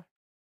pay-per-views are?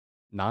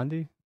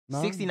 90?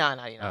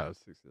 $69.99. Oh,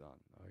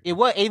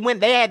 $69.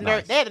 They had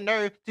the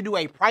nerve to do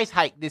a price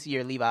hike this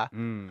year, Levi.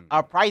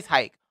 A price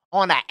hike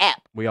on an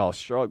app. We all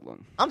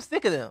struggling. I'm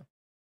sick of them.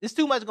 There's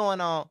too much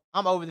going on.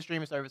 I'm over the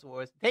streaming service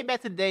wars. Take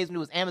back to the days when it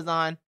was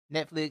Amazon,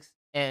 Netflix,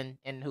 and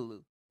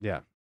Hulu.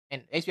 Yeah.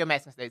 And HBO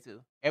Max can stay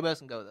too. Everybody else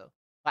can go though.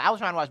 Like, I was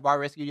trying to watch Bar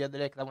Rescue the other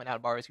day because I went out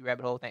of Bar Rescue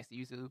rabbit hole thanks to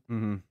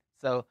YouTube.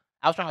 So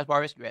I was trying to watch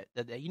Bar Rescue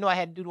the other day. You know what I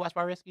had to do to watch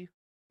Bar Rescue?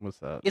 What's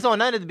that? It's on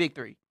none of the big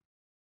 3.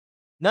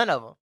 None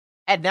of them.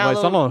 I had download. Wait,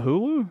 it's not on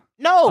Hulu?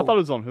 No. I thought it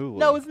was on Hulu.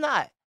 No, it's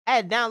not. I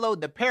had to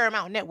download the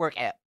Paramount Network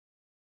app.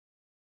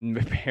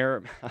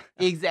 Paramount.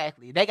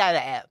 Exactly. They got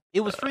an app.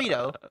 It was free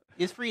though.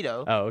 It's free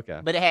though. Oh,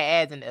 okay. But it had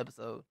ads in the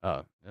episode.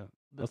 Oh, yeah.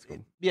 That's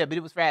cool. But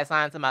it was for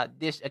assigned to my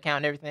Dish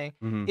account and everything.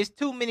 It's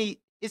too many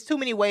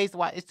ways to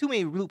watch. It's too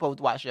many loopholes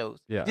to watch shows.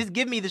 Yeah. Just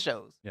give me the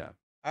shows. Yeah.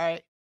 All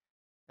right.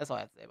 That's all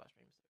I have to say about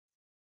streaming.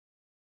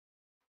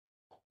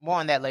 More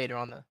on that later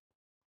on the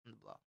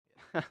blog.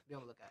 Yeah. Be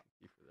on the lookout.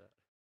 Thank you for that.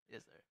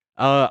 Yes,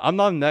 sir. I'm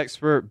not an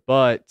expert,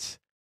 but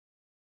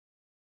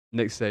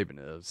Nick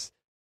Saban is.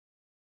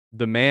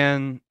 The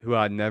man who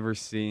I'd never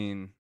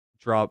seen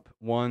drop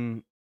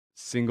one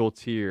single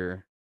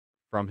tear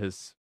from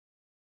his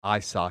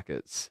eye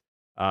sockets.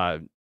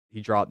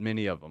 He dropped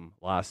many of them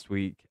last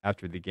week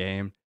after the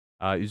game.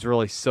 He was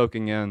really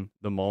soaking in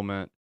the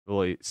moment,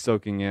 really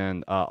soaking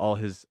in all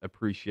his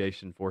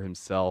appreciation for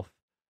himself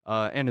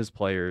and his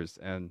players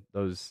and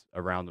those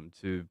around him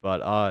too.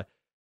 But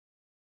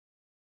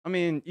I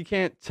mean, you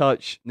can't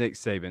touch Nick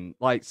Saban.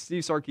 Like,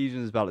 Steve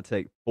Sarkisian is about to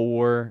take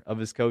 4 of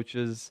his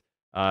coaches,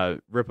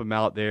 rip them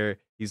out there.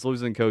 He's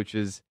losing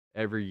coaches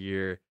every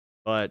year,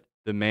 but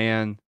the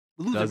man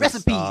losing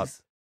recipes. Stop.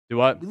 Do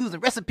what? We're losing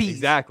recipes.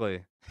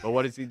 Exactly. But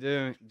what does he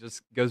do?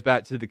 Just goes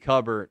back to the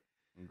cupboard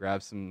and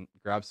grabs some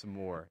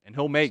more, and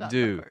he'll make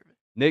do.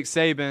 Nick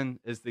Saban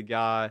is the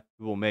guy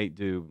who will make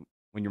do.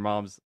 When your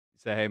mom's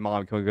say, "Hey,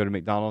 mom, can we go to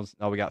McDonald's?"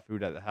 No, we got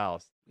food at the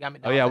house.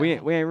 Oh yeah, we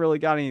ain't really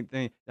got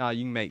anything. No,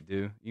 you can make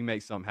do. You can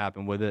make something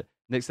happen with it.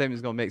 Nick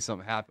Saban's gonna make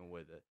something happen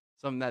with it.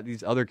 Something that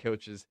these other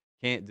coaches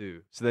can't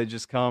do. So they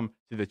just come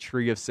to the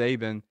tree of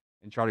Saban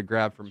and try to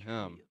grab from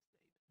him.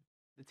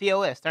 The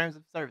TOS, terms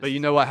of service. But you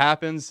know what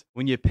happens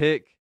when you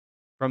pick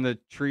from the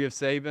tree of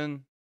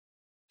Saban?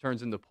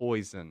 Turns into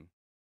poison,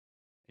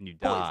 and you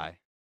die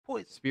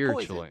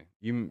spiritually.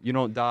 You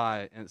don't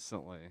die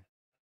instantly,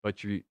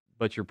 but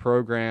you're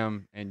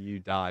programmed and you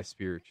die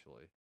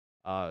spiritually.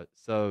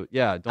 So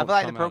yeah, I don't. feel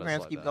like the come at us programs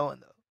like keep that. going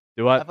though.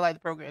 Do I what? feel like the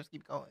programs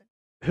keep going.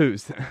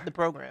 Who's? The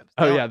programs.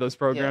 Oh They yeah, don't- those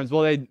programs.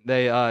 Well,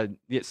 they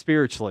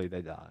spiritually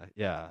they die.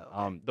 Yeah.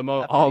 Okay. I feel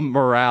All you.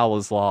 morale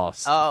is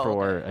lost Oh,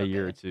 for okay, a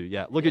year or okay. two.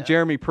 Yeah. Look Yeah. at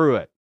Jeremy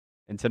Pruitt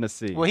in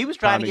Tennessee. Well, he was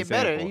trying to Prime get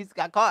better. example. He's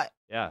got caught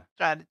Yeah.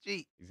 trying to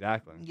cheat.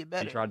 Exactly. Get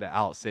better. He tried to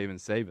out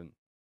Saban,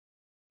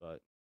 but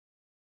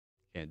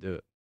can't do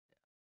it.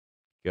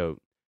 Go.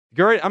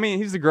 Great. I mean,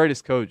 he's the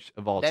greatest coach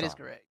of all time. That is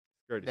correct.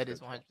 Greatest That is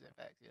coach of all 100% time.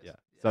 facts. Yes. Yeah.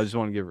 Yes. So I just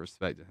want to give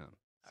respect to him.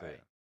 So, All right.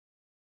 yeah.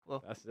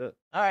 Well, That's it.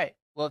 all right.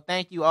 Well,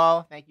 thank you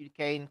all. Thank you to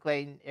Caden,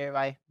 Clayton,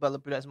 everybody. Butler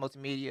Production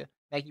Multimedia.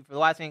 Thank you for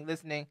watching,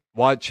 listening.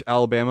 Watch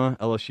Alabama,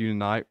 LSU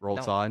tonight. Roll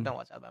Tide. Don't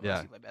watch Alabama.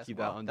 Yeah, LSU play basketball. keep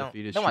that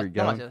undefeated don't streak watch,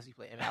 going. Don't watch LSU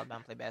play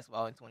Alabama play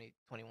basketball in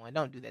 2021.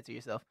 Don't do that to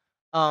yourself.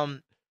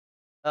 Good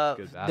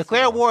Declare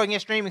basketball. war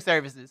against streaming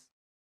services.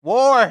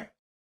 War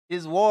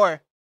is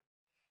war.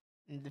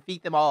 And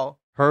defeat them all.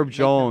 Herb Make them-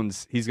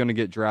 Jones, he's going to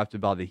get drafted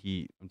by the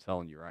Heat. I'm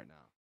telling you right now.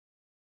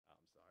 I'm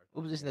sorry.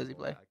 What position does he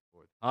play? Back and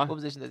forth. Huh? What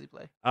position does he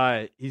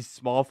play? He's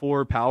small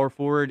forward, power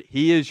forward.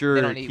 He is your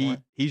don't need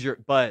one. he's your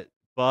but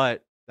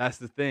that's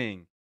the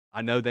thing.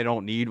 I know they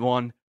don't need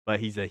one, but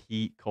he's a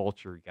Heat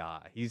culture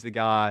guy. He's the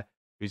guy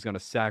who's going to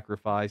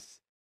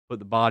sacrifice, put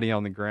the body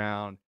on the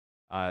ground.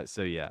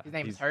 So yeah. His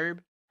name is he's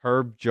Herb.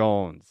 Herb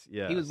Jones.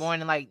 Yeah. He was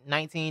born in like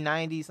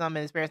 1990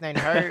 something. His parents named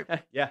Herb.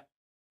 Yeah.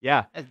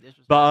 Yeah. That's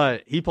disrespectful.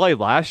 But he played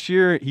last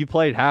year. He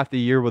played half the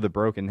year with a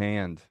broken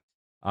hand.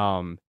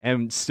 And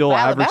still For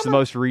averaged the Alabama?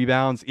 most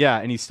rebounds. Yeah,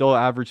 and he still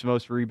averaged the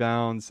most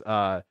rebounds,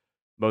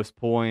 most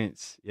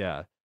points.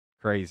 Yeah.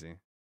 Crazy.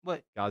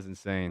 what Guy's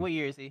insane. what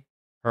year is he?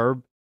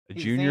 Herb, a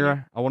He's a junior?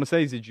 senior? I want to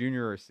say he's a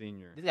junior or a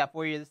senior. He's got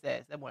 4 years of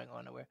stats. That boy ain't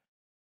going nowhere.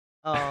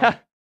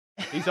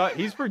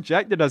 He's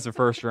projected as a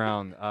first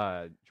round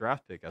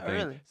draft pick, I Oh, think.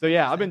 really? So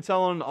yeah, I've been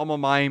telling all my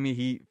Miami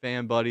Heat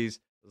fan buddies,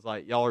 it's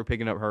like y'all are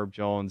picking up Herb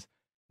Jones,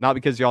 not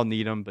because y'all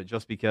need him, but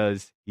just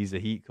because he's a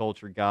Heat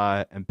culture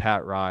guy, and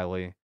Pat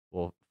Riley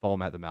will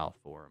foam at the mouth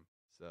for him.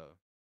 So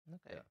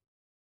Okay. Yeah.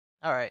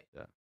 All right.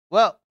 Yeah.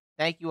 Well,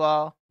 thank you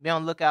all. Be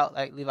on the lookout,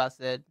 like Levi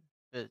said,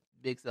 for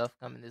big stuff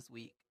coming this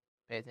week.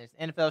 Pay attention.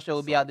 NFL show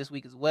will be out this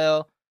week as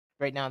well.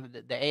 Break down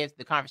the AFC,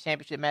 the conference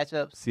championship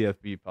matchups.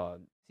 CFB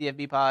pod.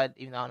 CFB pod.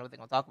 Even though I don't know what they're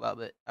gonna talk about,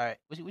 but all right.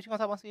 What you gonna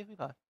talk about CFB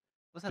pod?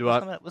 What's Do I-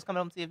 coming up? What's coming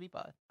up on CFB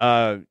pod?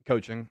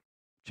 Coaching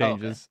Oh, okay.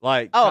 changes,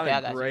 like Oh, kind okay, I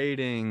of got you.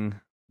 grading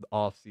the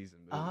off season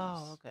moves.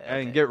 Oh, okay,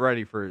 And okay. get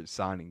ready for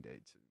signing day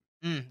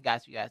too.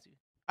 Got you.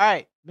 All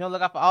right. Be on the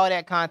lookout for all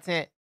that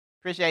content.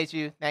 Appreciate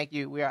you. Thank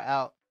you. We are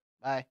out.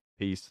 Bye.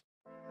 Peace.